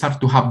 you will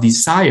start to have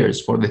desires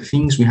for the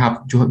things you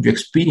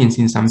experience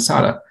in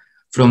samsara.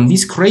 From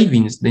these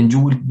cravings, then you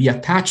will be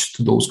attached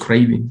to those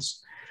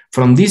cravings.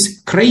 From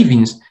these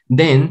cravings,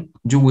 then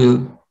you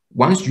will,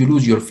 once you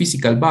lose your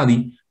physical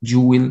body, you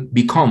will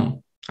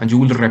become, and you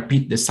will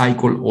repeat the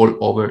cycle all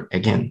over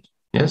again.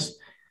 Yes?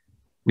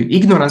 With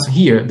ignorance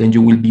here, then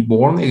you will be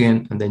born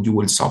again, and then you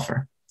will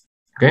suffer.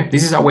 Okay?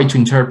 This is a way to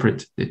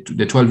interpret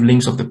the 12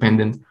 links of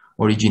dependent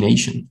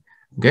origination.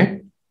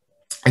 Okay?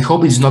 I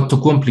hope it's not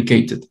too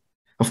complicated.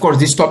 Of course,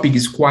 this topic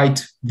is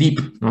quite deep.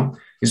 No?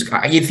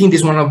 I think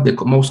it's one of the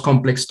most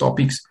complex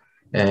topics,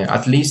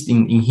 at least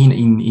in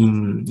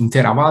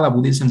Theravada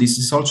Buddhism. This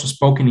is also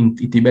spoken in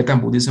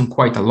Tibetan Buddhism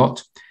quite a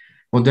lot.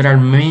 But there are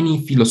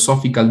many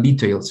philosophical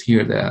details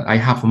here that I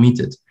have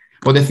omitted.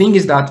 But the thing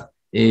is that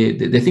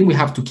the thing we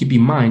have to keep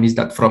in mind is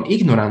that from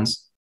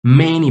ignorance,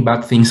 many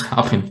bad things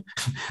happen.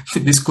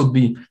 This could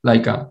be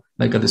like a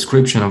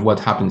description of what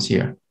happens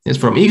here. Yes,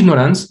 from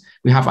ignorance,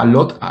 we have a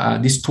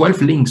lot, these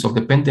 12 links of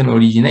dependent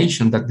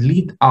origination that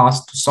lead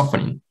us to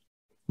suffering.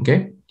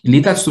 Okay? It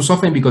leads us to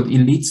suffering because it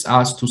leads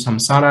us to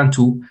samsara and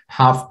to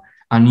have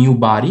a new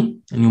body,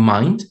 a new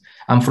mind.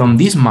 And from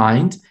this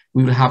mind,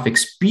 we will have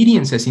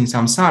experiences in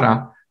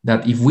samsara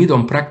that if we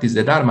don't practice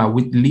the Dharma,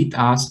 would lead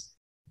us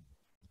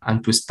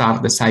and to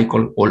start the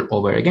cycle all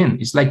over again.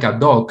 It's like a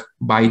dog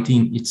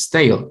biting its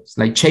tail. It's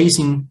like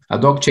a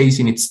dog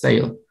chasing its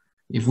tail.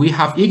 If we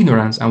have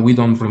ignorance and we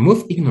don't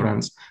remove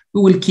ignorance,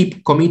 we will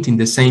keep committing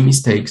the same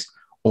mistakes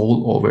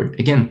all over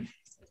again.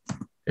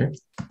 Okay.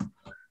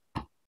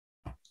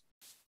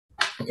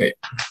 Okay.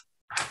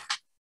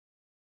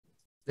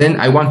 Then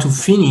I want to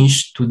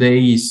finish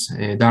today's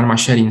Dharma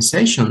sharing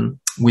session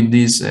with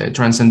this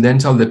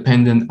transcendental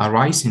dependent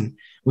arising,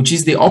 which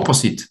is the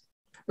opposite.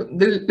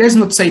 Let's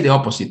not say the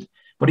opposite,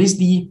 but is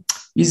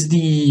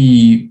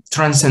the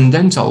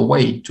transcendental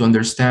way to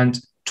understand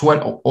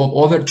 12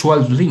 or other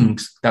 12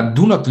 links that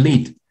do not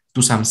lead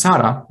to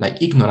samsara,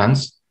 like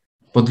ignorance,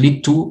 but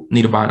lead to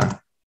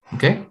nirvana.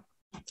 Okay?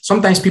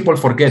 Sometimes people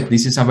forget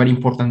this is a very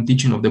important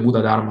teaching of the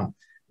Buddha Dharma.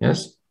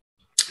 Yes?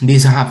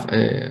 This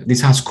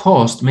has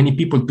caused many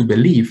people to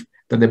believe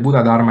that the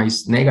Buddha Dharma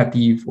is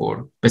negative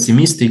or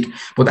pessimistic,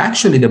 but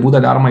actually the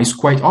Buddha Dharma is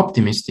quite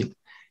optimistic.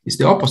 It's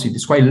the opposite,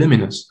 it's quite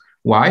luminous.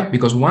 Why?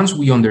 Because once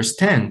we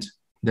understand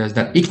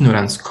that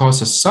ignorance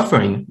causes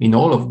suffering in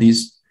all of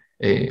these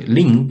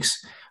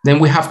links, then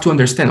we have to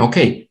understand,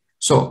 okay,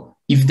 so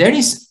if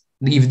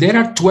there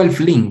are 12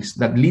 links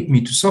that lead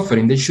me to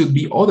suffering, there should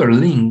be other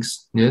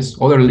links, yes,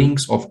 other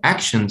links of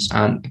actions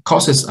and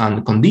causes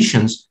and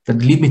conditions that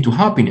lead me to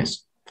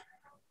happiness,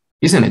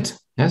 isn't it?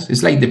 Yes,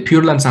 it's like the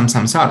Pure Land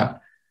Samsara.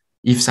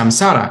 If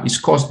samsara is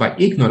caused by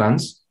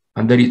ignorance,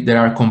 and there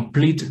are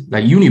complete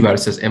like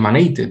universes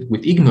emanated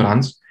with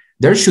ignorance,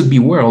 there should be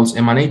worlds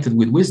emanated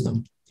with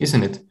wisdom,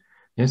 isn't it?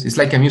 Yes, it's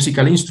like a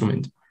musical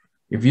instrument.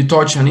 If you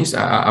touch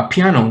a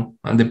piano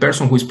and the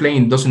person who is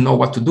playing doesn't know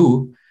what to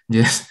do,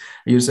 yes,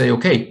 you say,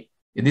 okay,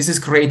 this is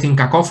creating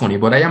cacophony,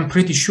 but I am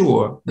pretty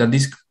sure that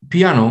this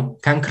piano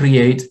can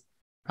create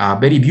a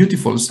very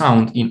beautiful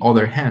sound in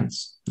other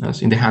hands,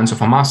 yes, in the hands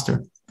of a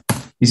master.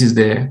 This is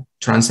the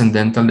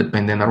transcendental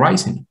dependent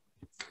arising.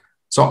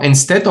 So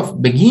instead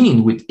of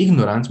beginning with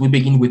ignorance, we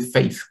begin with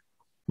faith.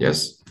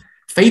 Yes,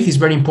 faith is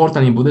very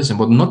important in Buddhism,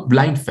 but not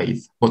blind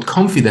faith, but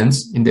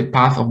confidence in the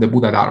path of the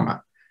Buddha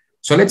Dharma.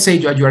 So let's say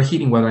that you are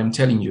hearing what I'm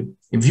telling you.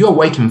 If you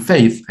awaken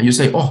faith and you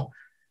say, oh,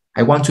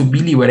 I want to be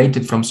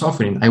liberated from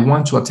suffering, I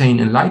want to attain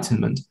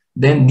enlightenment,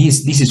 then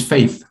this is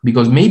faith,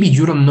 because maybe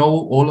you don't know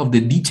all of the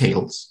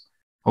details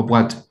of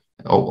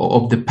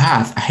the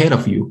path ahead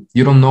of you.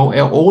 You don't know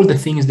all the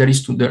things there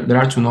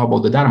are to know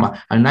about the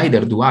Dharma, and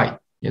neither do I.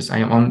 Yes,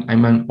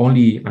 I'm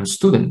only a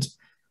student.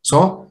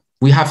 So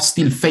we have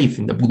still faith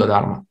in the Buddha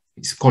Dharma.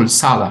 It's called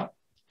sada.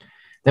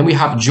 Then we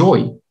have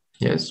joy,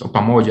 yes, or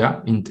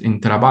pamoja in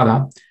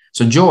Theravada.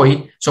 So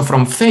joy, so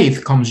from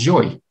faith comes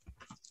joy.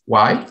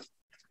 Why?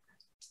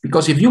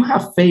 Because if you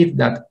have faith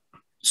that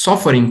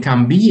suffering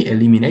can be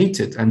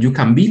eliminated and you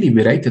can be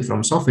liberated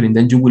from suffering,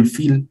 then you will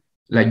feel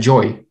like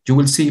joy. You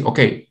will see,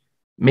 okay,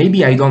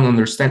 maybe I don't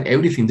understand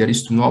everything there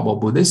is to know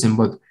about Buddhism,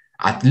 but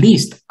at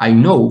least I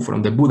know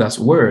from the Buddha's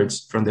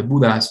words, from the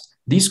Buddha's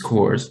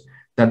discourse,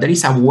 that there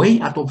is a way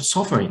out of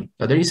suffering,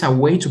 that there is a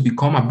way to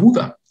become a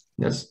Buddha.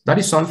 Yes, that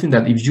is something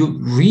that if you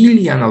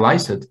really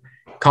analyze it,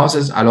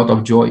 causes a lot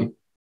of joy.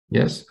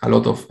 Yes, a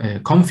lot of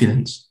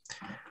confidence.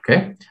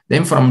 Okay,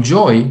 then from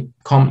joy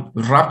comes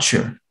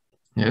rapture.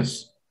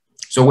 Yes,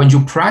 so when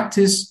you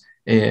practice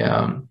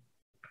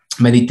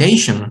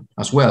meditation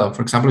as well,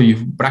 for example,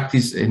 you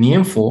practice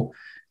Nienfo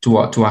to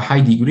a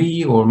high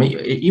degree, or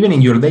even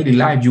in your daily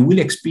life, you will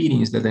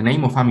experience that the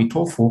name of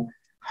AMITABHA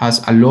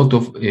has a lot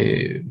of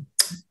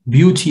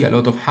beauty, a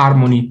lot of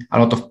harmony, a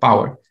lot of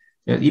power.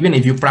 Even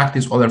if you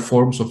practice other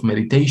forms of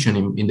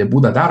meditation in the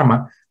Buddha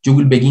Dharma, you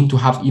will begin to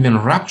have even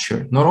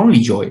rapture, not only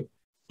joy.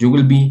 You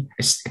will be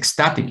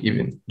ecstatic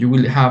even. You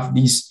will have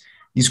this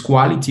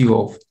quality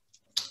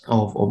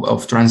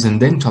of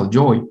transcendental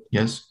joy.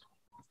 Yes.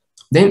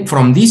 Then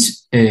from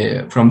this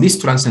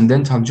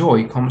transcendental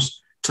joy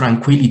comes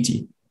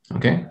tranquility.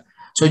 Okay.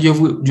 So you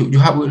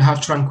will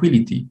have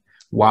tranquility.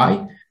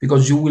 Why?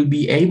 Because you will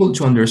be able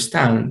to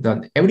understand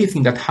that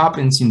everything that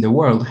happens in the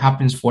world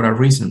happens for a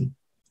reason.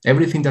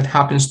 Everything that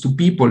happens to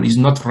people is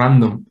not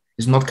random,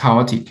 is not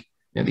chaotic.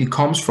 It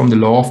comes from the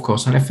law of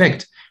cause and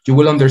effect. You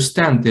will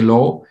understand the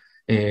law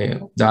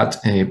that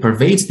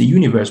pervades the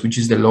universe, which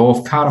is the law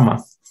of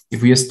karma.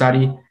 If we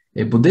study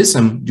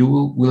Buddhism,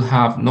 you will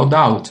have no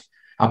doubt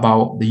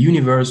about the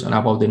universe and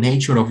about the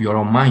nature of your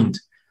own mind.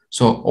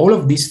 So all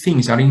of these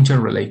things are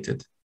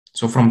interrelated.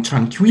 So from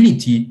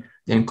tranquility,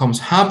 then comes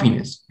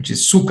happiness, which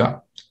is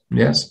sukha.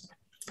 Yes.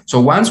 So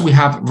once we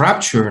have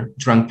rapture,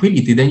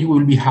 tranquility, then you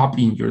will be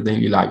happy in your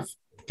daily life.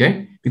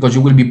 Okay. Because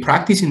you will be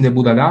practicing the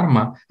Buddha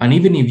Dharma. And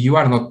even if you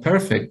are not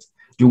perfect,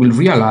 you will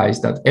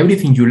realize that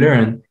everything you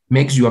learn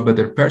makes you a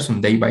better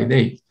person day by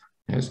day.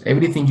 Yes.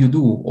 Everything you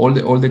do,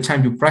 all the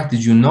time you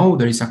practice, you know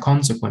there is a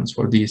consequence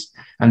for this.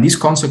 And this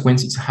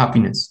consequence is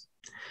happiness.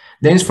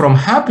 Then from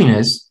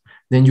happiness,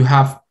 then you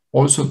have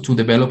also to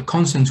develop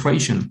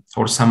concentration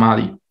or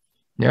samadhi.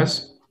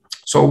 Yes.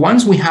 So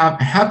once we have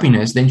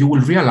happiness, then you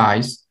will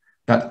realize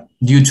that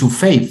due to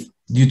faith,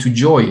 due to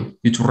joy,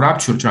 due to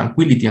rapture,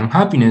 tranquility, and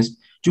happiness,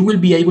 you will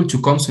be able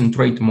to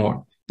concentrate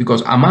more,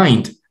 because a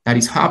mind that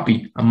is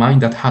happy, a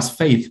mind that has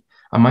faith,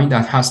 a mind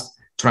that has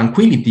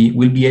tranquility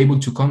will be able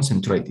to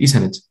concentrate,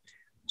 isn't it?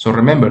 So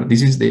remember,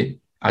 this is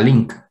a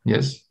link.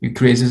 Yes, it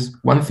creates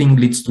one thing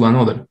leads to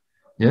another.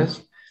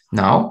 Yes.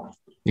 Now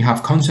you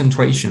have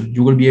concentration.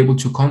 You will be able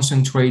to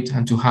concentrate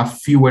and to have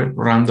fewer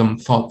random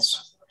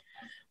thoughts.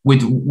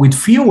 With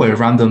fewer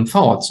random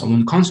thoughts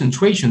and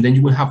concentration, then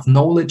you will have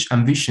knowledge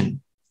and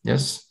vision.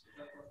 Yes.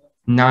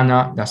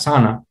 Nana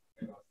Dasana,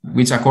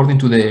 which according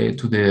to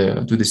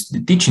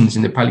the teachings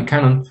in the Pali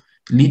Canon,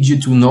 lead you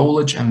to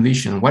knowledge and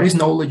vision. What is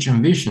knowledge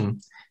and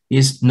vision?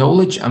 Is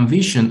knowledge and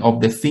vision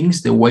of the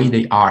things the way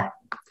they are.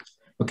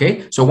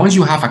 Okay, so once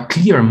you have a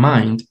clear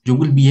mind, you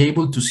will be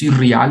able to see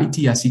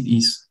reality as it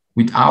is,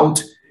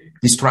 without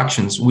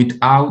distractions,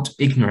 without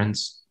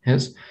ignorance.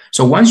 Yes.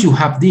 So once you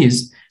have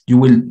this, you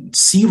will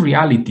see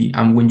reality,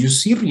 and when you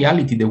see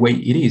reality the way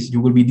it is, you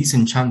will be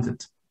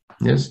disenchanted.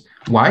 Yes.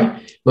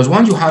 Why? Because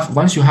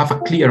once you have a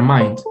clear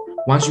mind,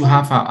 once you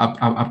have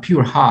a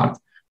pure heart,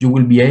 you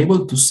will be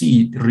able to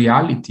see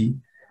reality,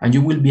 and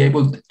you will be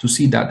able to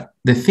see that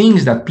the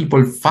things that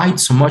people fight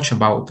so much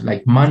about,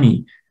 like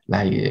money,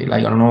 like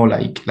I don't know,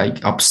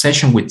 like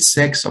obsession with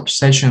sex,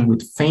 obsession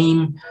with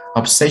fame,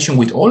 obsession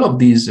with all of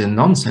this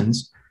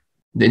nonsense,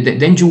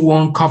 then you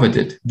won't covet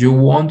it. You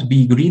won't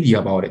be greedy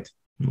about it.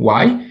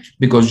 Why?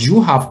 Because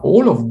you have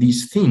all of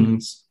these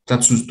things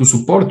that to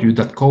support you,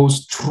 that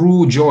cause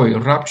true joy,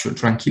 rapture,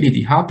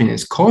 tranquility,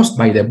 happiness, caused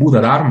by the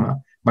Buddha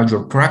Dharma, by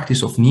your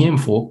practice of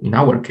Nienfo, in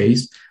our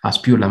case, as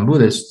Pure Land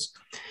Buddhists.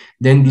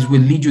 Then this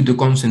will lead you to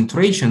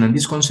concentration, and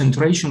this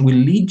concentration will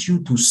lead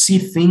you to see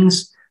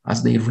things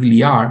as they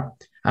really are.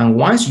 And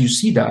once you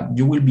see that,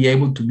 you will be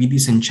able to be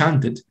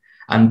disenchanted.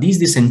 And this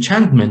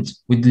disenchantment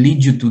will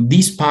lead you to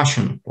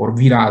dispassion or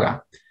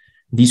viraga.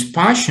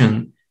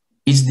 Dispassion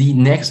is the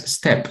next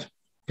step.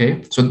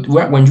 Okay, so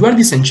when you are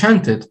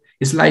disenchanted,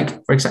 it's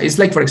like for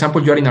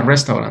example, you are in a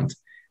restaurant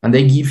and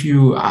they give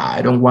you,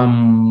 I don't want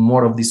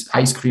more of this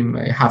ice cream.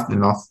 I have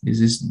enough.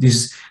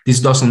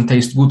 This doesn't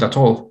taste good at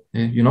all.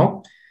 You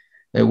know,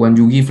 when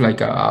you give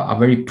like a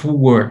very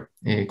poor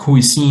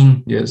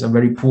cuisine, yes, a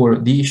very poor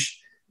dish,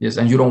 yes,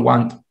 and you don't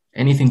want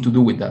anything to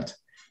do with that.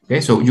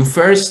 Okay, so you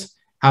first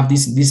have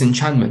this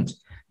disenchantment,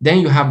 then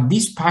you have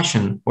this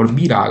passion or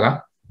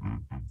viraga,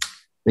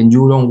 then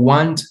you don't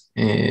want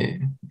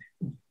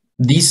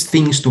these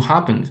things to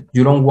happen.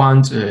 You don't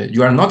want,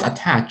 you are not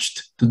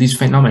attached to this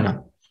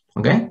phenomena.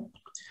 Okay,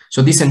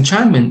 so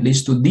disenchantment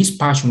leads to this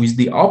passion, which is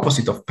the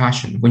opposite of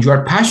passion. When you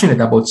are passionate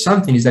about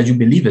something, is that you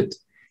believe it.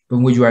 But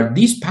when you are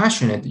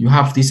dispassionate, you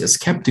have this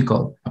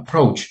skeptical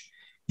approach.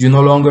 You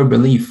no longer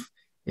believe,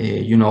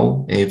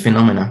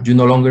 phenomena. You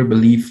no longer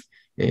believe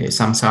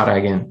samsara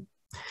again.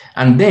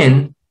 And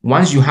then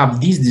once you have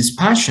this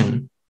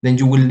dispassion, then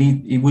it will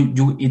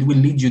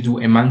lead you to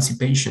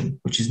emancipation,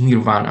 which is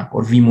nirvana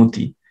or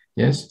vimutti.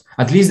 Yes,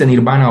 at least the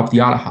nirvana of the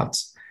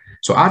arahats.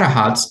 So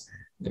arahats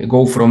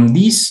go from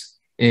these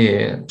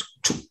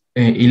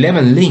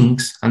 11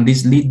 links, and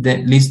this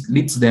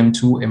leads them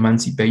to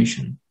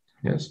emancipation.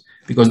 Yes,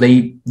 because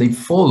they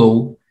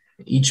follow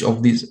each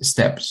of these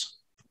steps.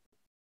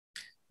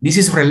 This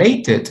is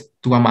related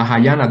to a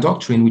Mahayana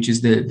doctrine, which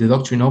is the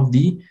doctrine of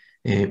the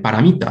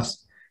paramitas.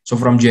 So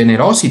from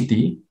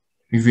generosity,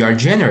 if you are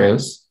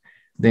generous,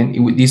 then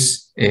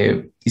this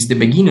is the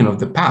beginning of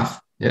the path.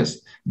 Yes,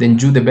 then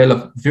you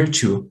develop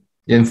virtue.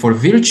 Then for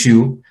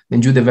virtue,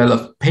 then you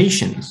develop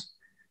patience.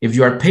 If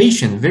you are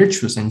patient,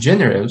 virtuous, and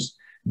generous,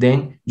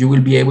 then you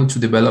will be able to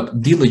develop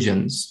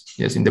diligence.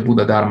 Yes, in the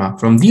Buddha Dharma.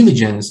 From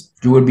diligence,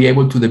 you will be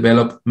able to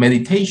develop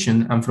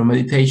meditation, and from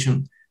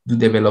meditation, to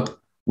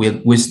develop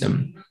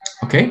wisdom.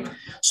 Okay,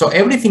 so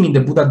everything in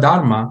the Buddha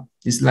Dharma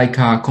is like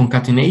a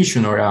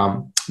concatenation,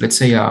 or let's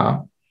say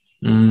a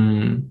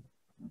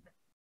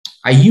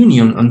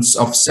union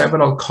of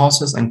several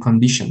causes and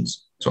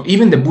conditions. So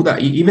even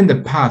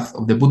the path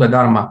of the Buddha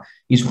Dharma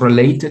is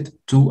related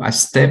to a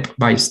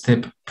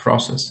step-by-step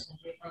process.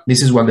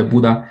 This is what the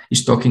Buddha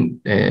is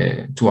talking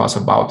to us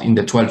about in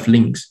the 12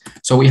 links.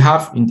 So we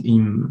have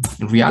in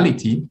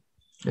reality,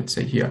 let's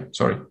say here,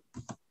 sorry.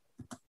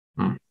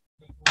 So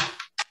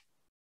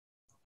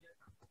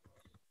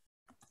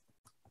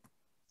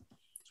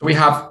we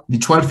have the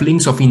 12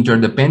 links of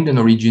interdependent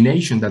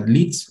origination that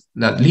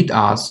lead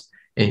us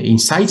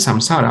inside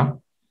samsara,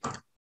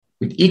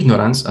 with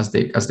ignorance as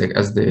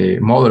the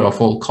mother of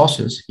all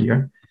causes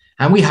here.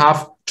 And we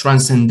have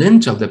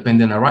transcendental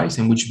dependent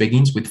arising, which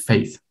begins with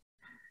faith.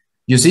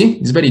 You see,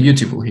 it's very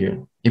beautiful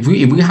here. If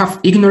we have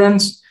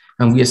ignorance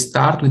and we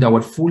start with our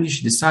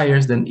foolish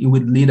desires, then it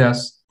would lead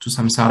us to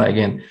samsara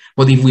again.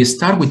 But if we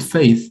start with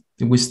faith,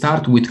 if we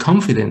start with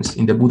confidence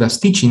in the Buddha's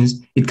teachings,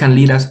 it can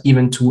lead us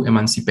even to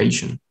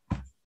emancipation.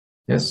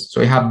 Yes,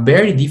 so we have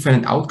very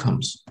different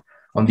outcomes.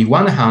 On the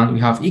one hand, we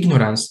have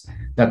ignorance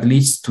that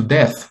leads to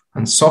death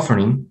and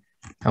suffering,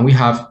 and we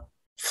have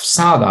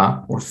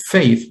sada or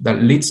faith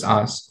that leads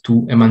us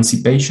to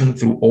emancipation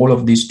through all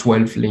of these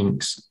 12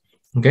 links.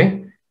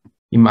 Okay,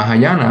 in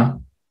Mahayana,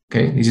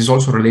 okay, this is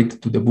also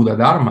related to the Buddha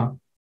Dharma.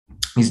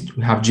 We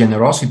have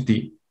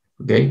generosity,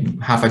 okay,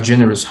 have a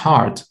generous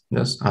heart,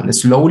 yes, and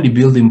slowly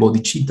building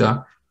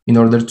bodhicitta in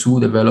order to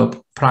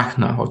develop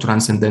prajna or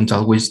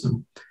transcendental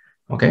wisdom.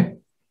 Okay.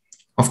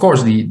 Of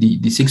course,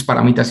 the 6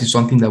 paramitas is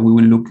something that we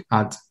will look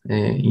at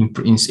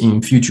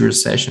in future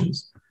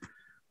sessions.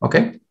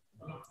 Okay.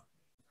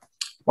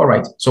 All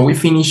right. So we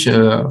finish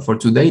for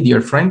today,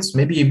 dear friends.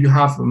 Maybe if you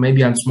have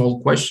maybe a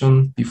small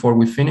question before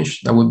we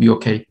finish, that would be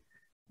okay.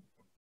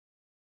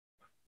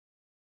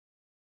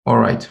 All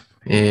right.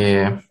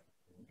 I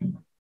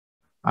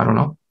don't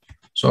know.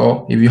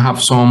 So if you have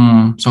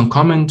some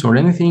comment or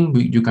anything,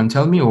 you can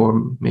tell me, or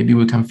maybe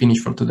we can finish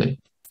for today.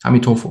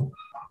 Amitofo.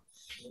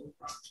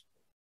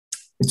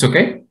 It's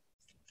okay.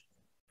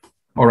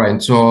 All right.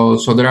 So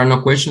there are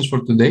no questions for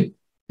today.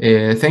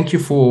 Thank you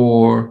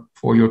for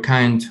your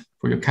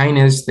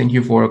kindness. Thank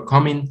you for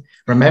coming.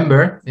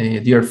 Remember,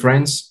 dear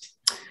friends,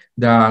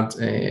 that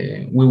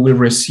we will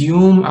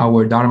resume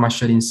our Dharma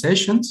sharing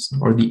sessions,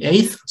 or the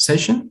 8th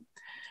session,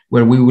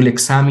 where we will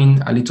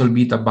examine a little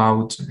bit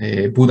about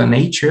Buddha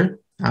nature,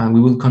 and we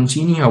will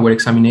continue our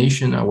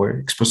examination, our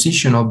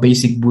exposition of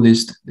basic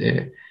Buddhist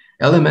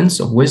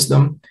elements of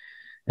wisdom.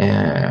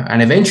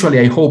 And eventually,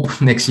 I hope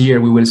next year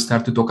we will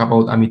start to talk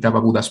about Amitabha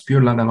Buddha's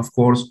Pure Land, and of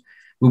course,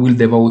 we will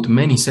devote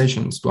many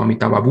sessions to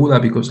Amitabha Buddha,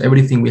 because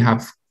everything we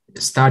have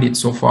studied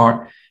so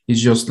far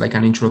is just like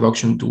an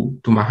introduction to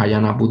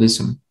Mahayana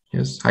Buddhism.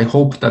 Yes, I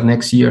hope that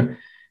next year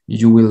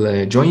you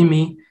will join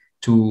me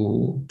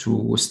to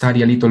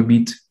study a little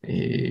bit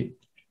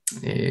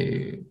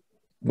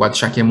what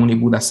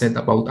Shakyamuni Buddha said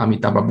about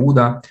Amitabha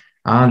Buddha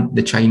and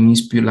the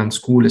Chinese Pure Land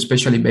school,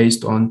 especially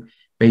based on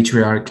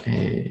Patriarch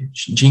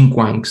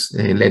Jiahuan's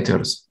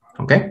letters.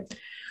 Okay,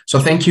 so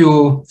thank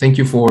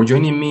you for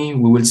joining me.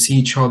 We will see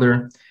each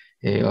other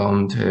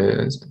on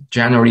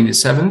January the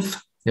 7th.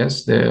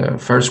 Yes, the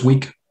first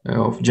week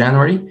of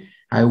January.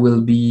 I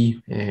will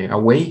be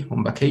away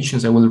on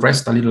vacations. I will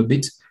rest a little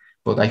bit,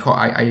 but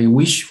I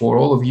wish for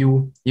all of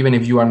you, even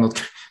if you are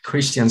not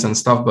Christians and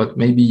stuff, but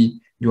maybe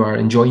you are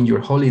enjoying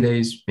your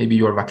holidays, maybe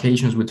your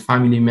vacations with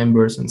family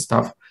members and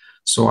stuff.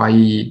 So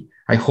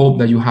I hope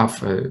that you have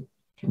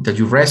that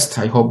you rest.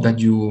 I hope that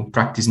you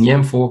practice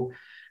Niemfo.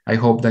 I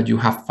hope that you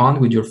have fun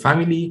with your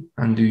family,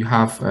 and you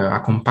have a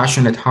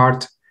compassionate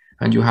heart,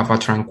 and you have a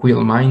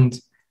tranquil mind,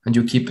 and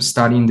you keep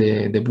studying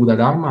the Buddha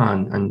Dharma,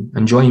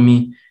 and join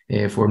me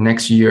for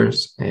next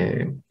year's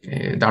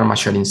Dharma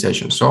sharing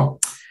session. So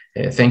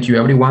thank you,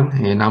 everyone.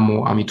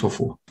 Namo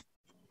Amitofo.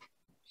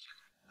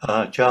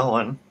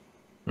 Jiawen.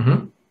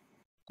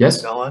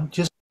 Yes? Jiawen,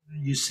 just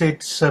you said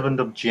 7th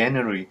of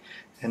January,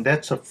 and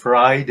that's a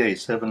Friday,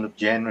 7th of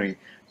January.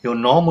 Your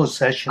normal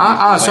session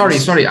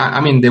is sorry. I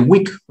mean the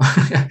week.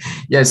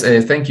 Yes,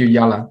 thank you,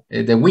 Yala.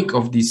 The week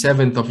of the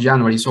 7th of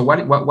January. So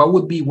what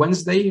would be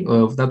Wednesday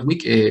of that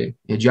week,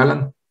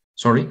 Jalan?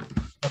 Sorry.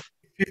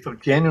 5th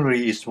of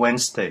January is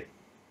Wednesday.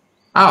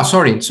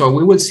 Sorry. So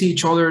we will see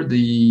each other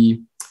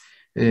the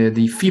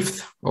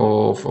 5th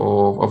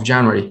of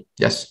January.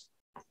 Yes.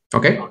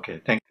 Okay. Okay.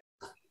 Thank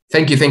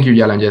you. Thank you,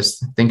 Yalan.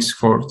 Yes. Thanks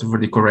for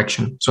the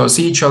correction. So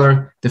see each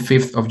other the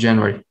 5th of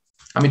January.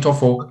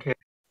 Amitofo. Okay.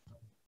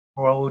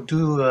 Well, we'll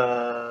do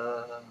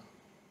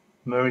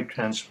memory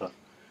transfer.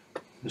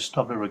 We'll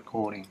stop the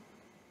recording.